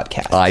boom of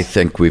podcasts. I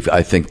think you've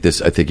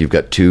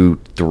got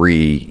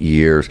 2-3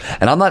 years,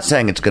 and I'm not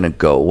saying it's going to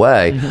go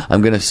away. Mm-hmm.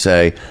 I'm going to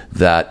say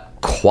that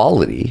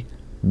quality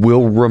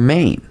will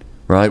remain,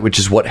 right? Which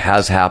is what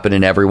has happened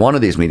in every one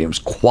of these mediums.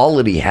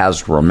 Quality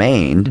has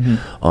remained.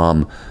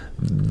 Mm-hmm.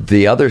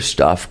 The other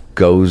stuff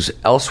goes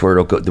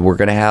elsewhere. We're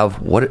going to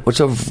have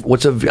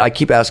I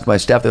keep asking my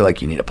staff. They're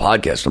like, "You need a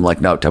podcast." I'm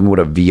like, "No, tell me what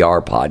a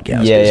VR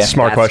podcast is." Yeah.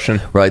 Smart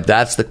question. Right.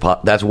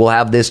 We'll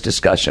have this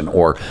discussion.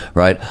 Or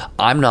right.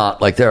 I'm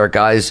not like, there are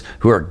guys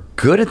who are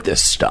good at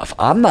this stuff.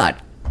 I'm not.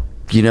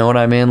 You know what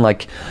I mean?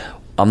 Like,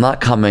 I'm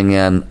not coming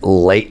in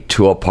late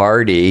to a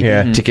party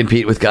to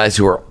compete with guys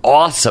who are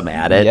awesome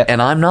at it,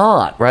 and I'm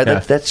not, right? Yeah.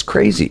 That's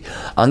crazy.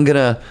 I'm going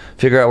to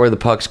figure out where the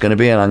puck's going to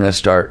be, and I'm going to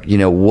start,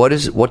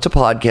 what's a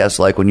podcast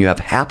like when you have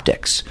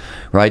haptics,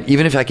 right?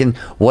 Even if I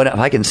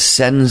can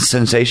send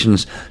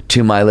sensations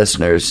to my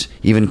listeners,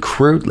 even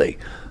crudely,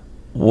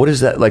 what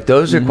is that like?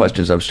 Those are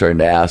questions I'm starting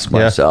to ask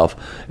myself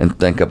and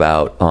think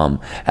about.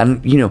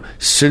 And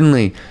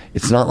certainly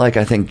it's not like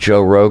I think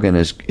Joe Rogan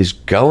is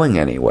going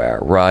anywhere,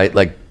 right?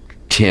 Like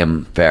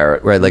Tim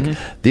Ferriss, right? Like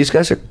these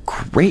guys are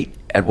great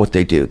at what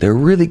they do. They're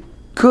really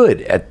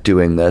good at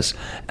doing this,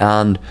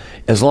 and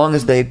as long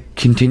as they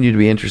continue to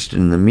be interested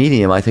in the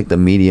medium, I think the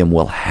medium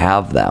will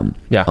have them.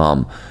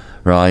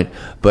 Right.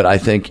 But I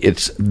think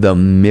it's the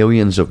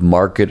millions of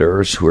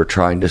marketers who are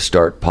trying to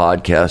start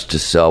podcasts to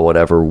sell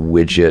whatever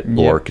widget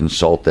or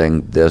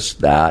consulting, this,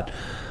 that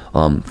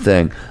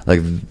thing. Like,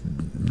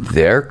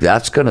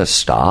 that's going to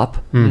stop,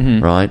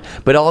 right?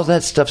 But all of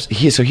that stuff.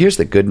 So here's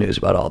the good news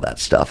about all that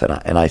stuff, and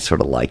I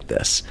sort of like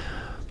this.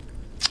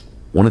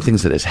 One of the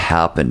things that has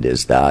happened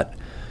is that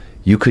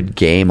you could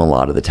game a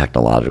lot of the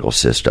technological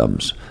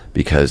systems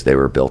because they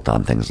were built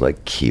on things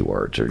like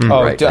keywords.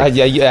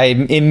 I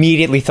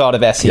immediately thought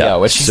of SEO.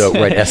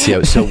 Yeah,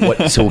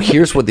 SEO. So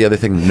here's what the other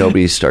thing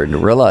nobody's starting to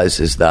realize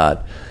is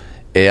that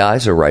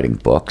AIs are writing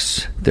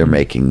books, they're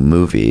making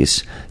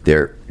movies,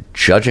 they're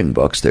judging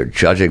books, they're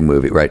judging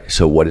movies, right?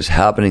 So what is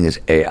happening is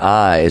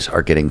AIs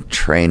are getting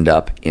trained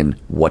up in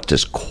what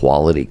does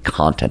quality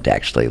content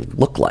actually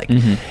look like.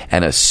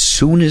 And as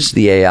soon as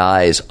the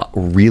AIs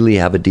really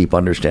have a deep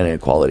understanding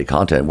of quality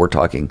content, we're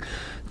talking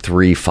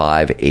 3,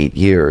 5, 8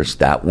 years,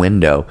 that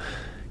window,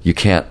 you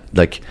can't,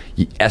 like,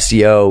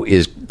 SEO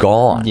is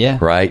gone,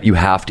 right? You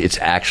have to, it's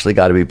actually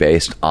got to be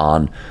based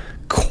on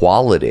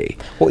quality.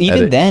 Well,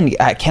 even then,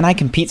 can I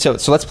compete? So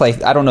let's play.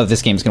 I don't know if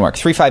this game's going to work.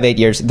 3, 5, 8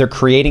 years, they're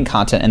creating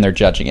content and they're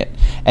judging it.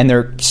 And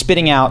they're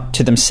spitting out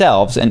to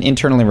themselves and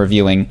internally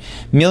reviewing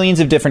millions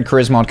of different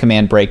Charisma on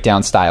Command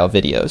breakdown style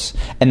videos.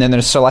 And then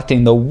they're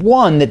selecting the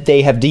one that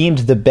they have deemed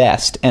the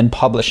best and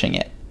publishing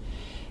it.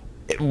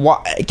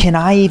 Can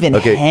I even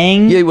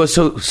hang? Yeah, well,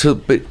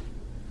 but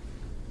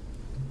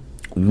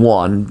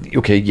one,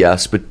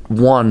 yes, but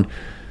one,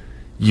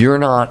 you're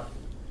not.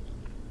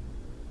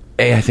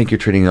 I think you're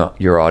treating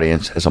your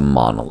audience as a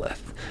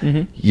monolith.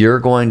 You're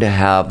going to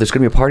have, there's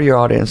going to be a part of your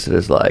audience that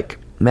is like,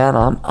 man,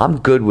 I'm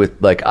good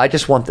with, like, I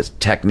just want this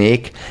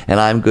technique, and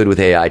I'm good with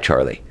AI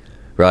Charlie,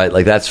 right?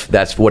 Like,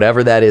 that's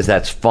whatever that is,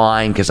 that's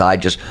fine, because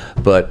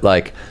but,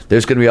 like,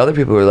 there's going to be other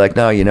people who are like,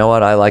 no, you know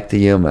what, I like the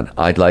human.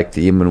 I'd like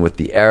the human with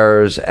the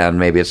errors, and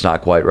maybe it's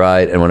not quite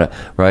right, and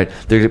right?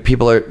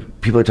 People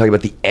are talking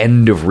about the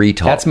end of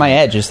retail. That's my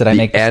edge, is that I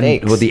make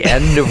mistakes. Well, the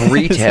end of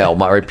retail.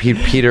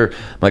 Peter,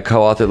 my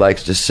co-author,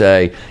 likes to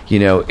say,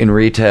 in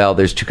retail,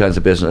 there's two kinds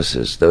of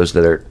businesses: those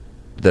that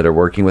are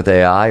working with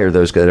AI, or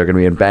those that are going to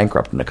be in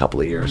bankrupt in a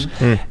couple of years.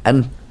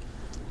 And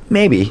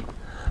maybe,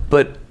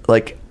 but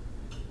like,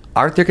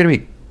 aren't there going to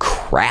be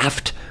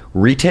craft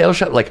retail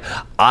shop? Like,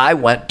 I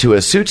went to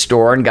a suit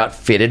store and got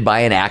fitted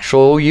by an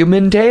actual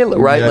human tailor,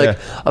 right?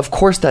 Of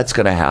course that's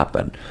going to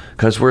happen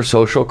because we're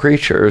social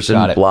creatures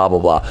and blah, blah,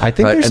 blah. I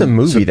think there's a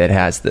movie that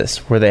has this,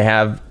 where they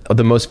have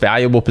the most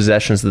valuable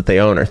possessions that they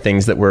own are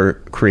things that were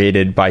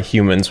created by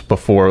humans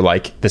before,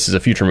 like, this is a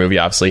future movie,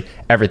 obviously,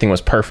 everything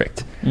was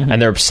perfect.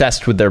 And they're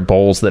obsessed with their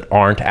bowls that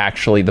aren't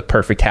actually the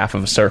perfect half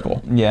of a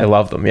circle. I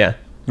love them,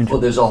 Well,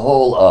 there's a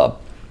whole,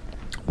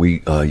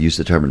 we use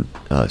the term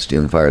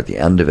stealing fire at the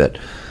end of it.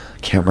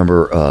 Can't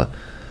remember.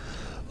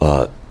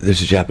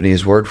 There's a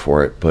Japanese word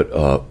for it,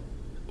 but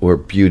where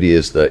beauty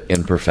is the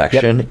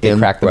imperfection. They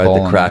crack the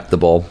bowl. They crack the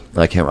bowl.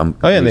 I can't.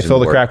 And they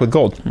fill the crack with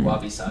gold.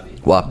 Wabi sabi.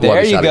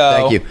 There you go.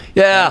 Thank you.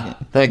 Yeah,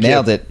 thank you.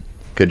 Nailed it.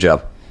 Good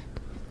job.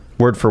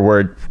 Word for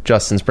word,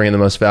 Justin's bringing the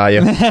most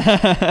value.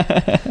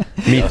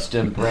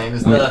 Justin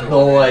brings the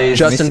noise.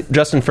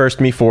 Justin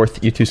first, me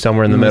fourth. You two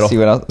somewhere in the middle. See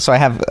what else? So I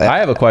have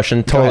a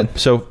question.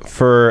 So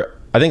for,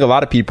 I think a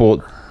lot of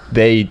people,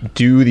 they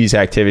do these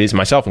activities,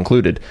 myself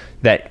included,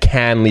 that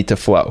can lead to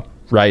flow.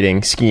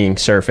 Writing, skiing,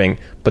 surfing,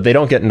 but they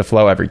don't get into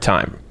flow every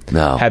time.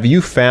 No. Have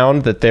you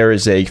found that there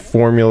is a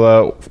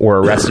formula or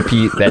a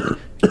recipe that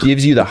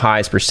gives you the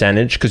highest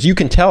percentage? Because you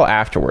can tell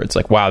afterwards,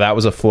 like, wow, that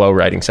was a flow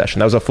writing session.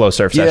 That was a flow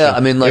surf session. Yeah, I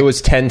mean, like, it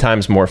was 10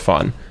 times more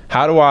fun.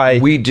 How do I?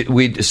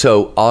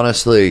 So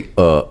honestly,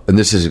 and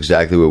this is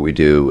exactly what we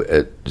do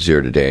at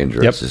Zero to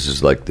Dangerous. Yep.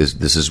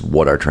 This is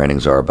what our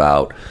trainings are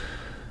about.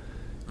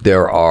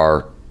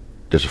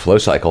 There's a flow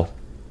cycle.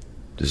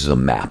 This is a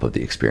map of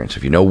the experience.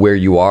 If you know where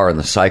you are in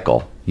the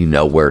cycle, you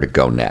know where to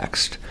go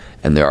next.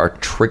 And there are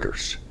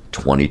triggers,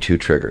 22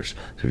 triggers.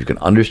 So if you can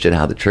understand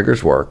how the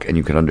triggers work and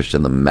you can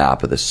understand the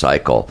map of the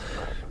cycle,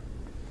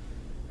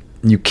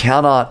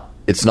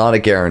 it's not a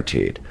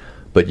guaranteed,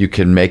 but you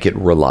can make it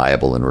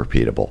reliable and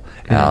repeatable.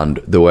 Mm-hmm. And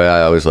the way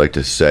I always like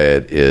to say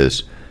it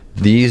is,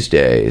 these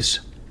days,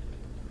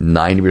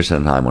 90%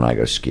 of the time when I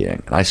go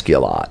skiing, and I ski a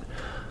lot,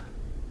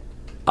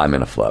 I'm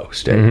in a flow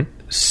state.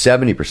 Mm-hmm.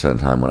 70% of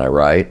the time when I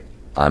write,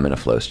 I'm in a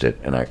flow state,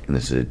 and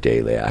this is a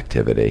daily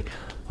activity.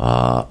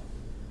 For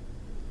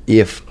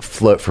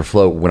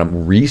flow, when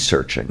I'm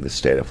researching the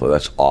state of flow,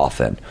 that's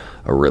often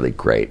a really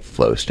great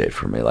flow state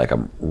for me. Like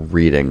I'm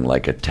reading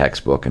like a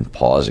textbook and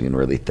pausing and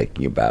really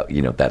thinking about,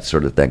 that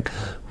sort of thing.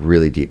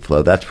 Really deep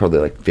flow. That's probably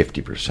like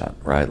 50%,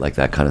 right? Like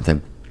that kind of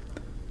thing.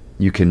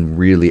 You can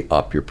really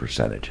up your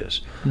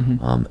percentages.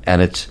 Mm-hmm.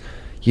 And it's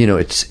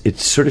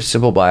sort of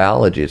simple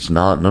biology.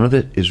 None of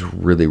it is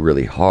really,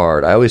 really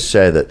hard. I always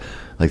say that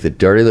like the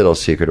dirty little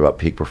secret about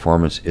peak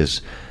performance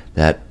is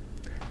that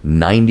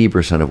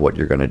 90% of what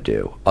you're going to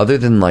do, other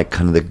than like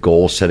kind of the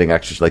goal setting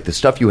exercise, like the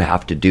stuff you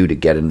have to do to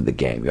get into the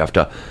game, you have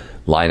to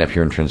line up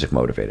your intrinsic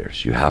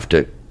motivators, you have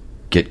to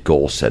get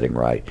goal setting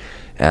right,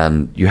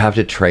 and you have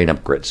to train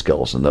up grit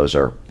skills, and those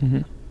are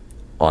mm-hmm.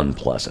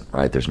 unpleasant,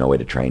 right? There's no way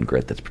to train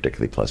grit that's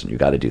particularly pleasant. You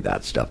got to do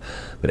that stuff.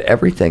 But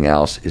everything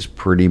else is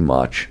pretty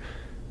much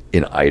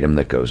an item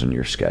that goes in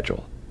your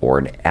schedule, or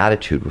an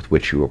attitude with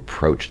which you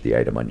approach the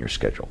item on your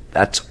schedule.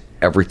 That's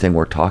everything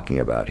we're talking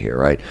about here,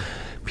 right?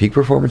 Peak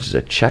performance is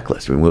a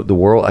checklist. I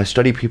mean, I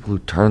study people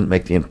who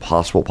make the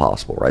impossible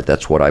possible, right?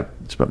 That's what I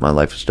spent my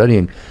life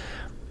studying.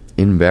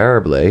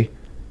 Invariably,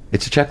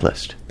 it's a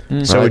checklist.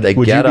 Mm. So right?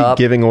 would you be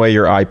giving away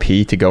your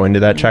IP to go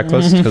into that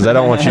checklist? Because I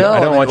don't want you.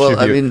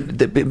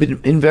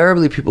 But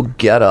invariably, people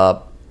get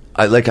up.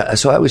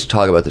 So I always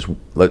talk about this.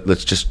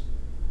 Let's just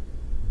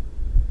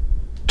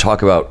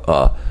talk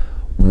about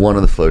one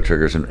of the flow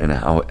triggers and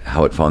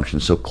how it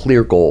functions. So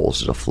clear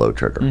goals is a flow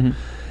trigger, mm-hmm.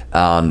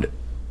 and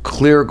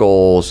clear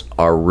goals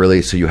are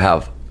really, so you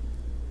have,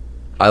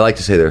 I like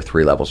to say there are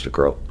 3 levels to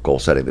goal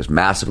setting. There's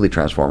massively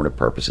transformative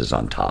purposes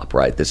on top,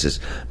 right? This is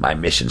my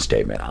mission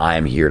statement. I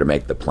am here to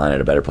make the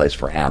planet a better place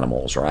for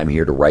animals, or I'm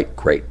here to write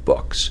great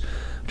books,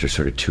 which are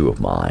sort of 2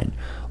 of mine.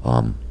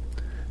 Then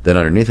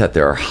underneath that,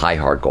 there are high,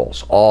 hard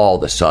goals. All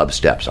the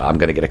sub-steps. I'm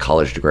going to get a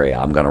college degree.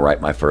 I'm going to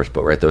write my first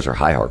book, right? Those are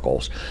high, hard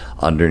goals.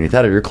 Underneath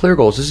that are your clear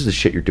goals. This is the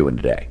shit you're doing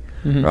today,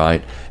 mm-hmm.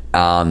 right?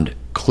 And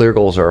clear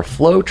goals are a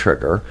flow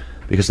trigger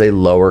because they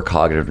lower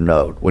cognitive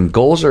load. When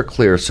goals are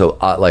clear, so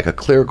like a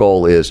clear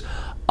goal is,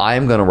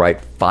 I'm going to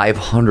write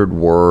 500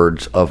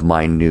 words of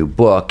my new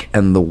book,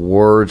 and the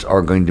words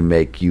are going to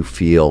make you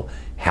feel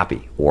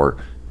happy, or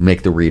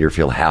make the reader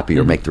feel happy,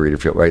 or make the reader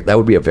feel, right? That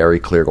would be a very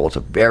clear goal. It's a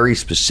very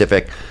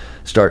specific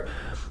start.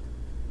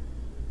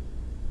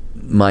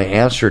 My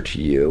answer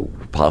to you,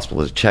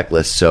 possible, is a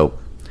checklist. So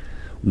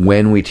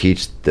when we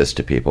teach this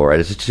to people, right,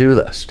 it's a to-do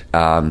list.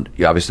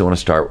 You obviously want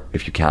to start,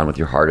 if you can, with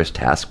your hardest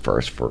task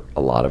first for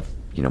a lot of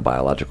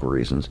biological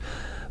reasons.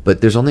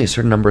 But there's only a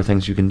certain number of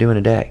things you can do in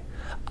a day.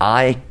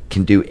 I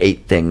can do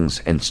 8 things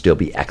and still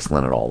be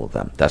excellent at all of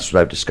them. That's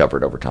what I've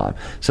discovered over time.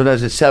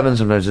 Sometimes it's 7,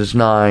 sometimes it's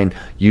 9.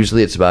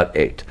 Usually it's about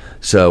 8.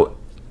 So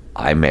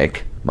I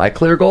make my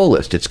clear goal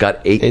list. It's got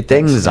 8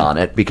 things on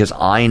it because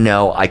I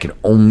know I can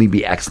only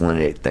be excellent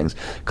at 8 things.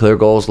 Clear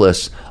goals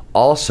lists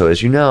also,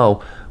 as you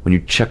know, when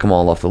you check them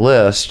all off the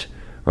list,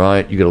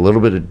 right, you get a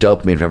little bit of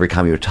dopamine for every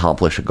time you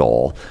accomplish a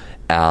goal.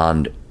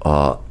 And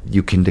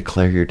you can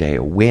declare your day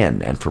a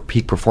win. And for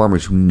peak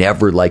performers who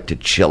never like to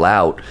chill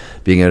out,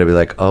 being able to be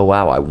like, oh,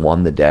 wow, I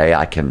won the day.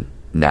 I can,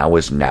 now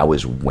is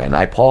when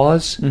I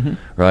pause, mm-hmm.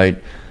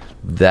 right?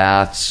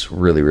 That's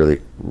really,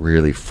 really,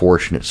 really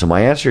fortunate. So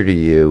my answer to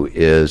you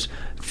is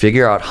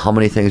figure out how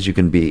many things you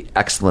can be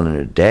excellent in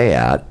a day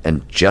at,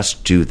 and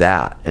just do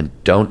that, and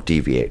don't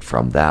deviate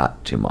from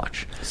that too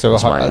much. So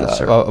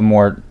a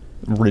more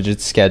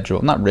rigid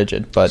schedule. Not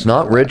rigid, but it's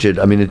not rigid.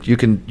 I mean, you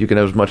can have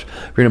as much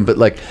freedom,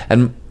 but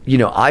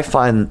I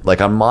find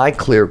like on my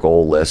clear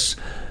goal lists,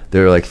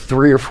 there are like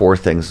 3 or 4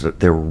 things that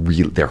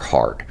they're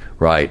hard,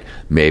 right?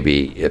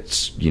 Maybe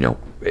it's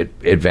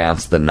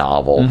advance the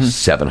novel, mm-hmm.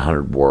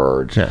 700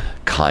 words,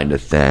 kind of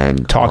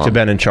thing. Talk to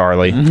Ben and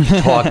Charlie.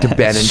 Talk to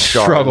Ben and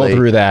Charlie.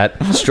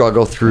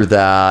 Struggle through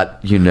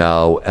that,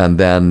 and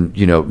then,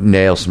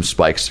 nail some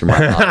spikes through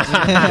my eyes.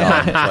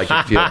 So I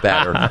can feel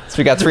better. So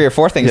we got 3 or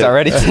 4 things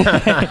already.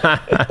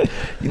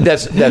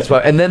 That's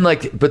why. And then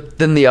but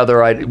then the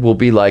other will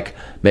be like,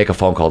 make a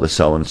phone call to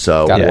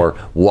so-and-so, or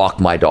walk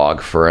my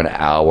dog for an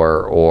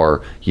hour,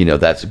 or,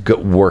 that's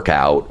good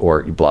workout,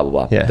 or blah,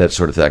 blah, blah, that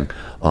sort of thing.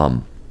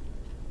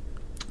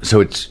 So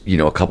it's,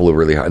 a couple of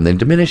really hard, and then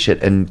diminish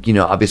it. And,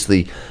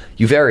 obviously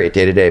you vary it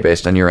day to day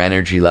based on your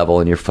energy level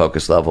and your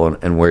focus level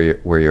and where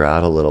you're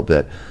at a little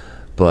bit.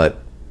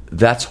 But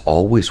that's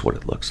always what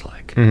it looks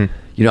like. You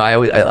know,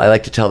 I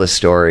like to tell this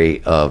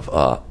story of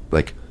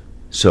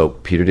so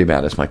Peter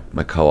Diamandis,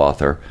 my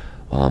co-author,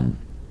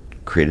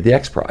 created the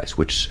X Prize,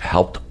 which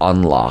helped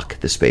unlock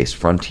the space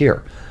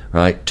frontier.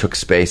 Right, took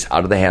space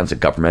out of the hands of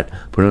government,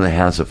 put it in the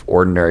hands of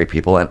ordinary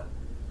people, and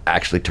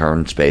actually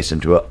turned space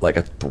into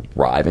a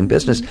thriving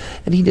business.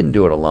 And he didn't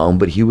do it alone,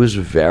 but he was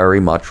very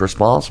much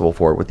responsible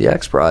for it with the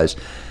X Prize.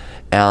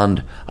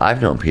 And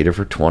I've known Peter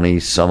for 20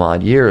 some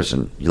odd years,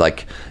 and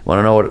want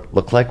to know what it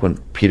looked like when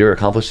Peter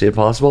accomplished the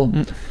impossible?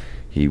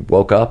 He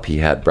woke up, he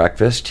had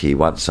breakfast, he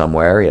went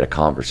somewhere, he had a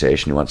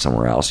conversation, he went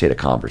somewhere else, he had a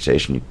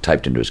conversation, he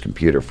typed into his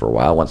computer for a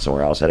while, went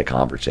somewhere else, had a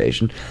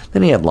conversation,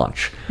 then he had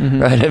lunch.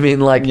 Right? I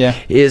mean,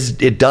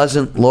 it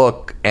doesn't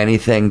look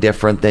anything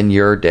different than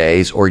your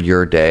days or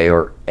your day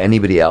or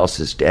anybody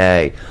else's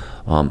day.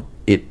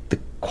 The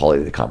quality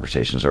of the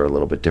conversations are a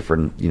little bit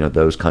different,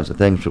 those kinds of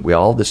things, but we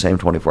all have the same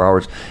 24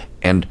 hours,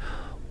 and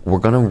we're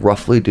going to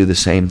roughly do the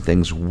same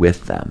things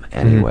with them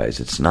anyways.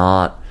 It's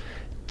not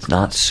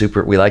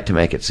super. We like to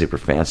make it super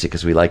fancy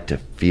because we like to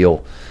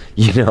feel,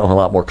 a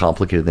lot more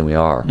complicated than we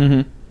are.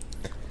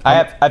 I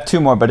have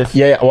two more, but if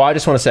well, I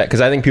just want to say,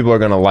 because I think people are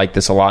going to like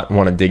this a lot and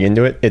want to dig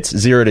into it. It's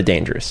 0 to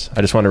Dangerous.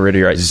 I just want to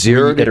reiterate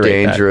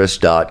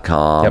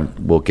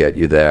 0todangerous.com will get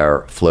you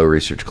there.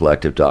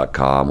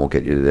 FlowResearchCollective.com will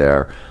get you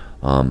there.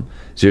 0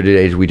 to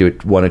Dangerous, we do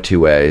it one of two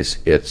ways.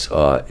 It's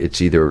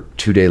either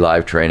 2-day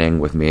live training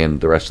with me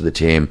and the rest of the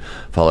team,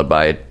 followed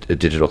by a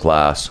digital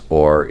class,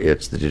 or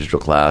it's the digital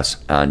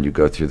class and you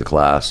go through the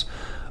class.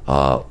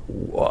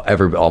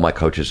 All my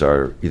coaches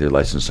are either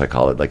licensed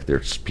psychologists, like they're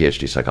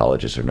PhD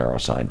psychologists or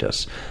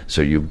neuroscientists.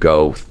 So you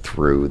go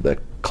through the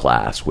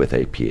class with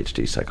a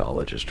PhD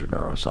psychologist or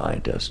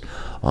neuroscientist,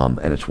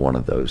 and it's one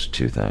of those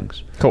two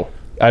things. Cool.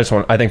 I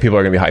think people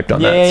are going to be hyped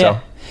on that. Yeah. So,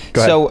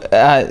 go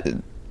ahead.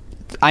 So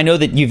I know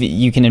that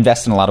you can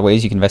invest in a lot of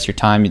ways. You can invest your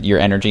time, your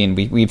energy, and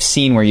we've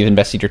seen where you've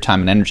invested your time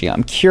and energy.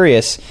 I'm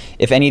curious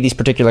if any of these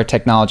particular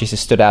technologies have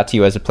stood out to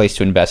you as a place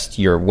to invest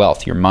your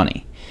wealth, your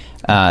money,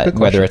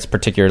 whether it's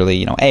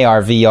particularly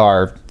AR,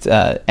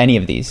 VR, any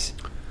of these.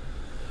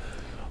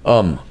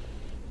 I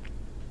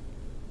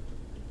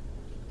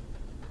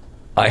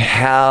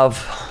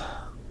have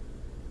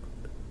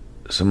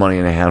some money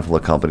in a handful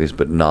of companies,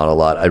 but not a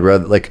lot. I'd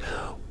rather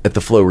at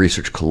the Flow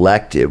Research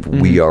Collective,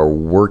 we are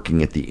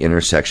working at the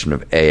intersection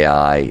of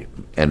AI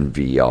and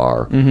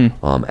VR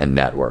and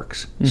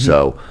networks.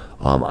 So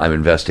I'm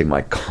investing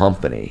my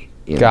company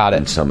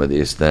in some of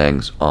these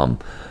things.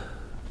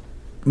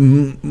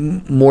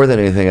 More than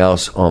anything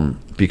else,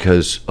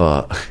 because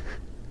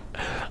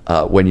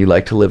when you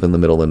like to live in the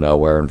middle of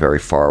nowhere and very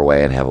far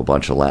away and have a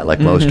bunch of land,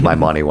 most of my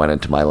money went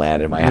into my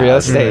land and my house. Real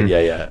estate.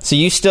 Yeah. So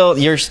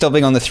you're still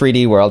big on the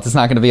 3D world. It's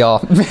not going to be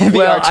all VR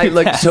well,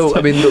 fast.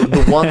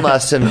 the one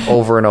lesson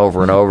over and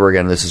over and over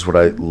again, this is what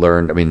I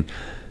learned.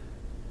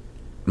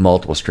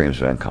 Multiple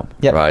streams of income,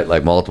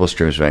 right? Multiple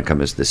streams of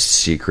income is the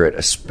secret,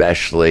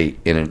 especially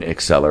in an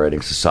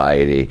accelerating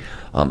society,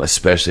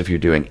 especially if you're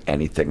doing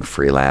anything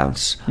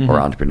freelance or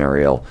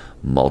entrepreneurial.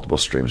 Multiple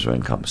streams of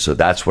income. So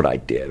that's what I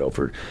did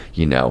over,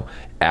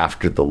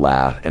 after the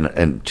last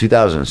and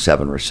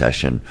 2007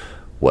 recession.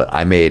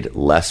 I made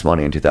less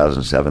money in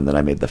 2007 than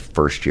I made the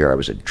first year I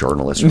was a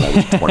journalist when I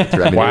was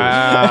 23.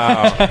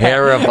 Wow.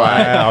 Terrifying.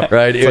 Wow.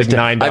 Right? It's like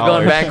 $9. I've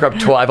gone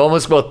bankrupt twice. I've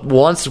almost both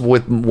once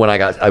when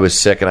I was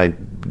sick and I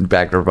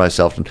bankrupt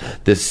myself. And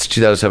this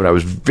 2007, I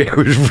was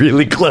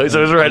really close.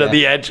 I was right on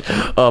the edge.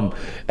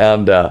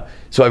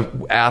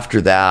 So after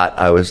that,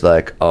 I was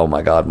like, oh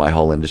my God, my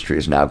whole industry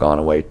has now gone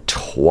away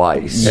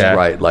twice,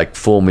 right?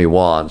 Fool me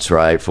once,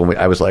 right? Fool me.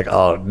 I was like,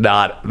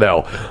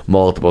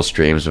 multiple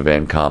streams of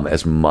income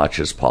as much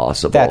as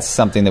possible. That's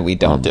something that we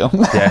don't do.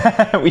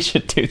 We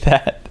should do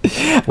that.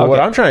 Well,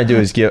 what I'm trying to do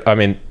is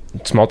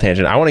small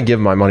tangent. I want to give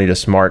my money to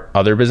smart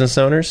other business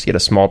owners, get a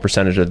small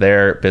percentage of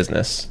their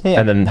business,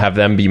 and then have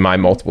them be my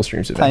multiple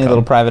streams of income. Tiny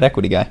little private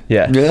equity guy.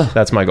 Yeah.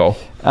 That's my goal.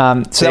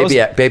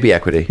 Baby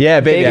equity. Yeah,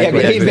 baby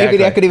equity.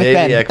 Baby equity with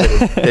Ben.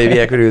 Baby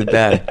equity with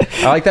Ben.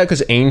 I like that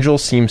because Angel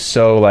seems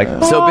so big,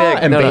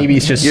 and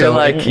baby's just you're so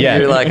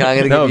you're like, I'm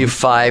going to give you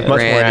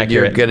 $5,000 and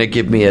you're going to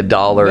give me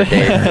 $1 a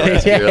day for the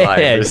rest of your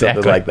life or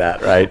something like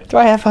that, right? Do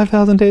I have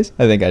 5,000 days?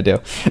 I think I do.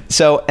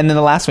 So, and then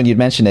the last one, you'd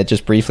mentioned it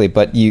just briefly,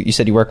 but you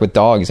said you work with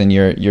dogs and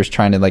you're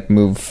trying to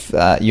move.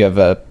 You have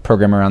a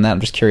program around that. I'm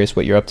just curious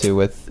what you're up to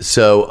with.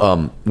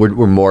 So we're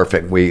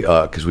morphing.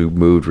 Because we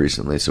moved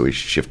recently, so we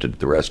shifted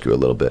the rescue a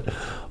little bit.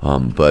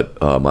 But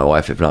my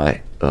wife and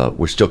I,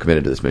 we're still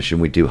committed to this mission.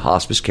 We do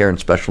hospice care and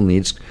special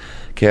needs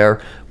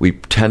care. We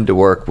tend to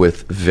work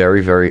with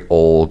very, very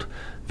old,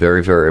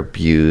 very, very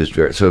abused.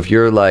 So if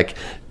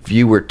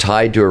you were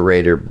tied to a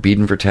raider,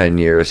 beaten for 10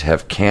 years,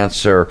 have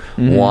cancer,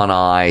 one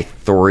eye,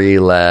 3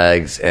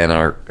 legs, and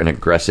are an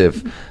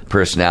aggressive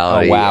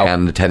personality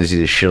and the tendency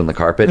to shit on the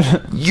carpet,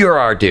 you're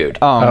our dude.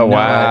 Oh,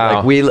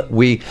 wow. We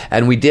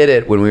did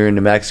it when we were in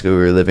New Mexico. We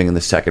were living in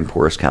the second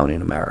poorest county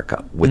in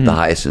America with the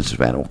highest instance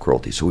of animal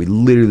cruelty. So we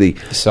literally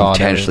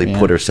intentionally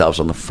put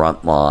ourselves on the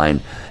front line.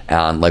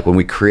 And when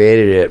we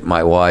created it,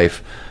 my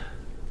wife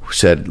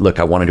said, look,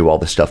 I want to do all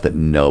the stuff that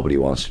nobody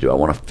wants to do. I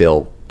want to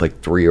fill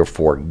like 3 or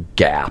 4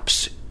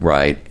 gaps,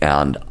 right?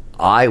 And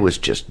I was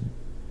just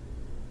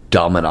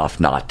dumb enough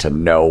not to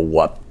know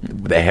what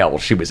the hell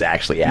she was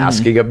actually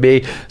asking of me.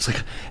 It's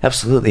like,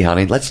 absolutely,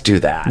 honey, let's do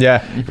that.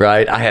 Yeah.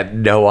 Right? I had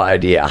no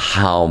idea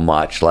how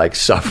much like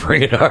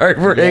suffering and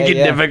heartbreak and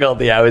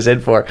difficulty I was in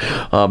for.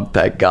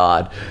 Thank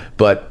God.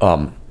 But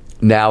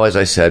now, as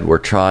I said, we're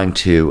trying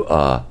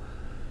to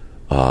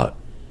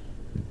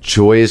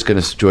Joy is going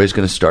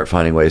to start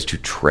finding ways to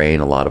train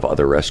a lot of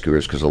other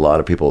rescuers, because a lot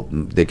of people,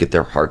 they get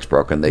their hearts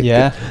broken.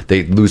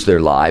 They lose their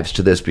lives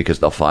to this because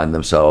they'll find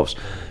themselves,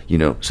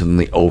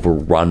 suddenly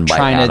overrun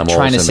by animals.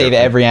 Trying to save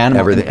every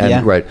animal. Everything.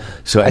 And, right.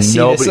 So I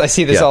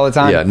see this all the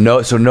time.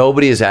 Yeah. So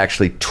nobody is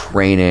actually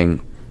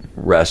training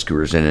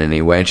rescuers in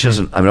any way, and she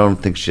doesn't. I don't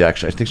think she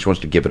actually. I think she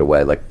wants to give it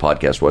away, like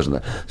podcast wasn't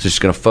it? So she's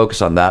going to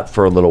focus on that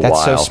for a little while.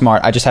 That's so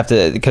smart. I just have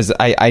to, because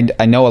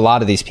I know a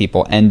lot of these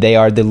people, and they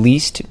are the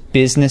least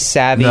business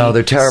savvy. No,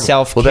 they're terrible.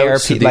 Self-care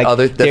people.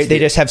 They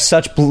just have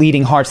such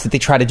bleeding hearts that they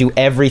try to do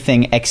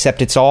everything,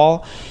 except it's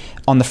all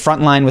on the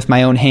front line with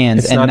my own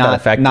hands, it's and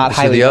not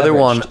highly. So the other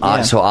leveraged.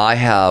 one, so I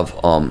have,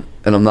 and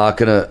I'm not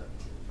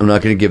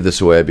gonna give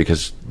this away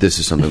because this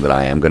is something that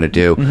I am going to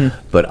do.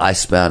 But I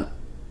spent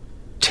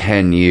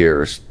 10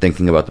 years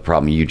thinking about the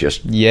problem you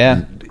just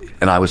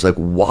and I was like,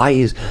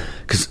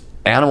 because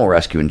animal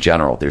rescue in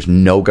general, there's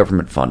no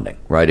government funding,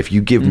 right? If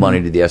you give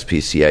money to the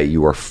SPCA,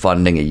 you are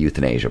funding a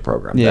euthanasia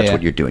program. That's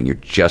what you're doing. You're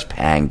just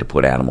paying to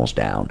put animals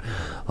down.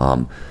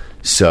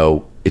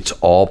 So it's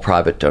all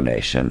private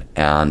donation,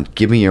 and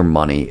give me your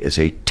money is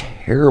a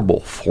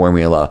terrible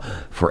formula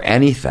for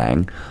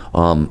anything,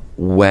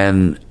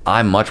 when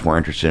I'm much more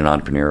interested in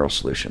entrepreneurial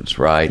solutions,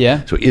 right?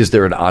 Yeah. So is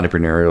there an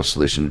entrepreneurial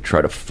solution to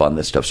try to fund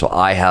this stuff? So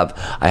I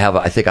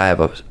think I have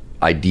a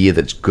idea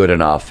that's good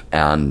enough,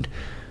 and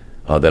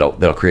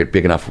that'll create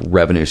big enough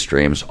revenue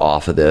streams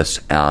off of this,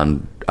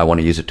 and I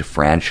want to use it to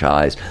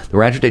franchise. The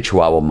Rancho de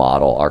Chihuahua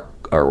model, our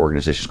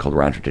organization is called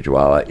Rancho de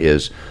Chihuahua,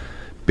 is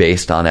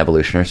based on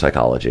evolutionary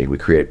psychology. We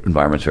create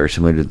environments very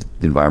similar to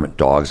the environment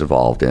dogs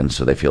evolved in,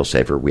 so they feel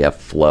safer. We have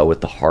flow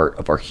at the heart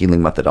of our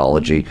healing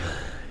methodology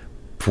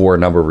for a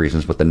number of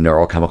reasons, but the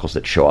neurochemicals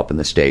that show up in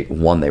the state,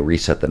 one, they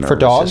reset the nervous For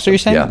dogs, system. are you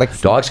saying? Yeah. Like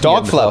dogs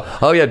dog flow.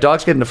 Oh, yeah,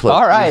 dogs get into flow.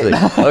 All right.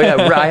 Easily. Oh, yeah,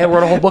 I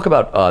wrote a whole book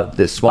about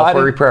this. Small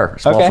Furry Prayer.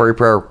 Furry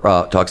Prayer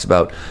talks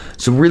about,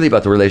 so really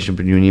about the relationship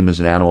between humans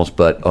and animals,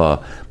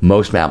 but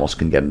most mammals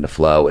can get into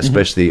flow,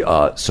 especially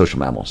social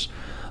mammals.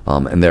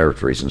 And there are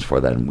reasons for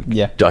that, and we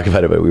can talk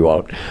about it, but we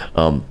won't.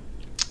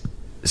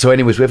 So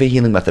anyways, we have a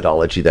healing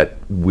methodology that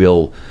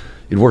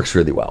it works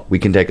really well. We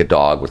can take a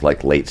dog with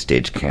like late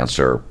stage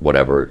cancer,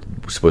 whatever,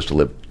 supposed to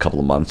live a couple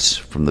of months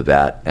from the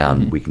vet,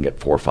 and we can get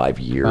 4 or 5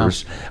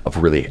 years of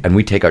really, and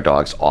we take our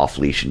dogs off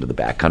leash into the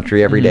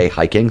backcountry every day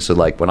hiking. So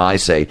like when I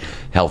say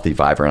healthy,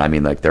 vibrant, I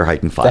mean like they're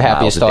hiking 5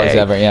 miles a day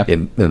ever,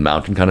 in the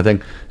mountain kind of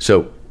thing.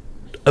 So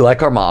I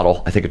like our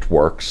model. I think it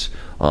works.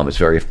 It's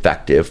very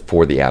effective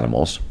for the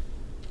animals.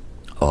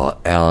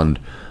 And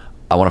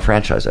I want to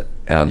franchise it.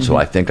 And so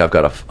I think I've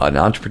got an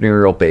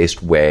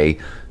entrepreneurial-based way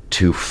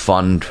to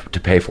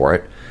pay for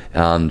it.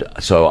 And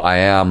so I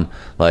am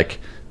like,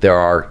 there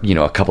are,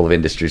 a couple of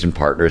industries and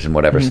partners and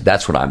whatever. So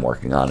that's what I'm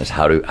working on, is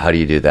how do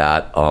you do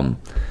that?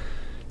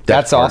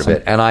 That's part awesome. of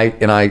it. And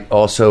I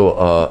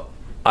also,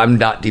 I'm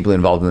not deeply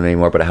involved in it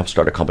anymore, but I helped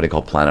start a company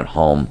called Planet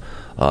Home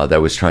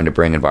that was trying to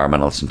bring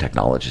environmentalists and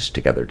technologists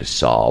together to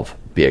solve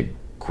big,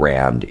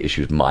 grand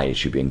issues, my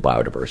issue being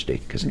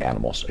biodiversity, because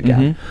animals,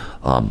 again.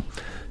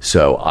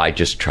 So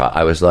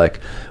I was like,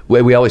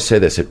 we always say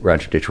this at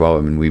Rancho de Chihuahua.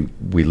 I mean,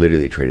 we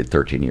literally traded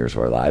 13 years of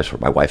our lives.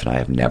 My wife and I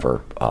have never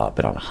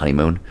been on a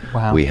honeymoon.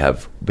 Wow. We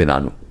have been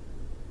on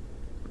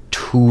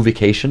 2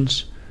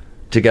 vacations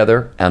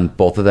together, and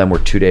both of them were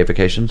 2-day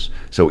vacations.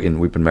 So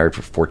we've been married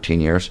for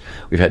 14 years.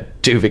 We've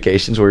had 2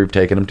 vacations where we've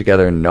taken them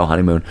together, and no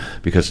honeymoon,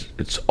 because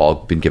it's all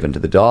been given to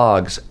the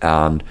dogs,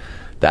 and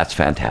that's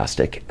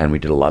fantastic. And we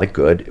did a lot of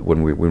good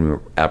when we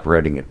were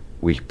operating it.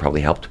 We probably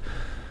helped.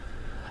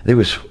 I think it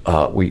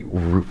was we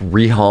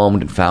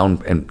rehomed and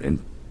found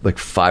and like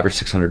 500 or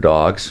 600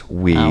 dogs.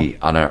 We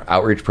on our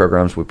outreach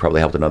programs, we probably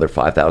helped another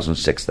 5,000,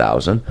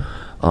 6,000,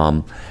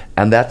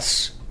 and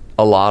that's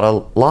a lot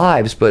of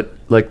lives. But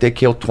like they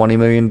kill 20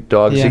 million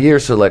dogs a year,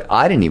 so like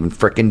I didn't even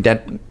frickin'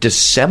 dent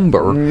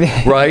December,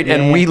 right?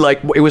 And we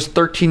it was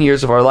 13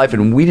 years of our life,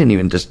 and we didn't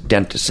even just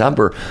dent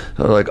December.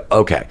 So like,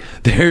 okay,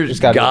 there's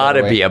got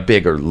to be a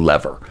bigger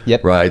lever,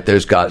 right?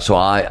 So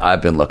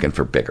I've been looking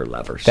for bigger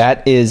levers.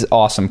 That is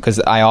awesome, because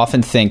I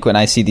often think when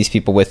I see these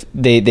people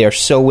they are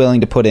so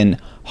willing to put in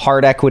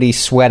hard equity,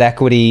 sweat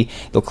equity,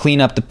 they'll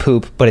clean up the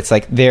poop, but it's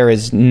like there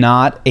is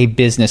not a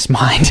business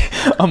mind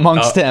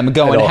amongst them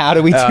going, how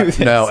do we do this?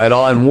 No, at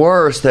all. And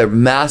worse, they're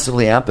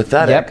massively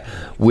empathetic,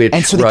 which,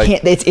 and so they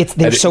can't.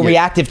 They're so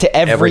reactive to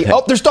everything.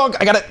 Oh, there's dog.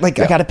 I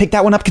gotta pick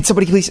that one up. Can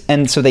somebody please?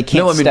 And so they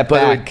can't step back.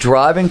 By the way,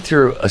 driving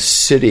through a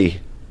city,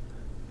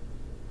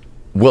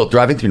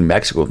 driving through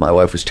Mexico with my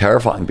wife was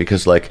terrifying,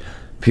 because like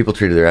people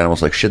treated their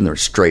animals like shit, and there were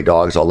stray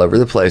dogs all over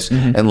the place,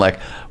 and like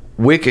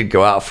we could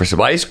go out for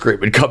some ice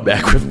cream and come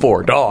back with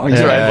 4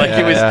 dogs,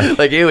 right?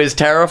 Like it was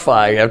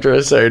terrifying after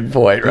a certain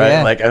point, right?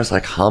 Yeah. Like I was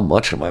like, how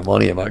much of my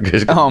money am I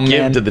going to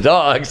give to the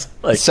dogs?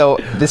 Like, so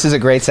this is a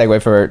great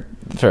segue for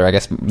I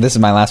guess this is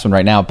my last one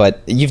right now,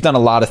 but you've done a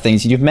lot of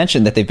things. You've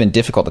mentioned that they've been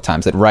difficult at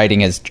times, that writing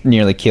has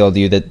nearly killed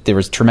you, that there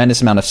was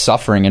tremendous amount of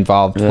suffering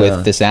involved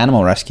with this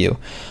animal rescue.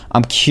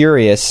 I'm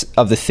curious,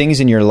 of the things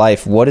in your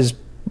life, what has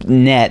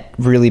net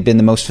really been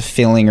the most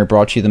fulfilling or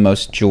brought you the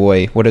most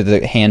joy? What are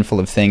the handful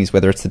of things,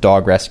 whether it's the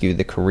dog rescue,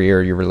 the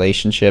career, your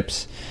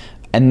relationships?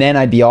 And then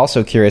I'd be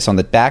also curious on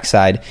the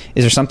backside,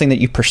 is there something that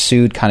you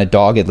pursued kind of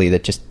doggedly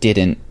that just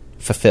didn't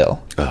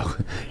fulfill? Oh,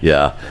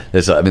 yeah.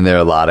 There are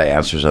a lot of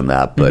answers on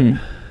that, but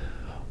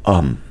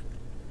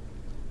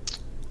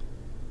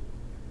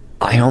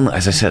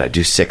as I said, I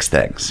do 6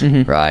 things,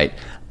 right?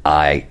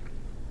 I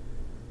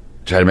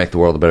try to make the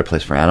world a better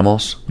place for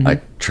animals. I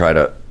try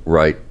to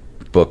write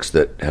books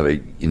that have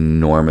an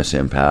enormous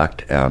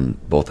impact,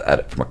 both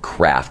from a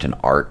craft and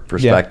art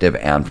perspective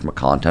and from a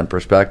content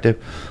perspective.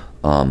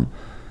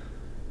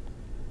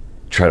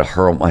 Try to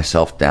hurl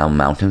myself down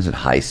mountains at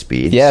high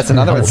speed. Yeah, it's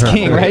another one.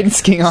 Skiing, right?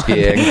 Skiing,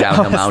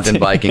 downhill mountain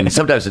biking.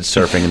 Sometimes it's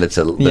surfing, and that's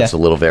a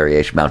little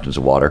variation. Mountains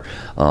of water.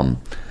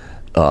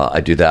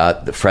 I do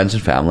that. The friends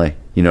and family.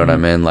 You know what I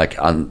mean? Like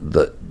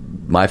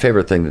my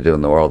favorite thing to do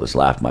in the world is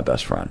laugh with my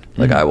best friend.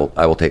 Like I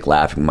will take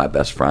laughing with my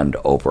best friend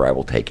over. I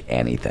will take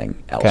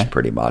anything else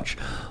pretty much.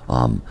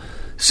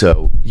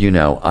 So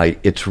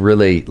it's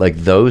really like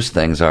those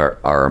things are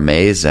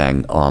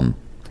amazing.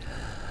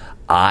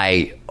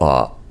 I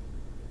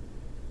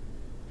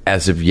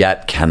as of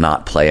yet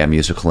cannot play a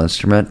musical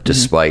instrument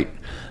despite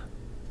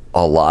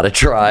a lot of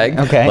trying.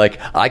 Okay. Like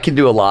I can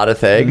do a lot of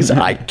things.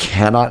 I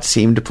cannot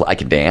seem to play. I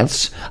can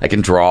dance. I can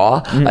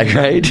draw.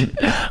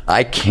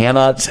 I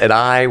cannot. And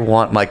I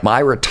want my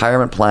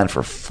retirement plan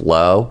for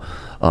Flow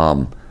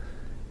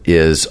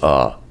is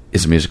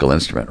a musical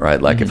instrument,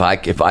 right? Like if I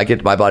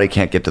get, my body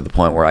can't get to the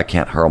point where I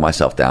can't hurl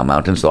myself down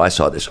mountains. Though I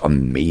saw this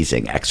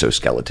amazing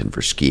exoskeleton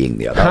for skiing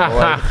the other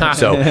day.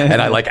 So,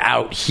 and I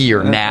out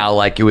here now,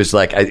 it was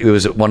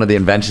one of the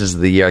inventions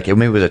of the year.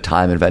 Maybe it was a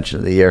Time Invention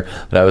of the Year,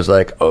 but I was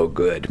like, oh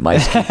good, my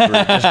ski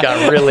career just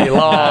got really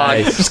long.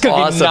 Just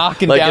gonna be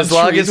knocking down as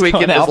long as we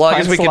can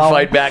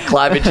fight back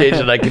climate change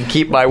and I can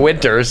keep my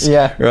winters,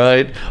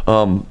 right?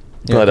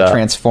 But a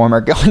transformer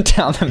going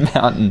down the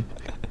mountain.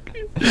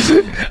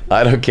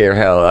 I don't care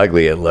how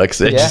ugly it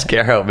looks. I just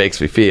care how it makes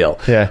me feel.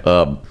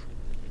 Yeah.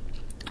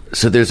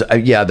 So there's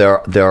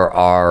there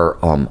are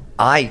the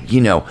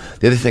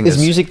other thing is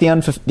music the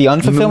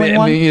unfulfilling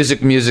one?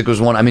 Music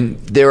was one. I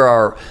mean, there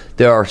are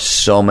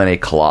so many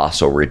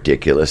colossal,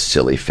 ridiculous,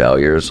 silly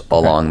failures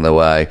along the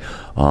way.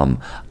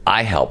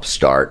 I helped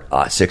start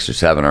 6 or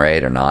 7 or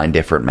 8 or 9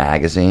 different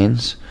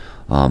magazines.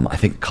 I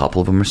think a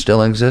couple of them are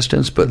still in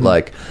existence, but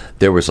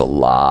there was a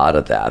lot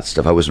of that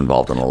stuff. I was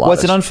involved in a lot.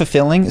 Was it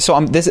unfulfilling? So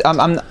I'm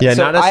not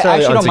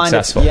necessarily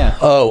unsuccessful.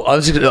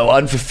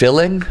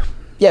 Unfulfilling.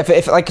 Yeah,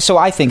 so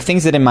I think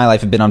things that in my life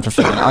have been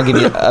unfulfilling. I'll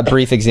give you a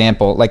brief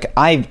example.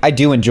 I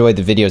do enjoy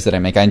the videos that I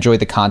make. I enjoy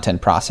the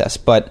content process,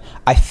 but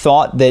I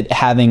thought that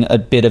having a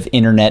bit of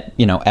internet,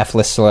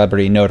 F-list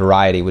celebrity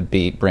notoriety would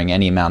bring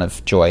any amount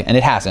of joy, and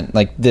it hasn't.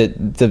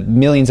 The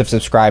millions of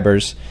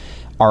subscribers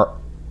are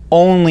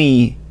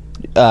only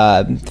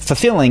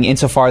fulfilling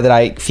insofar that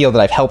I feel that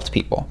I've helped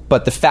people,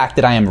 but the fact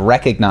that I am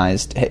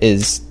recognized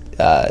is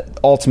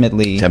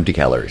ultimately it's empty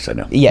calories. I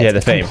know. Yeah,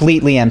 it's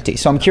completely empty.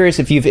 So I'm curious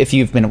if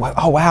you've been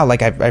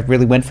I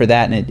really went for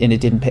that and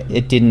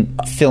it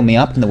didn't fill me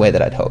up in the way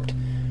that I'd hoped.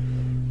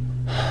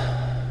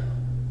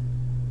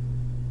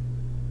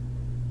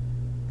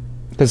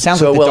 Because it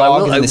sounds like the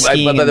dog and the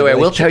skiing. By the way, I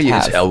will tell you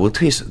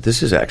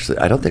this is actually,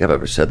 I don't think I've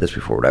ever said this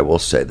before, but I will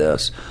say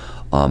this.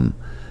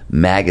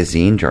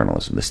 Magazine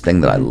journalism, this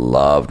thing that I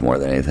loved more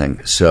than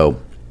anything.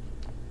 So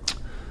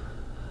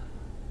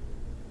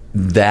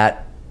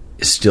that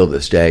still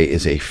this day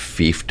is a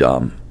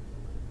fiefdom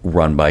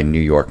run by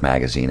New York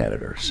Magazine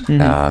editors.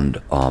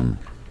 And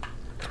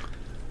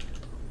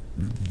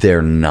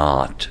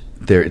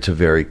it's a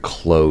very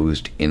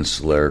closed,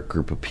 insular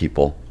group of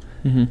people.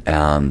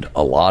 And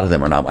a lot of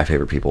them are not my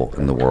favorite people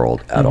in the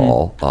world at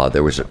all.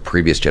 There was a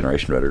previous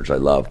generation of editors I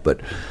loved, but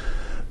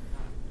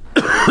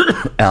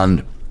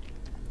and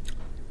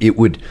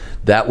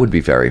that would be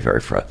very, very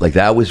frustrating.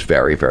 That was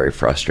very, very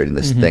frustrating.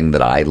 This thing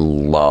that I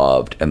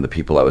loved and the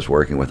people I was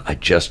working with, I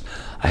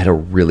had a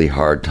really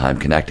hard time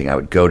connecting. I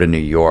would go to New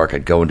York,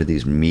 I'd go into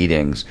these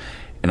meetings,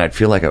 and I'd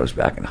feel like I was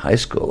back in high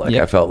school.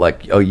 I felt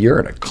like, oh,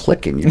 you're in a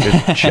clique and you're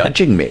just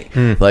judging me.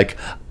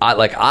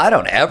 I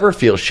don't ever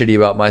feel shitty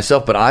about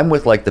myself, but I'm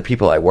with the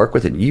people I work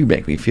with, and you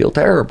make me feel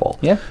terrible.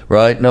 Yeah.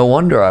 Right? No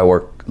wonder I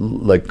work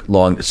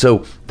long.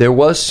 So there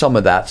was some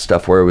of that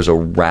stuff where it was a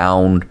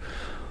round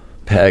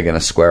peg in a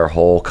square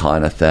hole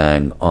kind of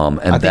thing. And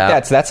I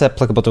think that's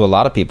applicable to a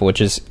lot of people,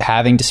 which is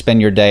having to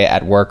spend your day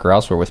at work or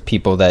elsewhere with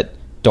people that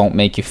don't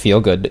make you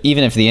feel good.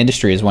 Even if the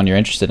industry is one you're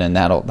interested in,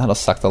 that'll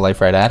suck the life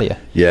right out of you.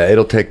 Yeah,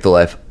 it'll take the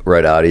life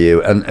right out of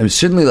you. And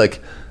certainly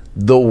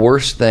the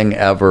worst thing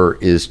ever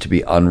is to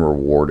be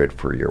unrewarded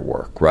for your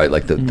work, right?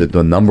 Like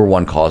the number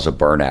one cause of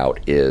burnout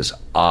is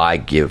I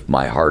give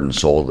my heart and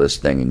soul to this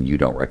thing and you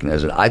don't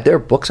recognize it. There are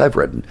books I've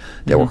written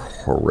that were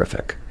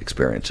horrific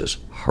experiences,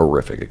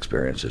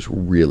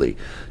 really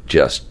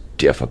just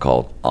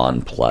difficult,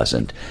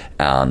 unpleasant.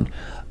 And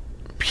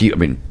I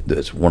mean,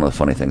 that's one of the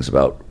funny things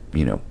about,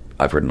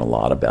 I've written a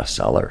lot of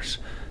bestsellers.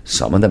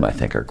 Some of them I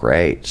think are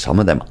great. Some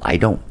of them I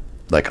don't.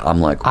 Like,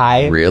 I'm like,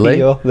 really? I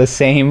feel the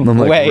same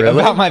way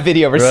about my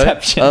video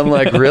reception. Right? I'm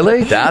like,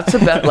 really? That's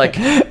about, like,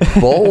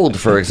 Bold,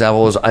 for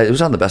example, it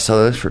was on the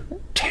bestseller list for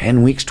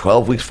 10 weeks,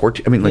 12 weeks,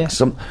 14. I mean, like,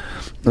 it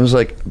was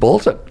like,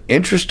 Bold's an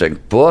interesting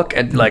book.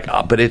 And, like,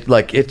 but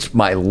it's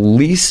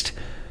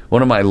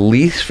one of my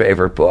least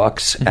favorite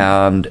books.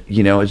 And,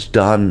 it's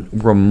done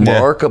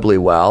remarkably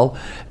well.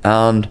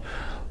 And,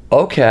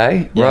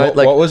 okay, right?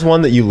 What was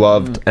one that you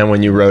loved? And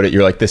when you wrote it,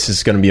 you're like, this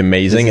is going to be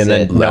amazing. And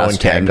then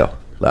Last Tango.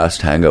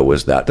 Last Tango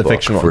was that the book,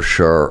 fictional for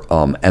sure.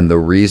 And the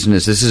reason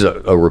is, this is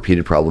a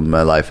repeated problem in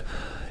my life,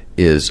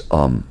 is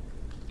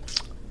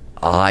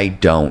I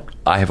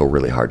have a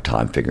really hard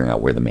time figuring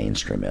out where the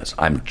mainstream is.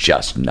 I'm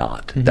just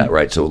not that,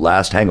 right? So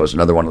Last Tango is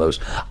another one of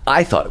those.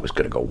 I thought it was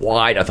going to go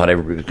wide. I thought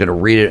everybody was going to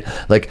read it.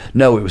 Like,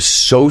 no, it was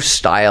so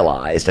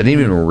stylized. I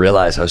didn't even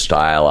realize how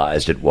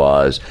stylized it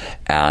was.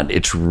 And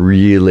it's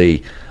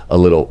really a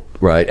little,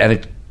 right?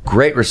 And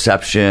great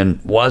reception,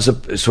 was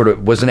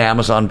an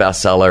Amazon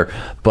bestseller,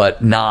 but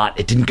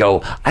it didn't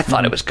go, I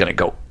thought it was going to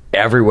go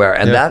everywhere.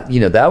 And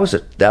that was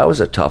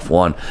a tough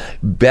one.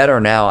 Better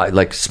Now,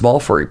 like Small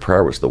Furry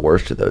Prayer was the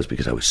worst of those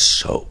because I was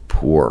so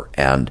poor,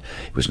 and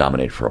it was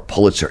nominated for a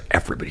Pulitzer.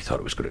 Everybody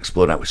thought it was going to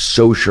explode, and I was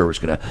so sure it was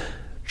going to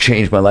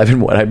change my life.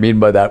 And what I mean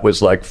by that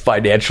was like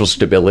financial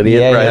stability,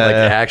 right?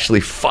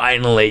 Actually,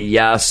 finally,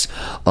 yes.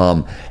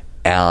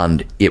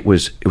 And it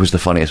was the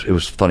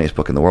funniest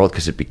book in the world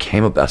because it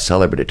became a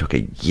bestseller, but it took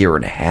a year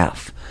and a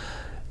half.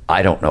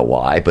 I don't know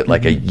why, but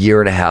like a year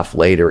and a half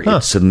later,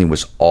 it suddenly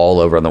was all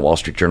over on the Wall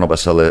Street Journal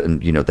bestseller,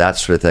 and that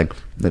sort of thing.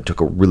 And it took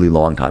a really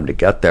long time to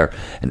get there,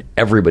 and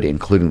everybody,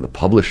 including the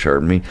publisher,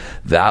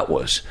 that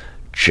was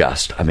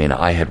just. I mean,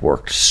 I had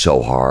worked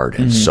so hard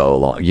and so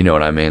long. You know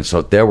what I mean?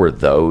 So there were a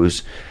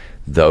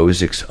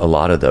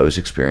lot of those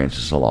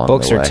experiences along the way.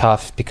 Books are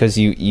tough because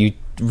you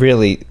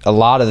really, a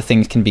lot of the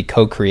things can be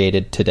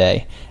co-created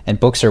today, and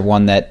books are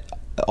one that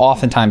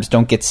oftentimes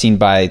don't get seen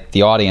by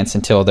the audience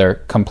until they're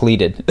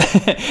completed.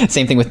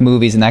 Same thing with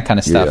movies and that kind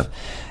of stuff.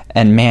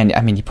 And man, I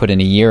mean, you put in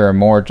a year or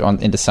more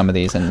into some of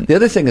these. And the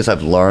other thing is,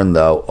 I've learned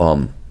though,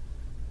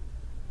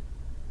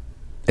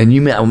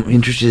 and I'm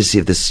interested to see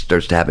if this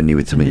starts to happen to you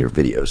with some of your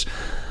videos.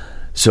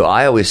 So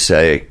I always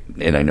say,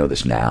 and I know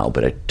this now,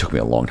 but it took me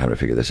a long time to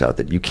figure this out,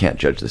 that you can't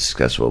judge the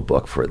success of a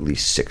book for at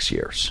least 6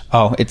 years.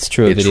 Oh, it's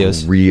true of videos.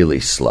 It's really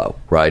slow,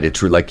 right?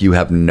 It's like you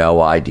have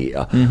no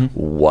idea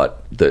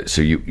what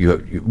so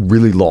you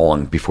really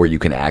long before you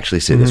can actually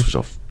say this was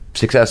a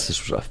success,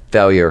 this was a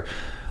failure.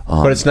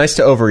 But it's nice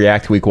to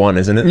overreact week one,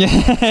 isn't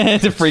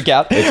it? To freak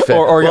out.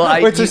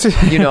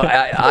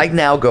 I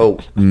now go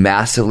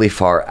massively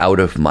far out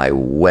of my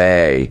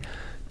way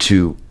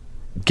to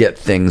get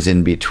things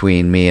in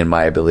between me and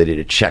my ability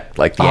to check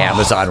like the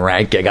Amazon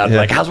ranking. I'm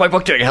like, how's my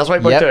book doing? How's my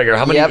book doing? Or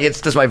how many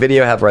hits does my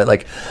video have? Right?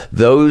 Like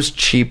those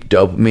cheap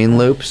dopamine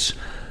loops.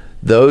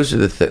 Those are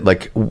the things.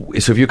 Like,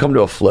 so if you come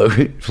to a Flow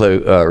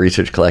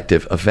Research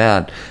Collective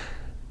event,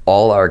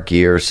 all our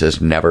gear says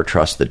never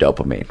trust the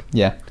dopamine.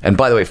 Yeah. And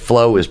by the way,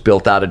 Flow is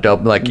built out of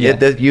dopamine. Like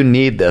you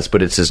need this,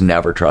 but it says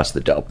never trust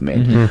the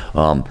dopamine.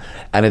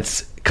 And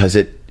it's because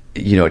it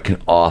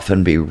can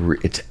often be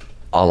it's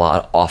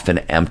often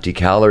empty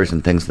calories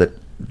and things that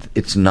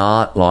it's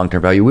not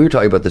long-term value. We were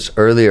talking about this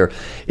earlier.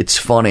 It's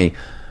funny.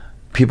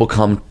 People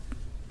come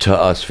to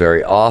us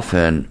very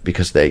often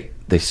because they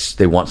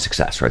want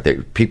success, right? They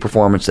peak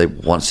performance, they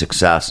want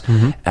success,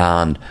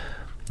 and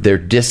they're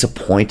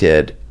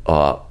disappointed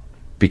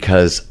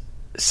because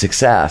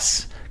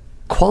success,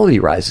 quality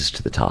rises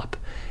to the top.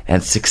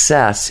 And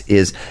success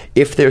is,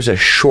 if there's a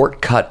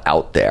shortcut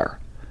out there,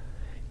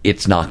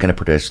 it's not going to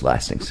produce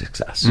lasting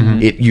success.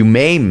 You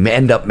may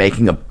end up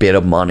making a bit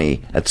of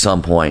money at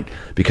some point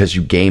because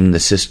you gamed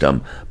the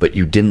system, but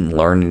you didn't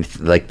learn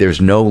anything. Like,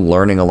 there's no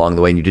learning along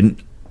the way, and you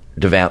didn't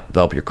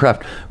develop your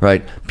craft,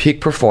 right?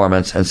 Peak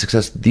performance and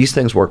success, these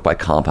things work by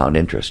compound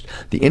interest.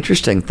 The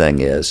interesting thing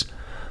is,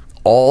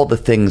 all the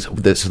things,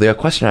 so the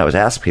question I always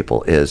ask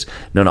people is,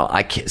 no,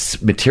 I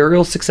can't,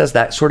 material success,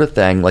 that sort of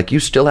thing, like you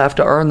still have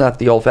to earn that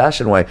the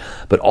old-fashioned way,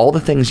 but all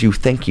the things you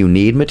think you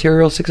need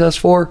material success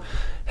for,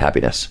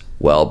 happiness,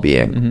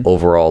 well-being,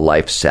 overall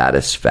life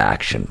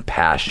satisfaction,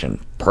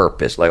 passion,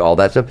 purpose, like all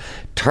that stuff,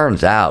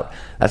 turns out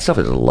that stuff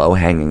is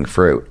low-hanging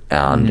fruit,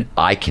 and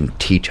I can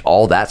teach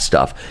all that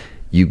stuff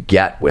you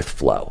get with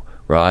Flow,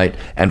 right?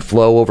 And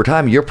Flow, over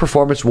time, your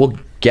performance will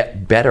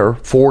get better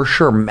for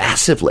sure,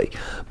 massively,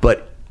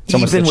 but it's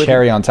almost the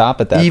cherry on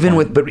top at that point.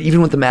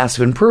 Even with the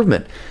massive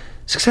improvement,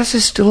 success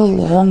is still a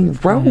long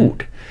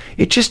road.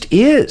 It just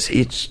is.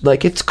 It's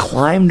like it's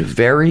climbed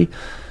very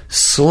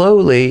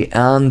slowly,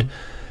 and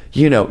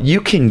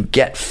you can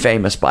get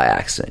famous by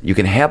accident. You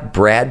can have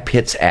Brad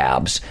Pitt's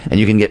abs, and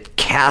you can get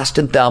cast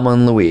in Thelma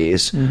and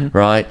Louise,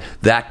 right?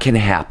 That can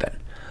happen.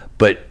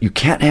 But you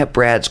can't have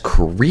Brad's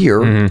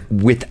career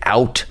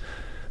without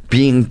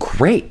being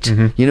great.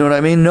 You know what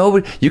I mean?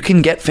 Nobody. You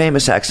can get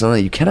famous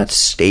accidentally. You cannot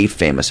stay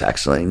famous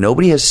accidentally.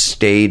 Nobody has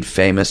stayed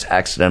famous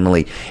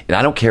accidentally, and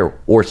I don't care,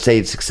 or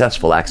stayed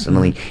successful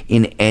accidentally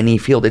in any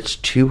field. It's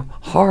too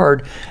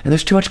hard, and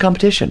there's too much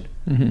competition.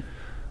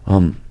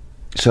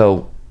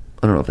 So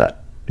I don't know if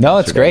that. No,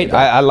 it's great.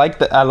 I like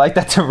that. I like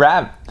that to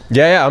wrap.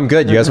 Yeah, I'm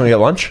good. You guys want to get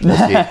lunch?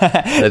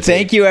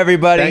 Thank you,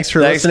 everybody. Thanks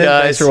for listening.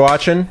 Guys. Thanks for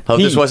watching.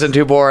 Hope this wasn't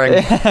too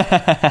boring.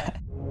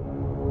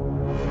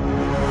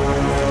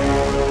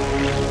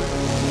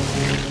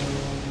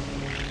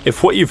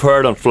 If what you've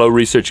heard on Flow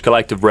Research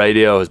Collective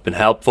Radio has been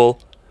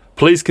helpful,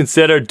 please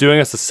consider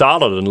doing us a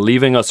solid and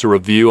leaving us a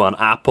review on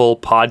Apple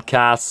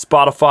Podcasts,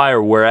 Spotify,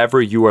 or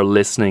wherever you are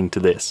listening to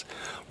this.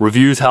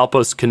 Reviews help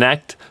us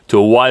connect to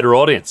a wider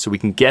audience so we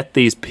can get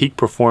these peak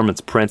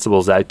performance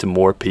principles out to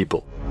more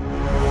people.